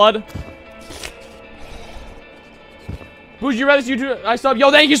thought, blood? Would you rather you do I sub? Yo,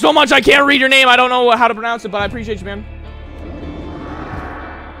 thank you so much. I can't read your name. I don't know how to pronounce it, but I appreciate you, man.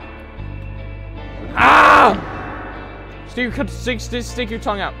 Ah! Stick your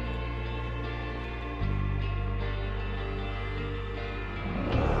tongue out.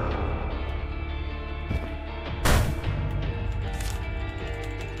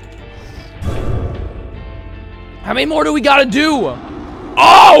 How many more do we gotta do?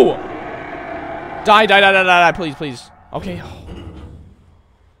 Oh! Die, please. Okay.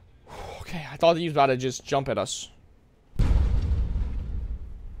 Okay, I thought he was about to just jump at us.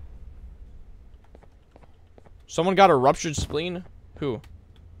 Someone got a ruptured spleen? Who?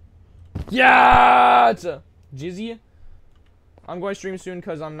 Yeah! Jizzy? I'm going to stream soon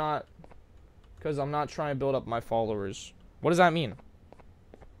because I'm not trying to build up my followers. What does that mean?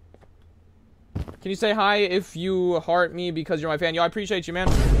 Can you say hi if you heart me because you're my fan? Yo, I appreciate you, man.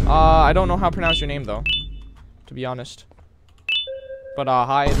 I don't know how to pronounce your name, though. To be honest. But,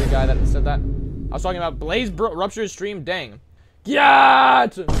 hi, the guy that said that. I was talking about Blaze Rupture stream. Dang. Yeah!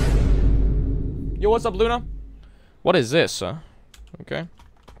 Yo, what's up, Luna? What is this? Okay.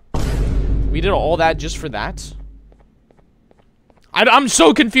 We did all that just for that? I'm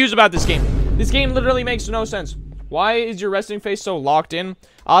so confused about this game. This game literally makes no sense. Why is your resting face so locked in?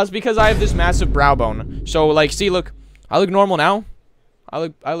 It's because I have this massive brow bone. So, like, see, look. I look normal now. I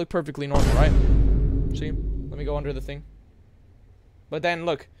look perfectly normal, right? See? Let me go under the thing. But then,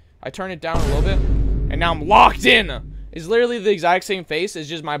 look. I turn it down a little bit. And now I'm locked in. It's literally the exact same face. It's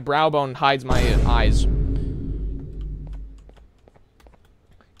just my brow bone hides my eyes.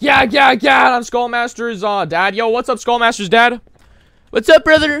 Yeah. I'm Skullmaster's dad. Yo, what's up, Skullmaster's dad? What's up,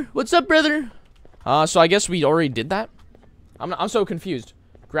 brother? So I guess we already did that. I'm so confused.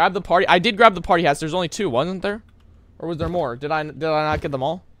 Grab the party. I did grab the party hats. There's only 2, wasn't there? Or was there more? Did I not get them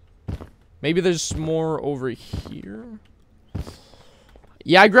all? Maybe there's more over here.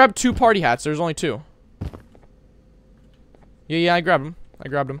 Yeah, I grabbed 2 party hats. There's only 2. Yeah, I grabbed them.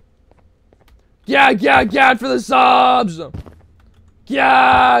 Yeah, for the subs.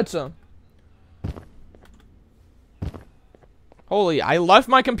 Yeah. Holy, I left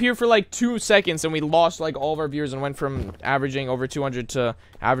my computer for like 2 seconds and we lost like all of our viewers and went from averaging over 200 to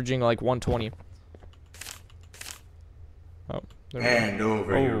averaging like 120. Oh, hand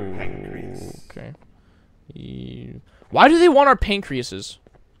over your pancreas. Okay. Why do they want our pancreases?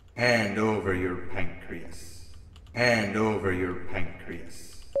 Hand over your pancreas. Hand over your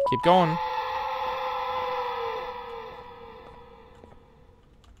pancreas. Keep going.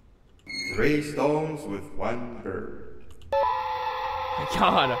 3 stones with 1 bird. My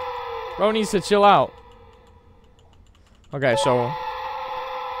God. Bro needs to chill out. Okay, so...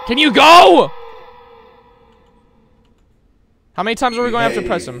 Can you go? How many times are we going to have to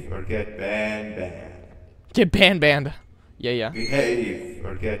press him? Or get banned. Get banned. Yeah. Behave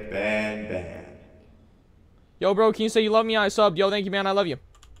or get banned. Yo, bro, can you say you love me? I subbed. Yo, thank you, man. I love you.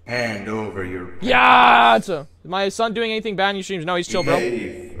 Hand over your... Yeah! Is my son doing anything bad in your streams? No, he's chill, bro.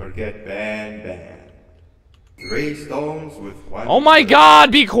 Behave or get banned. 3 stones with 1... Oh my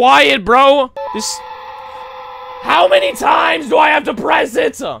God, be quiet, bro. This... How many times do I have to press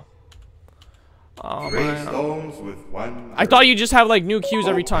it? Oh, 3 man. stones with 1... I thought you just have, like, new cues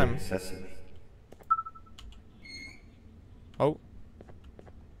every time. Sesame. Oh.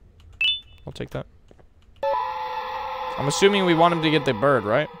 I'll take that. I'm assuming we want him to get the bird,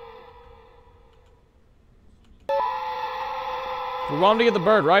 right? We want him to get the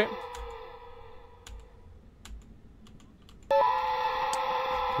bird, right?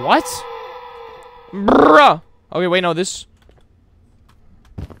 What? Bruh! Okay, wait, no, this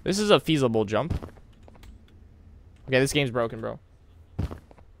is a feasible jump. Okay, this game's broken, bro.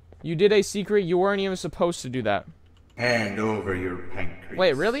 You did a secret, you weren't even supposed to do that. Hand over your pancreas.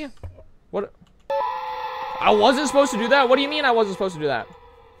 Wait, really? What? I wasn't supposed to do that? What do you mean I wasn't supposed to do that?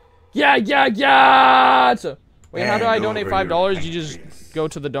 Yeah! Wait, how do I donate $5? You just go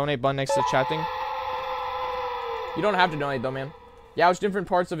to the donate button next to the chat thing? You don't have to donate though, man. Yeah, it's different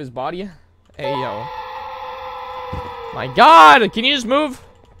parts of his body. Hey, yo. My God! Can you just move?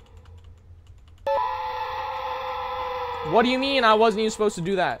 What do you mean I wasn't even supposed to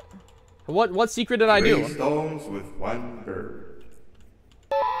do that? What secret did I do? 3 stones with 1 bird.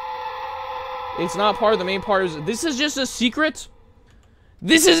 It's not part of the main part. This is just a secret?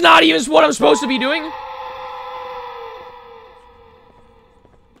 This is not even what I'm supposed to be doing?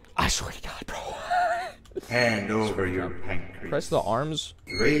 I swear to God, bro. Hand over your pancreas. Press the arms.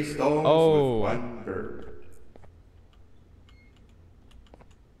 3 stones with 1 bird.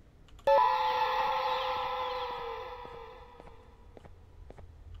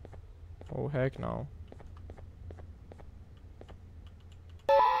 Oh, heck no.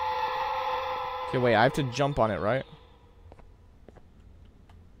 Okay, wait, I have to jump on it, right?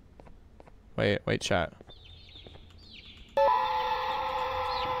 Wait, chat.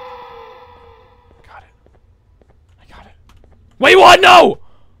 Got it. I got it. Wait, what? No!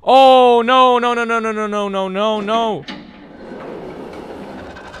 Oh, no.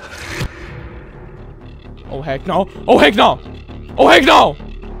 Oh, heck no. Oh, heck no. Oh, heck no.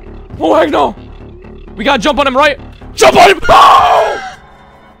 Oh, heck no. We gotta jump on him, right? Jump on him! Oh!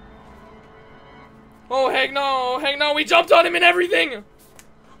 Oh, heck no. Heck no. We jumped on him and everything.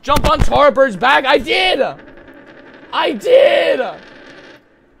 Jump on Tarbird's back. I did.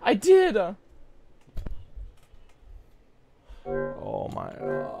 Oh, my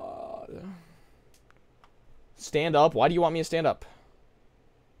God. Stand up? Why do you want me to stand up?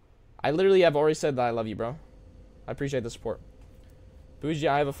 I literally have already said that I love you, bro. I appreciate the support. Bougie,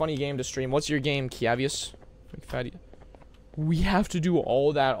 I have a funny game to stream. What's your game, Kiavius? We have to do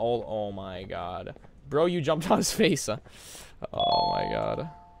all that oh my God. Bro, you jumped on his face. Oh my God.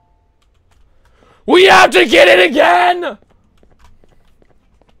 We have to get it again!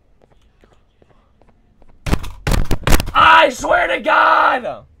 I swear to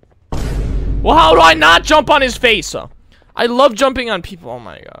God! Well, how do I not jump on his face? I love jumping on people. Oh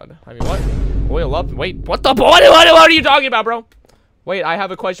my God. I mean, what? Oil up. Wait, what the? What are you talking about, bro? Wait, I have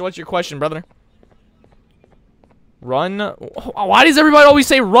a question. What's your question, brother? Run? Why does everybody always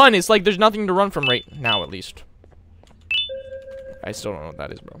say run? It's like there's nothing to run from right now, at least. I still don't know what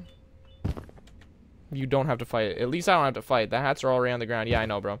that is, bro. You don't have to fight. At least I don't have to fight. The hats are already on the ground. Yeah, I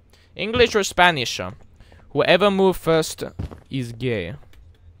know, bro. English or Spanish? Whoever moves first is gay.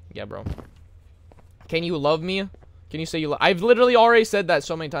 Yeah, bro. Can you love me? Can you say you love? I've literally already said that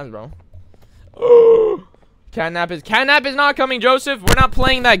so many times, bro. Catnap is not coming, Joseph. We're not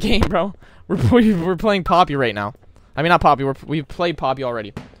playing that game, bro. We're playing Poppy right now. I mean, not Poppy. We've played Poppy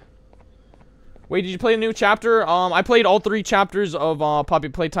already. Wait, did you play a new chapter? I played all 3 chapters of Poppy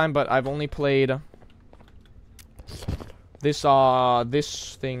Playtime, but I've only played this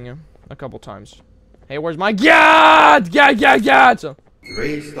thing a couple times. Hey, where's my Gat?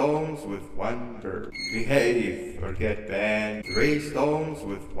 3 stones with 1 bird. Behave or get banned. 3 stones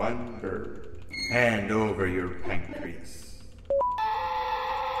with 1 bird. Hand over your pancreas.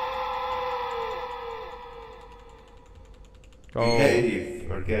 Go.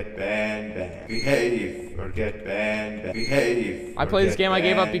 Behave or get banned. Behave or get banned. Behave. I play this game. I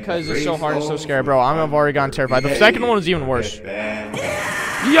gave up because it's so hard and so scary, bro. I've already gotten terrified. The second one was even worse.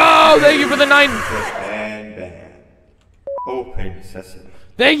 Yo, thank you for the 9. BANBAN. Open sesame.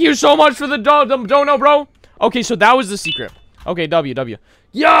 Thank you so much for the dono, bro. Okay, so that was the secret. Okay, W.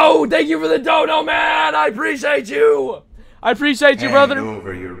 Yo, thank you for the dono, man. I appreciate you. I appreciate you, brother. Hand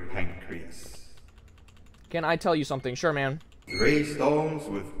over your pancreas. Can I tell you something? Sure, man. 3 stones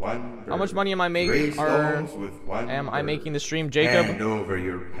with 1 bird. How much money am I making? 3 stones with 1 Am I bird. making the stream, Jacob? Hand over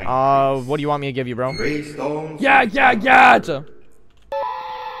your pancreas. What do you want me to give you, bro? 3 stones. Yeah.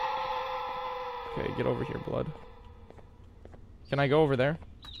 Okay, get over here, blood. Can I go over there?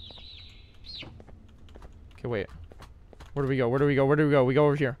 Okay, wait. Where do we go? We go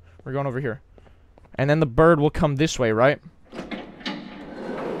over here. We're going over here. And then the bird will come this way, right?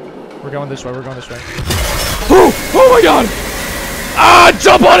 We're going this way. Oh my god! Ah,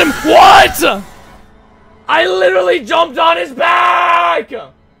 jump on him! What? I literally jumped on his back!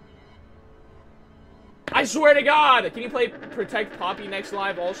 I swear to God! Can you play Protect Poppy next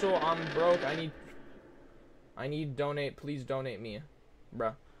live? Also, I'm broke. I need donate. Please donate me.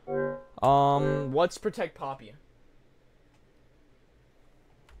 Bruh. What's Protect Poppy?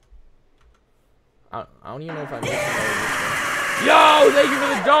 I don't even know if I made $10 this stream. Yo, thank you for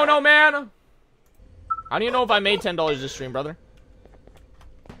the dono, man! I don't even know if I made $10 this stream, brother.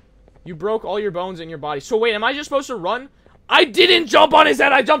 You broke all your bones in your body. So wait, am I just supposed to run? I didn't jump on his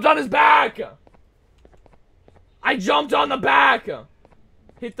head, I jumped on his back! I jumped on the back!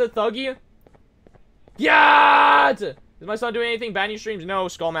 Hit the thuggy. Yeah! Is my son doing anything bad in your streams? No,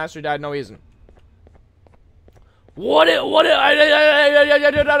 Skullmaster Dad, no he isn't.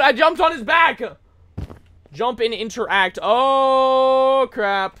 I jumped on his back! Jump and interact. Oh,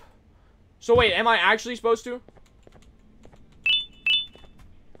 crap. So wait, am I actually supposed to?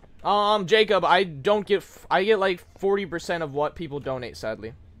 Jacob, I don't get, I get like 40% of what people donate,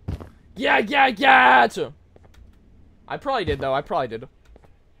 sadly. Yeah. I probably did, though.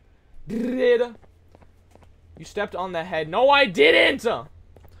 You stepped on the head. No, I didn't!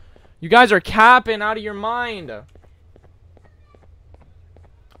 You guys are capping out of your mind.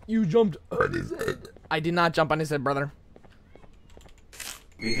 You jumped on his head. I did not jump on his head, brother.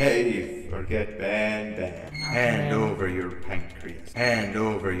 Behave or get BANBAN. Hand over your pancreas. Hand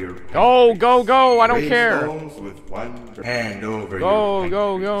over your pancreas. Go. I don't care. Stones with 1 bird. Hand over Go.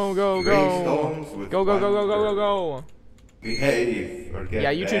 your pancreas. Go. Behave or get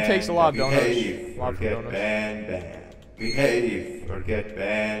Yeah, YouTube takes a lot of donuts. Behave or get BANBAN. Behave or get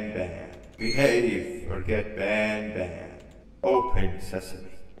BANBAN. Behave or get BANBAN. Open sesame.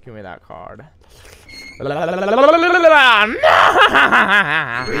 Give me that card. 3 stones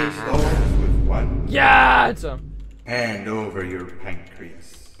with 1 bird. Yeah! Hand over your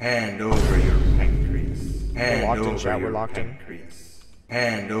pancreas. Hand over your pancreas. Hand locked in, over chat. We're your locked in. pancreas.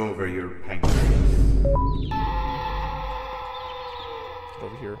 Hand over your pancreas. Get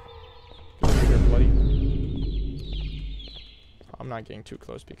over here. Buddy. I'm not getting too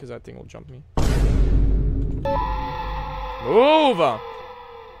close because that thing will jump me. Move!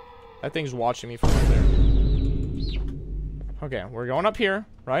 That thing's watching me from up there. Okay, we're going up here,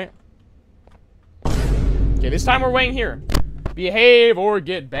 right? Okay, this time we're waiting here. Behave or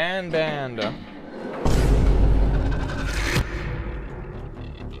get banned.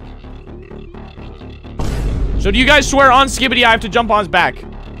 So do you guys swear on Skibbity I have to jump on his back?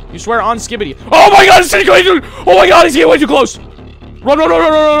 You swear on Skibbity. Oh my god, it's going too. Oh my god, he's getting way too close. Run.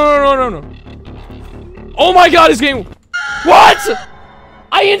 Oh my god, he's getting. What?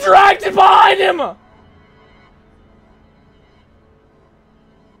 I interacted behind him!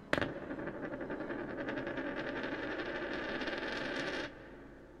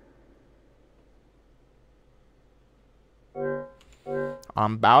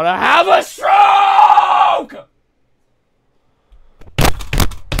 I'm about to have a stroke!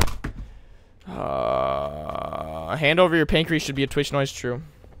 Hand over your pancreas should be a Twitch noise, true.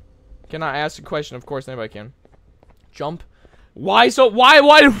 Can I ask a question? Of course, anybody can. Jump. Why so bad,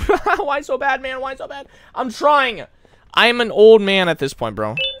 man? Why so bad? I'm trying. I'm an old man at this point,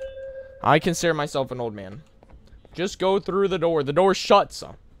 bro. I consider myself an old man. Just go through the door. The door shuts.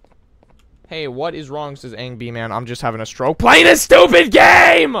 Hey, what is wrong, says Ang B, man. I'm just having a stroke playing a stupid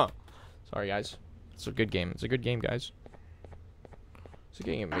game! Sorry, guys. It's a good game. It's a good game, guys. It's a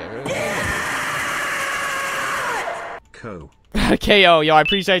good game. KO. Yo, I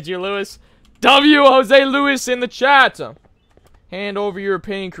appreciate you, Lewis. W, Jose Lewis in the chat. Hand over your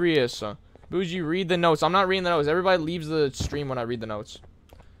pancreas. Bougie, read the notes. I'm not reading the notes. Everybody leaves the stream when I read the notes.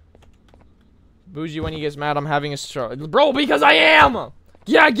 Bougie, when he gets mad, I'm having a stroke. Bro, because I am!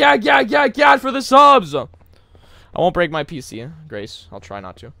 Yeah, for the subs! I won't break my PC, Grace. I'll try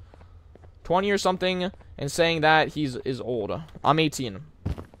not to. 20 or something, and saying that is old. I'm 18.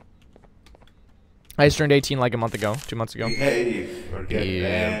 I just turned 18 like a month ago, 2 months ago. Behave or get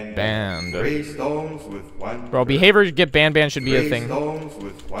Yeah, banned. banned. 3 stones with 1 Bro, behavior get banned should be a 3 thing. stones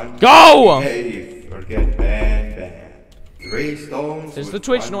with 1 Go! Behave or get banned. 3 stones There's with the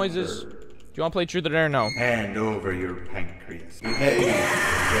Twitch 1 noises. bird. Do you want to play Truth or Dare? No. Hand over your pancreas. Behave or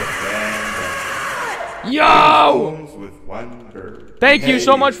get banned. Yo! 3 stones with 1 bird. Thank you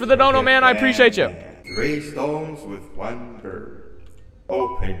so Behave much for the dono, or get man. I appreciate you. banned. 3 stones with 1 bird.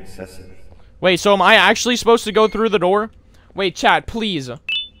 Open sesame. Wait, so am I actually supposed to go through the door? Wait, chat, please.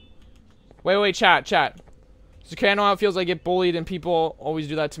 Wait, chat. It's okay, I know how it feels. I get bullied and people always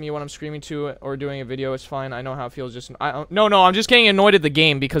do that to me when I'm screaming to it or doing a video. It's fine. I know how it feels. Just no, I'm just getting annoyed at the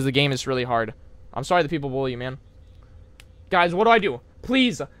game because the game is really hard. I'm sorry that people bully you, man. Guys, what do I do?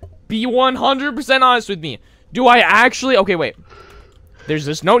 Please, be 100% honest with me. Do I actually... Okay, wait. There's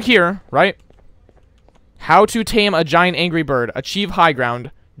this note here, right? How to tame a giant angry bird. Achieve high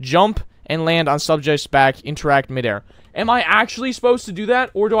ground. Jump and land on subject's back. Interact midair. Am I actually supposed to do that?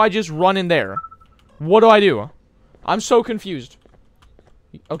 Or do I just run in there? What do I do? I'm so confused.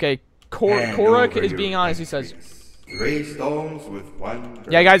 Okay, Korak is being honest, he says. 3 stones with 1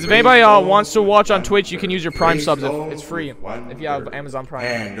 bird. Yeah, guys, if anybody wants to watch on Twitch, you can use your Prime subs. It's free if you have Amazon Prime.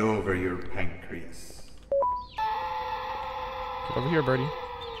 Hand over your pancreas. Get over here, birdie.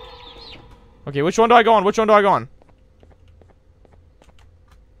 Okay, which one do I go on? Which one do I go on?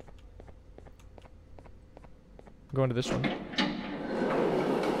 I'm going to this one.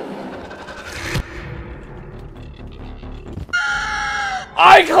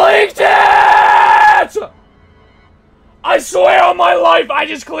 I clicked it! I swear on my life, I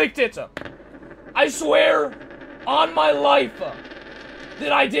just clicked it. I swear on my life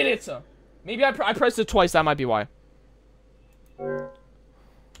that I did it. Maybe I pressed it twice, that might be why.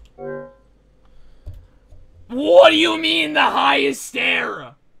 What do you mean the highest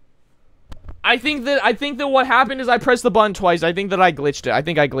stair? I think that what happened is I pressed the button twice. I think that I glitched it. I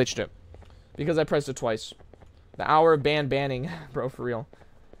think I glitched it. Because I pressed it twice. The hour of banning. Bro, for real.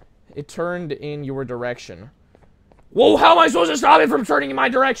 It turned in your direction. Whoa, how am I supposed to stop it from turning in my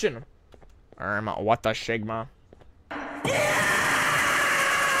direction? What the Shigma?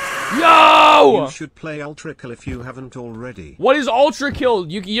 Yo! You should play Ultra Kill if you haven't already. What is Ultra Kill?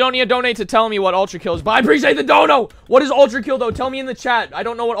 You don't need to donate to tell me what Ultra Kill is, but I appreciate the dono! What is Ultra Kill, though? Tell me in the chat. I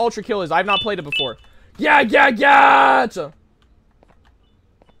don't know what Ultra Kill is. I've not played it before. Yeah!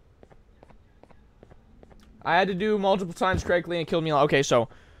 I had to do multiple times correctly and killed me. Okay, so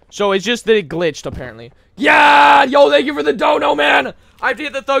it's just that it glitched, apparently. Yeah! Yo, thank you for the dono, man! I have to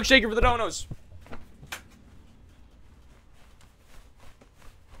hit the thug shaker for the donos.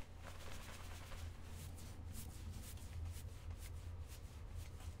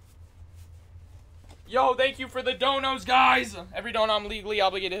 Yo, thank you for the donos, guys! Every dono I'm legally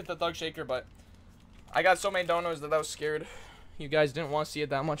obligated to hit the thug shaker, but I got so many donos that I was scared. You guys didn't want to see it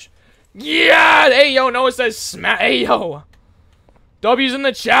that much. Yeah! Hey, yo, Noah says smash. Hey, yo! W's in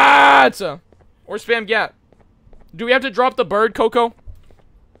the chat! Or spam gat. Do we have to drop the bird, Coco?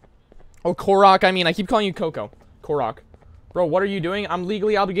 Oh, Korak, I mean, I keep calling you Coco. Korak. Bro, what are you doing? I'm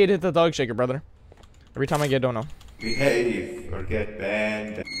legally obligated to hit the thug shaker, brother. Every time I get dono. Behave or get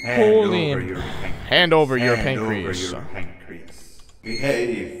banned. Holy. Hand over your Hand over your pancreas. pancreas.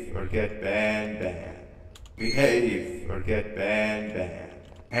 Behave or get banned. Behave or get banned.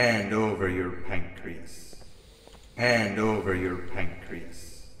 Hand over your pancreas. Hand over your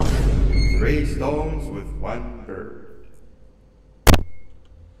pancreas. 3 stones with 1 bird.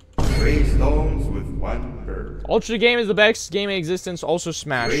 3 stones with 1 bird. Ultra game is the best game in existence. Also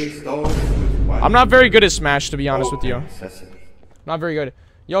Smash. 3 stones with 1 I'm not very good at Smash, to be honest with you. Open sesame. Not very good.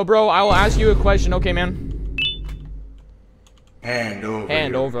 Yo, bro, I will ask you a question, okay, man? Hand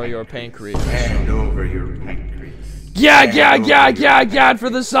over your pancreas. Hand over your pancreas. Yeah, for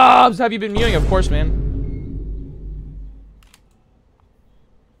the subs. Have you been muting? Of course, man.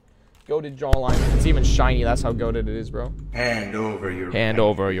 Goated jawline. It's even shiny. That's how goated it is, bro. Hand over your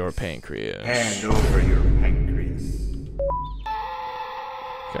pancreas. Hand over your pancreas.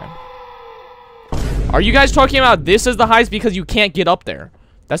 Okay. Are you guys talking about this as the highest because you can't get up there?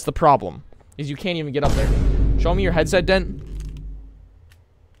 That's the problem. Is you can't even get up there. Show me your headset dent.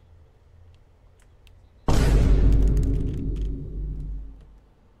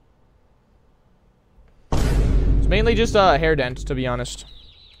 It's mainly just a hair dent, to be honest.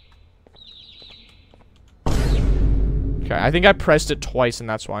 Okay, I think I pressed it twice and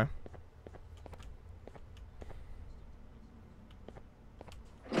that's why.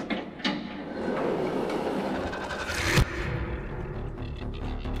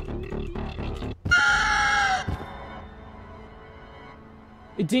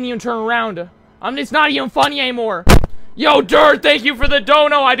 It didn't even turn around. It's not even funny anymore. Yo, Dirt, thank you for the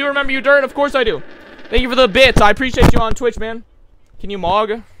dono. I do remember you, Dirt. Of course I do. Thank you for the bits. I appreciate you on Twitch, man. Can you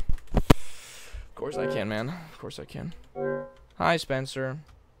mog? Of course I can, man. Of course I can. Hi, Spencer.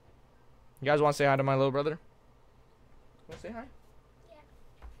 You guys want to say hi to my little brother? Want to say hi? Yeah.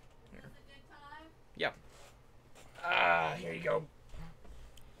 Here. Yeah. Here you go.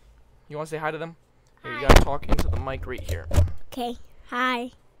 You want to say hi to them? Here, you gotta talk into the mic right here. Okay.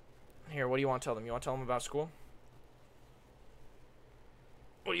 Hi. Here, what do you want to tell them? You want to tell them about school?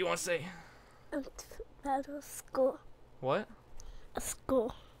 What do you want to say? About a school. What? A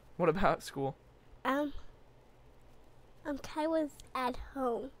school. What about school? Kai was at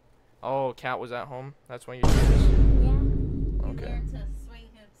home. Oh, Cat was at home? That's why you did this? Yeah. Okay. Learned to swing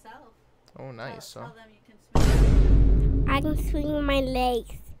himself. Oh, nice. Tell them you can swing. I can swing with my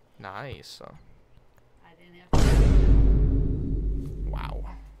legs. Nice. I didn't have to. Wow.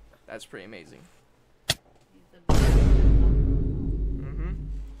 That's pretty amazing. He's the best. Mm-hmm.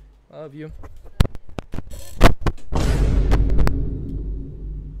 Love you.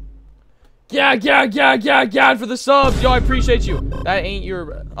 Yeah, for the subs. Yo, I appreciate you. That ain't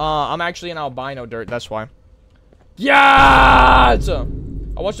your, I'm actually an albino, Dirt. That's why. Yeah!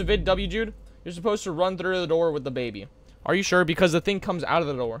 I watched the vid, W, Jude. You're supposed to run through the door with the baby. Are you sure? Because the thing comes out of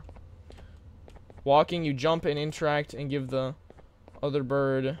the door. Walking, you jump and interact and give the other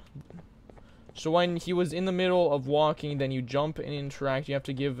bird. So when he was in the middle of walking, then you jump and interact. You have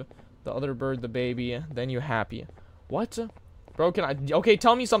to give the other bird the baby. Then you're happy. What? Bro, can I? Okay,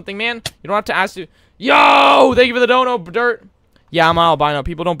 tell me something, man. You don't have to ask you. Yo! Thank you for the dono, Dirt. Yeah, I'm albino.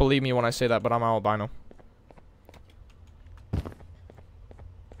 People don't believe me when I say that, but I'm albino.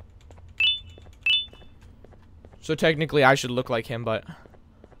 So technically, I should look like him, but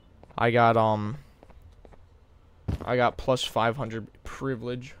I got plus 500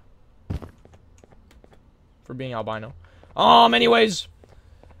 privilege for being albino. Anyways,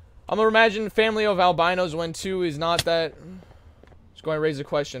 I'm gonna imagine family of albinos when 2 is not that. Just going to raise a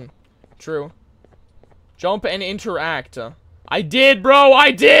question. True. Jump and interact. I did, bro.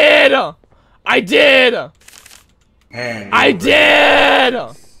 I did. I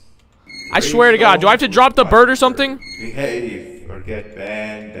swear to God. Do I have to drop the bird or something? Behave or get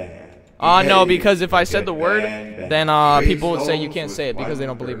banned. No, because if I said the word, then people would say you can't say it because they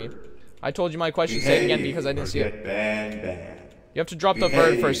don't believe me. I told you my question. Say it again because I didn't see it. You have to drop the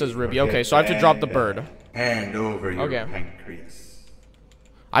bird first, says Ruby. Okay, so I have to drop the bird. Hand over your pancreas.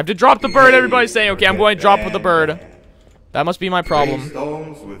 I have to drop the bird. Everybody's saying, okay, I'm going to drop with the bird. That must be my problem. 3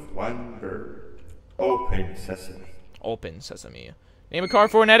 stones with 1 bird. Open sesame. Open sesame. Name a car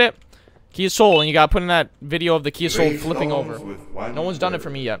for an edit. Kia Soul, and you gotta put in that video of the Kia Soul 3 flipping over. with 1 No one's done it bird. for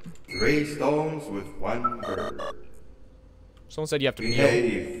me yet. 3 stones with 1 bird. Someone said you have to kneel.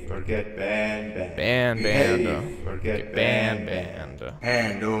 Behave or get banned. Behave or get banned.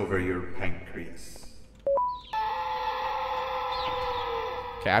 Hand over your pancreas.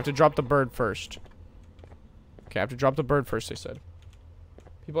 Okay, I have to drop the bird first. Okay, I have to drop the bird first, they said.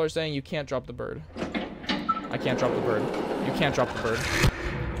 People are saying you can't drop the bird. I can't drop the bird. You can't drop the bird.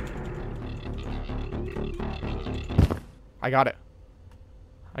 I got it.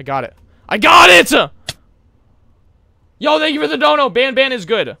 I got it. I got it! Yo, thank you for the dono. Ban is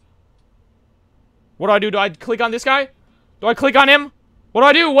good. What do I do? Do I click on this guy? Do I click on him? What do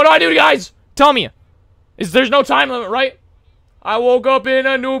I do? What do I do, guys? Tell me. There's no time limit, right? I woke up in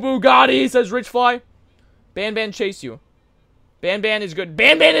a new Bugatti, says Rich Fly. Ban chase you. Ban is good.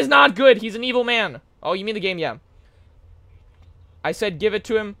 Ban is not good. He's an evil man. Oh, you mean the game? Yeah. I said give it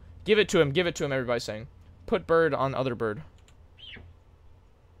to him. Give it to him. Give it to him, everybody's saying. Put bird on other bird.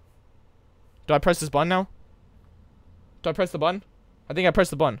 Do I press this button now? Do I press the button? I think I pressed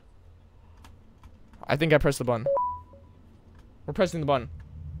the button. I think I pressed the button. We're pressing the button.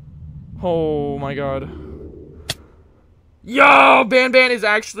 Oh my god. Yo, Ban is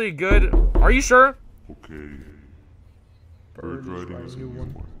actually good. Are you sure? Okay. Bird riding is a new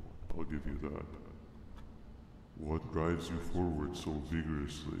one. I'll give you that. What drives you forward so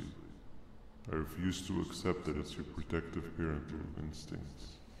vigorously? I refuse to accept that it's your protective parental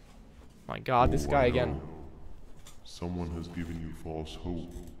instincts. My god, this guy again. Someone has given you false hope.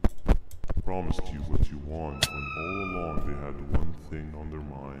 Promised you what you want when all along they had one thing on their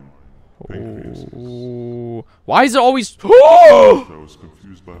mind. Pancreases. Oh. Why is it always... I was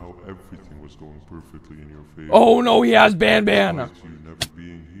confused by how everything was going perfectly in your favor. Oh no, he has Ban. You never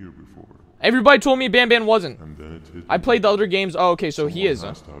being here before. Everybody told me Ban wasn't. And then it hit I played the other games. Oh, okay, so he is.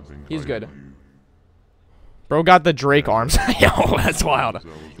 Someone has to have been He's good. guiding you. Bro got the Drake arms. Yo, that's wild.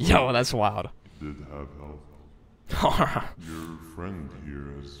 Yo, that's wild. Did have help. Your friend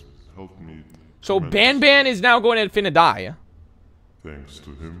here has helped me So BANBAN is now going to finna die. Thanks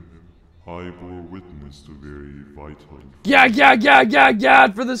to him, I bore witness to very vital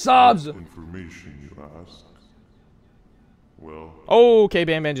For the subs. information you ask. Well, Oh, okay,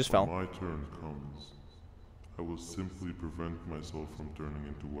 BANBAN just when fell. my turn comes, I will simply prevent myself from turning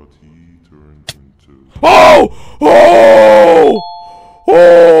into what he turned into. Oh! Oh!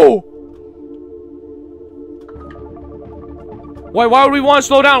 Oh! Why would we want to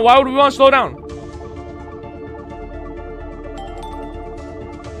slow down? Why would we want to slow down?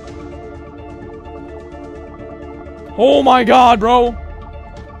 Oh my god, bro.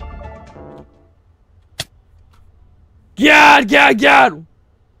 Gad.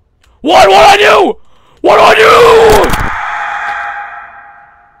 What do I do? What do I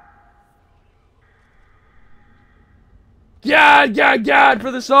do? Gad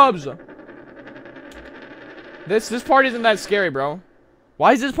for the subs. This part isn't that scary, bro.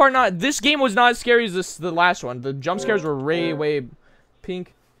 Why is this part not? This game was not as scary as the last one. The jump scares were way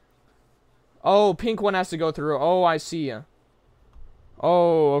pink. Oh, pink one has to go through. Oh, I see.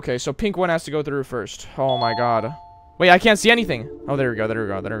 Oh, okay. So pink one has to go through first. Oh my god. Wait, I can't see anything. Oh, there we go.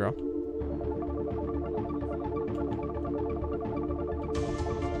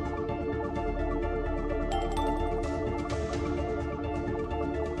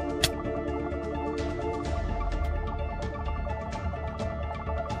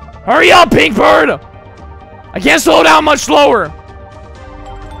 Hurry up, pink bird! I can't slow down much slower.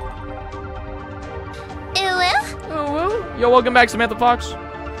 Yo, welcome back, Samantha Fox.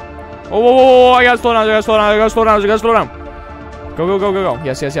 Oh, I gotta slow down, I gotta slow down. Go.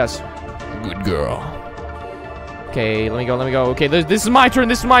 Yes. Good girl. Okay, let me go. Okay, this is my turn.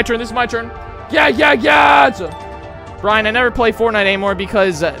 Yeah. Brian, I never play Fortnite anymore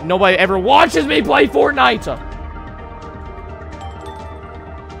because nobody ever watches me play Fortnite.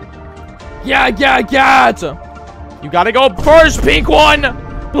 Yeah. You gotta go first, pink one.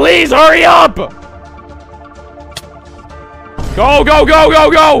 Please hurry up. Go.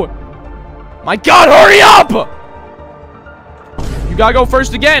 My god, hurry up. You gotta go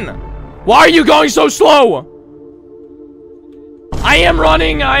first again. Why are you going so slow? I am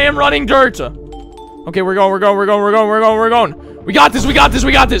running dirt. Okay, we're going. We got this.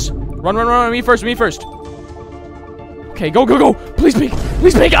 Run, me first. Okay, go. Please peek.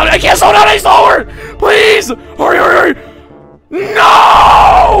 I can't slow down any slower. Please, hurry.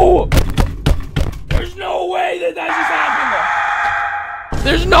 No! There's no way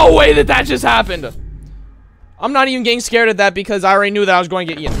that just happened. I'm not even getting scared at that because I already knew that I was going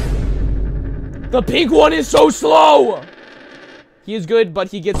to get eaten. The pink one is so slow. He is good, but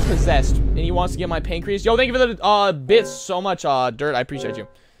he gets possessed. And he wants to get my pancreas. Yo, thank you for the bits so much, Dirt. I appreciate you.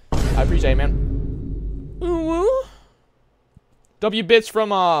 I appreciate it, man. Ooh. W bits from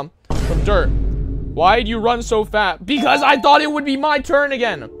Dirt. Why'd you run so fast? Because I thought it would be my turn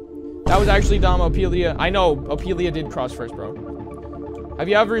again. That was actually dumb, Opelia. I know, Opelia did cross first, bro. Have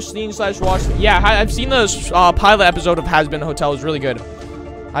you ever seen/watched? Yeah, I've seen the pilot episode of Has Been Hotel. It's really good.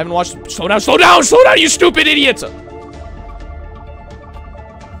 I haven't watched. Slow down, you stupid idiot!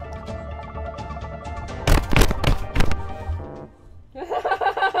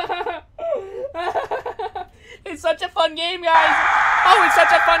 It's such a fun game, guys. Oh, it's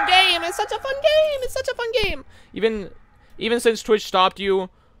such a fun game. It's such a fun game. Even since Twitch stopped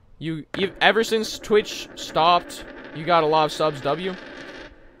ever since Twitch stopped, you got a lot of subs, W.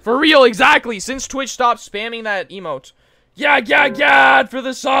 For real, exactly. Since Twitch stopped spamming that emote. Yeah, for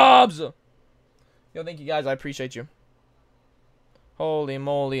the subs. Yo, thank you guys. I appreciate you. Holy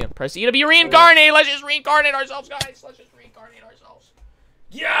moly. Press E to be reincarnated. Let's just reincarnate ourselves, guys.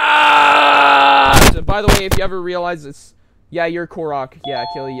 Yeah! By the way, if you ever realize it's... Yeah, you're Korok. Yeah,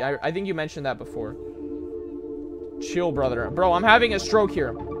 Killy. I think you mentioned that before. Chill, brother. Bro, I'm having a stroke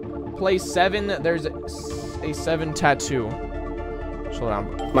here. Play 7. There's a 7 tattoo. Slow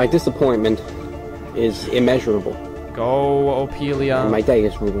down. My disappointment is immeasurable. Go, Opelia. And my day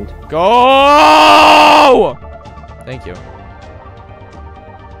is ruined. Go! Thank you.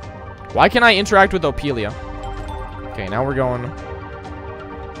 Why can I interact with Opelia? Okay, now we're going...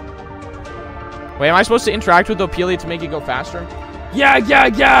 Wait, am I supposed to interact with Opelia to make it go faster?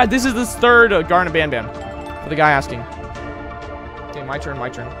 Yeah! This is the third Garden BANBAN. For the guy asking. Okay, my turn. My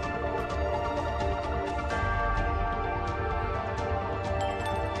turn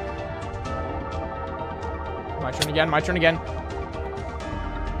again.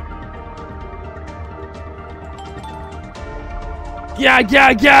 Yeah!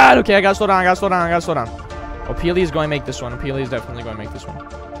 Okay, I gotta slow down. Opelia is going to make this one. Opelia is definitely going to make this one.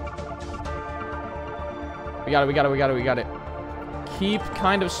 We got it. keep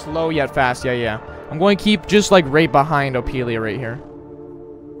kind of slow yet fast. Yeah, yeah. I'm going to keep just like right behind Ophelia right here.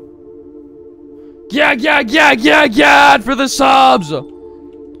 Yeah, for the subs.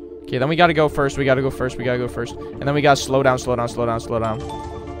 Okay, then we gotta go first. We gotta go first. And then we gotta slow down.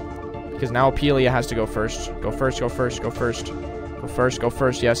 Because now Ophelia has to go first. Go first. Yes.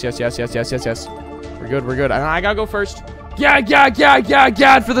 We're good. And I gotta go first.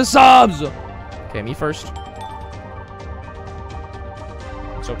 Yeah, for the subs. Okay, me first.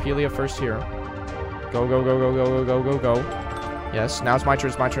 So Ophelia first here. Go. Yes, now it's my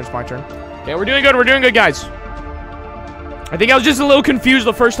turn. Okay, we're doing good, guys. I think I was just a little confused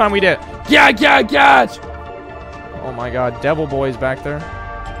the first time we did it. Yeah. Oh my god, Devil Boy's back there.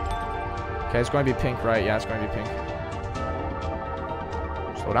 Okay, it's going to be pink, right? Yeah, it's going to be pink.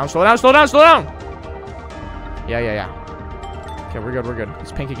 Slow down. Yeah. Okay, we're good.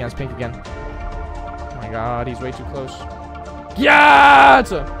 It's pink again. Oh my god, he's way too close. Yeah!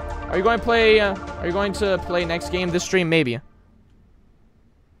 Are you going to play next game this stream? Maybe.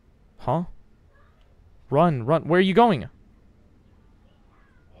 Huh? Run. Where are you going?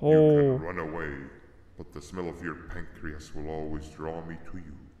 Oh. You can run away, but the smell of your pancreas will always draw me to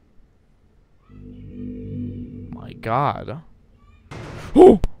you. My god.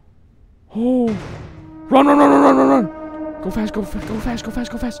 Oh! Run! Go fast.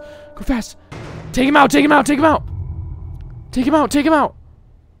 Take him out.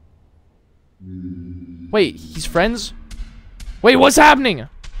 Wait, he's friends? Wait, what's happening?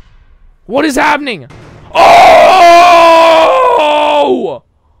 What is happening? Oh!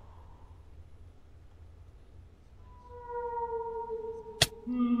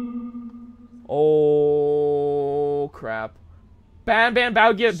 Oh, crap. Banban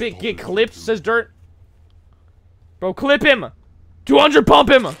about to get clipped, says Dirt. Bro, clip him. 200 pump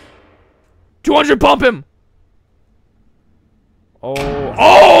him.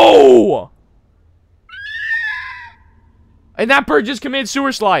 Oh! And that bird just committed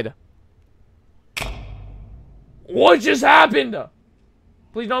sewer slide. What just happened?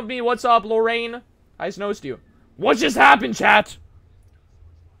 Please don't be. What's up, Lorraine? I snows to you. What just happened, chat?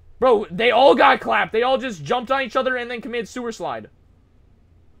 Bro, they all got clapped. They all just jumped on each other and then committed sewer slide.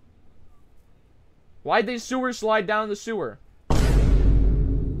 Why'd they sewer slide down the sewer?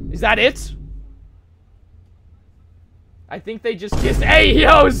 Is that it? I think they just kissed. Hey,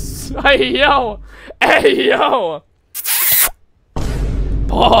 yo!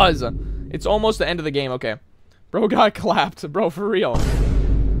 Pause. It's almost the end of the game. Okay. Bro got clapped. Bro, for real.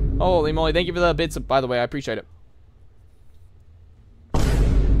 Holy moly. Thank you for the bits, by the way. I appreciate it.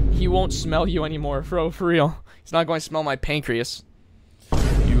 He won't smell you anymore, bro. For real. He's not going to smell my pancreas.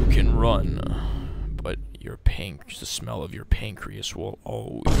 You can run, but the smell of your pancreas will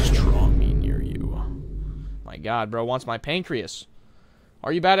always draw me near you. My god, bro wants my pancreas.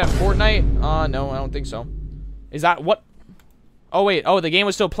 Are you bad at Fortnite? No, I don't think so. Is that what? Oh, wait. Oh, the game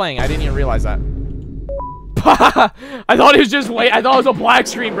was still playing. I didn't even realize that. I thought it was just wait. I thought it was a black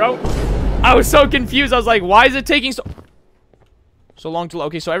screen, bro. I was so confused. I was like, why is it taking so long to load?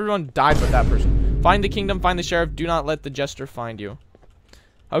 Okay, so everyone died but that person. Find the kingdom, find the sheriff. Do not let the jester find you.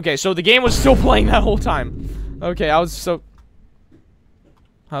 Okay, so the game was still playing that whole time. Okay, I was so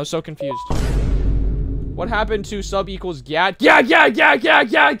confused. What happened to sub equals gat? Gat!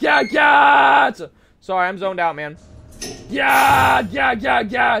 Sorry, I'm zoned out, man. Gat!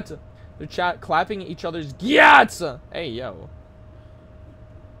 They're clapping each other's gats. Hey, yo.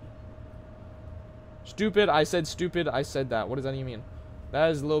 Stupid. I said that. What does that even mean?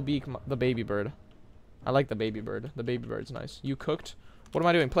 That is Lil Beak, the baby bird. I like the baby bird. The baby bird's nice. You cooked? What am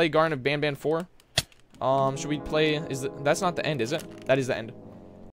I doing? Play Garden of BANBAN 4? Should we play? That's not the end, is it? That is the end.